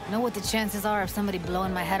 Know what the chances are of somebody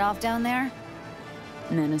blowing my head off down there?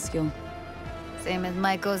 Minuscule. Same as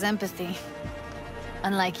Maiko's empathy.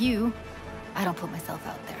 Unlike you, I don't put myself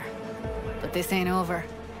out there. But this ain't over.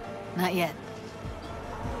 Not yet.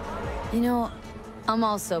 You know, I'm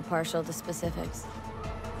also partial to specifics.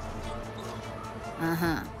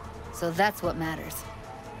 Uh-huh. So that's what matters.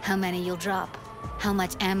 How many you'll drop. How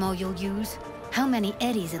much ammo you'll use. How many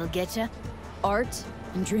eddies it'll get you. Art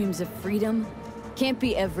and dreams of freedom can't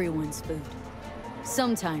be everyone's food.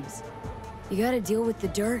 Sometimes, you gotta deal with the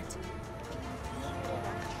dirt.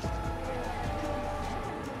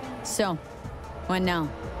 So, what now?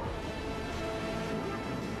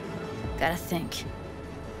 Gotta think.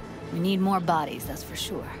 We need more bodies, that's for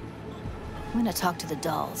sure. I'm gonna talk to the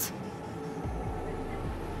dolls.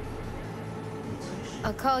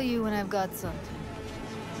 I'll call you when I've got something.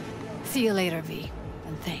 See you later, V.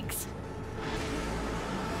 And thanks.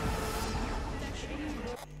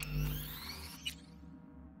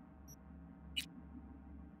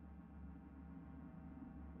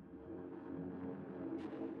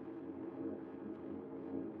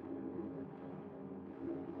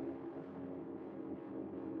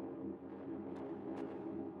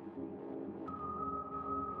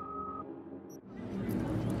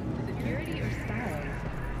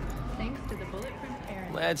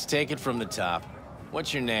 Let's take it from the top.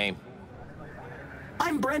 What's your name?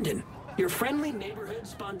 I'm Brendan, your friendly neighborhood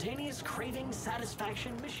spontaneous craving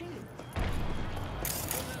satisfaction machine.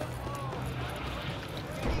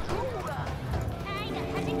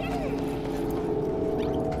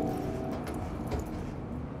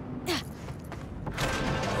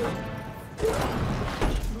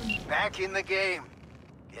 in the game.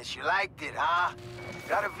 Guess you liked it, huh?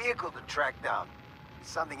 Got a vehicle to track down.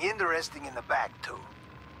 Something interesting in the back, too.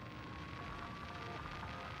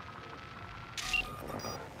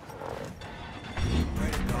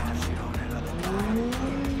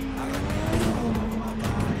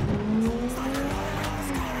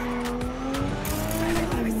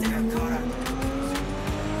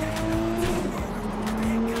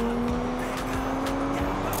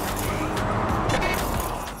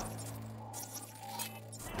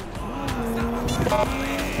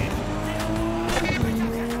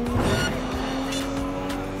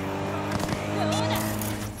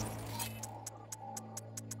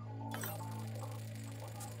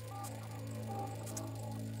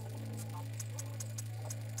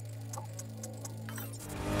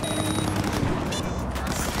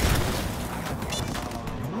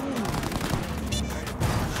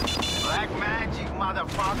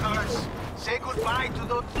 Motherfuckers! Say goodbye to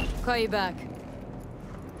those... Call you back.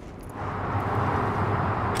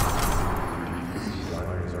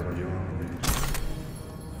 Lions are beyond reach.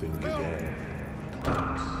 Think again.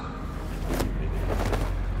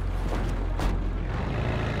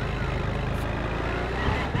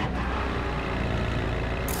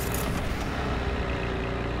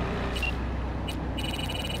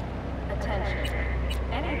 Attention.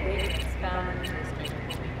 Any readings found in this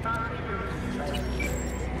promptly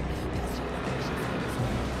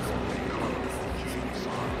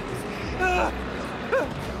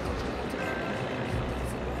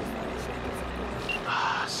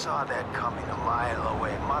Saw that coming a mile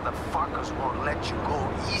away. Motherfuckers won't let you go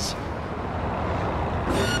easy.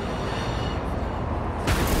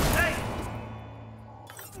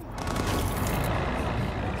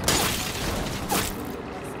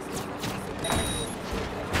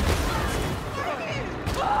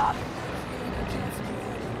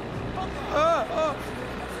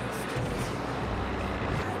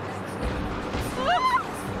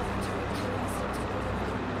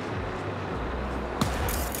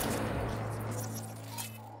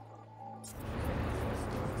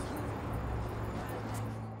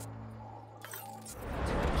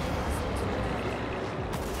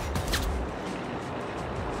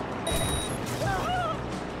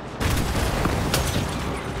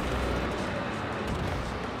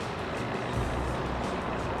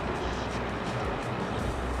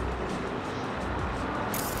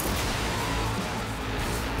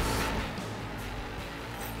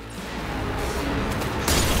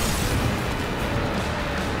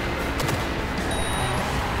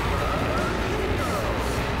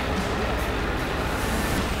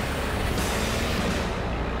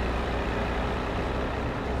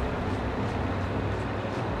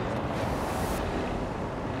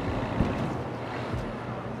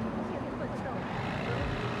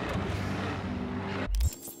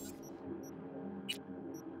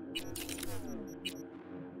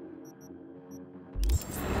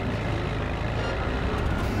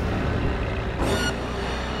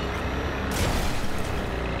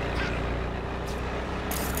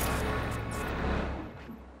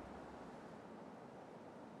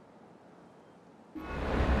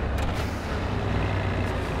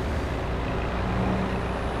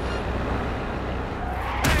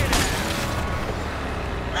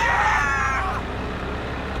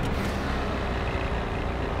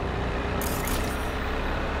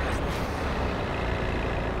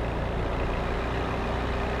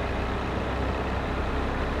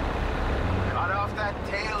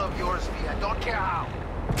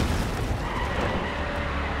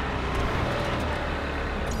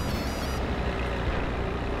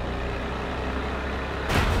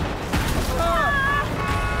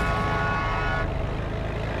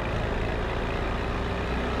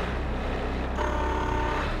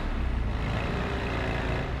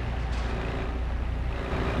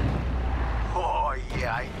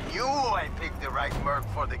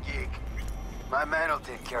 For the gig. My man will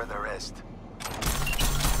take care of the rest.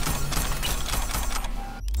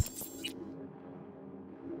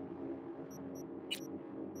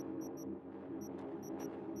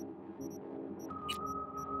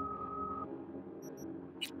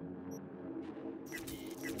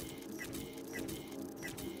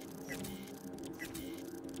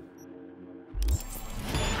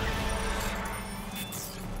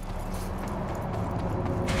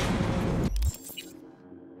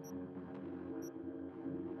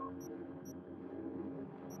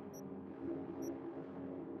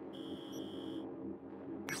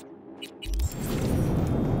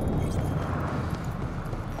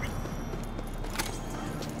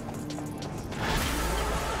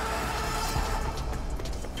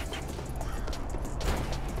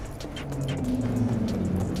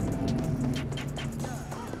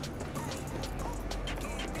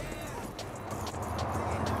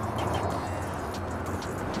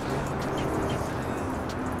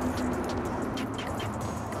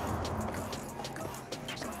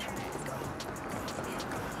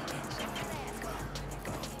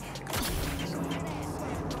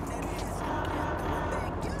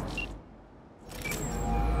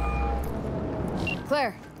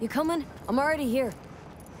 Claire, you coming? I'm already here.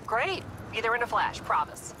 Great. Be there in a flash,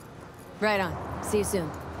 promise. Right on. See you soon.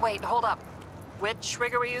 Wait, hold up. Which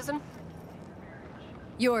rig are we using?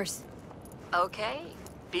 Yours. Okay.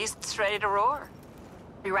 Beast's ready to roar.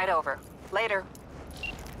 Be right over. Later.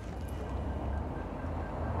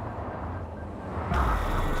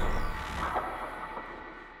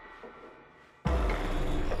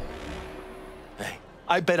 Hey,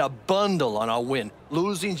 I bet a bundle on our win.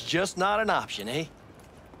 Losing's just not an option, eh?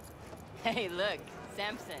 Hey, look,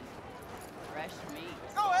 Samson. Fresh meat.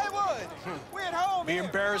 Oh, Haywood! We at home. Be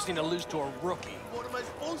embarrassing to lose to a rookie. What am I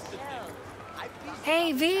supposed to do?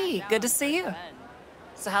 Hey, V. Good to see you.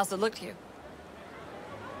 So how's it look to you?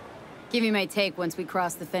 Give me my take once we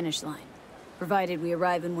cross the finish line. Provided we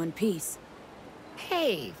arrive in one piece.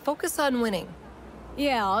 Hey, focus on winning.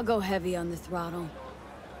 Yeah, I'll go heavy on the throttle.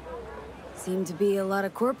 Seem to be a lot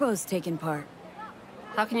of corpos taking part.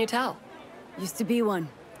 How can you tell? Used to be one.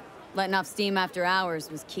 Letting off steam after hours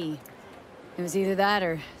was key. It was either that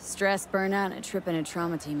or stress, burnout, and a trip in a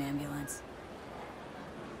trauma team ambulance.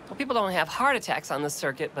 Well, people don't have heart attacks on this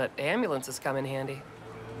circuit, but ambulances come in handy.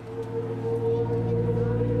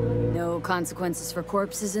 No consequences for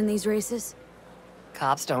corpses in these races?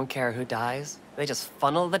 Cops don't care who dies. They just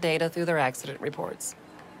funnel the data through their accident reports.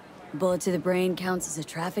 A bullet to the brain counts as a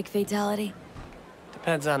traffic fatality?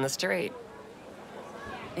 Depends on the street.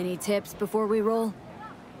 Any tips before we roll?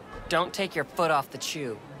 Don't take your foot off the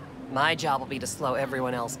chew. My job will be to slow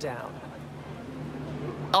everyone else down.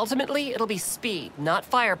 Ultimately, it'll be speed, not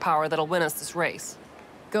firepower, that'll win us this race.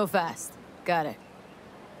 Go fast. Got it.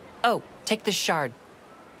 Oh, take this shard.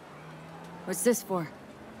 What's this for?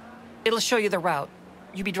 It'll show you the route.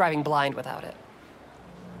 You'd be driving blind without it.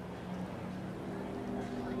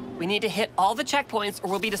 We need to hit all the checkpoints or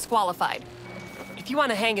we'll be disqualified. If you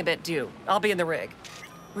want to hang a bit, do. I'll be in the rig.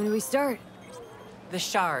 When do we start? The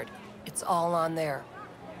shard. It's all on there.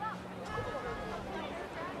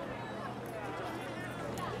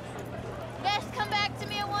 Best come back to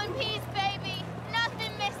me in one piece, baby.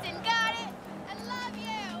 Nothing missing, got it? I love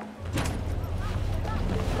you.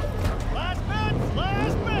 Last bit!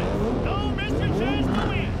 Don't miss your chance to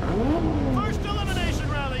win. First elimination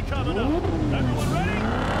rally coming up. Everyone ready?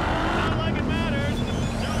 Not like it matters.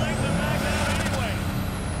 Too late to back out anyway.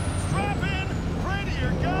 Strap in, pray to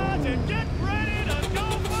your gods, and get ready to go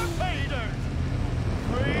for pay dirt.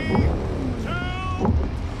 3, 2,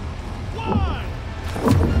 1.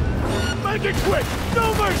 Make it quick! No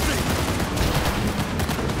mercy!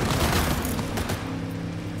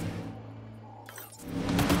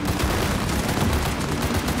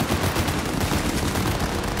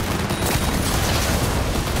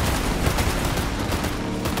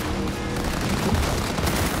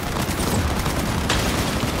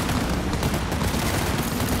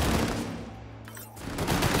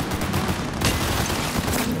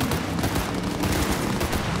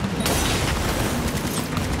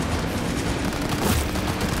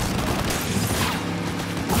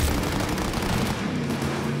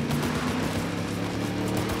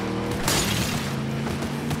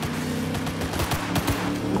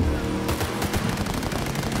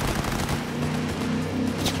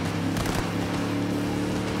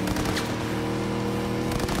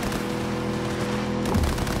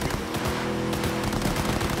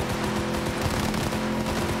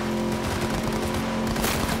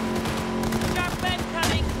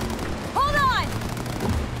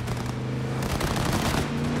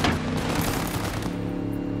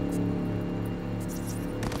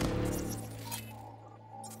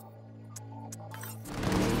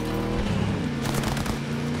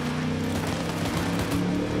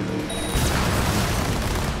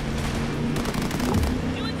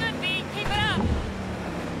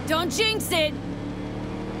 Don't jinx it!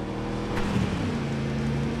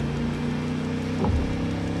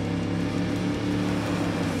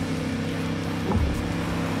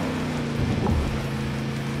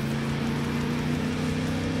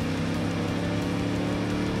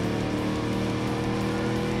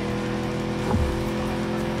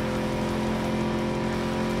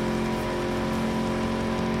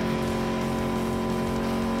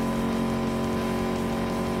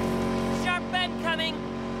 Sharp bend coming!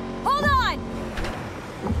 Hold on!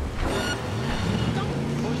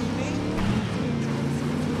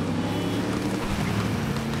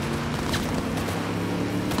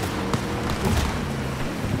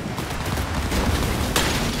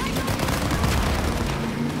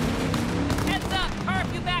 Heads up!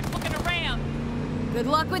 Harp, you back looking around! Good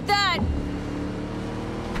luck with that!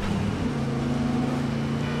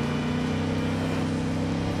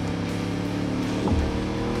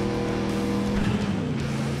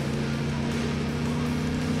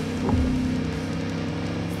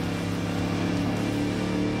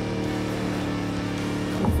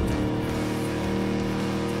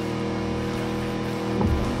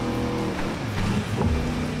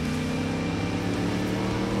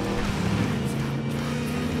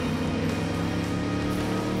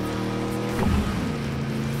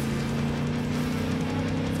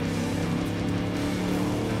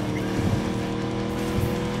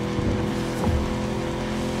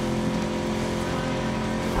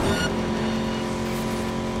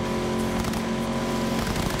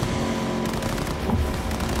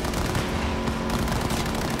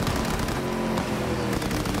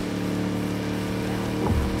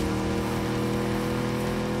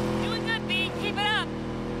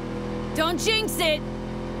 Don't jinx it!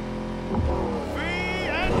 Free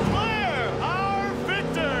and clear! Our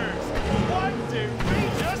victors! What did we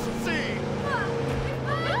just see?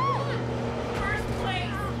 First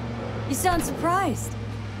place! You sound surprised.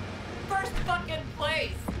 First fucking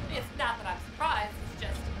place! It's not that I'm surprised, it's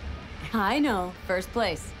just... I know. First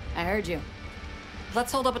place. I heard you.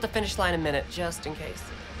 Let's hold up at the finish line a minute, just in case.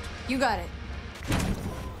 You got it.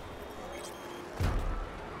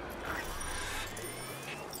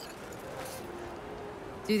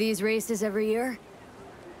 Do these races every year?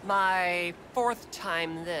 My 4th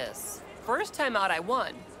time this. First time out, I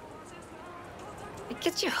won. It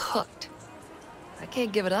gets you hooked. I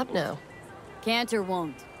can't give it up now. Can't or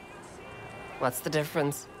won't? What's the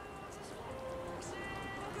difference?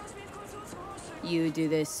 You do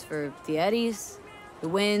this for the eddies, the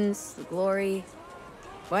wins, the glory.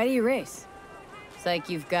 Why do you race? It's like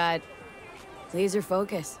you've got laser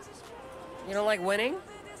focus. You don't like winning?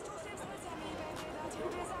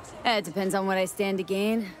 It depends on what I stand to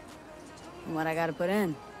gain and what I gotta put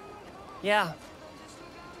in. Yeah.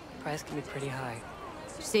 The price can be pretty high.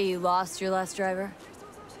 Did you say you lost your last driver?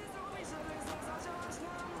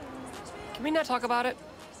 Can we not talk about it?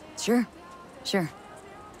 Sure. Sure.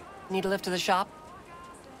 Need a lift to the shop?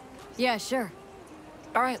 Yeah, sure.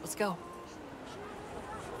 All right, let's go.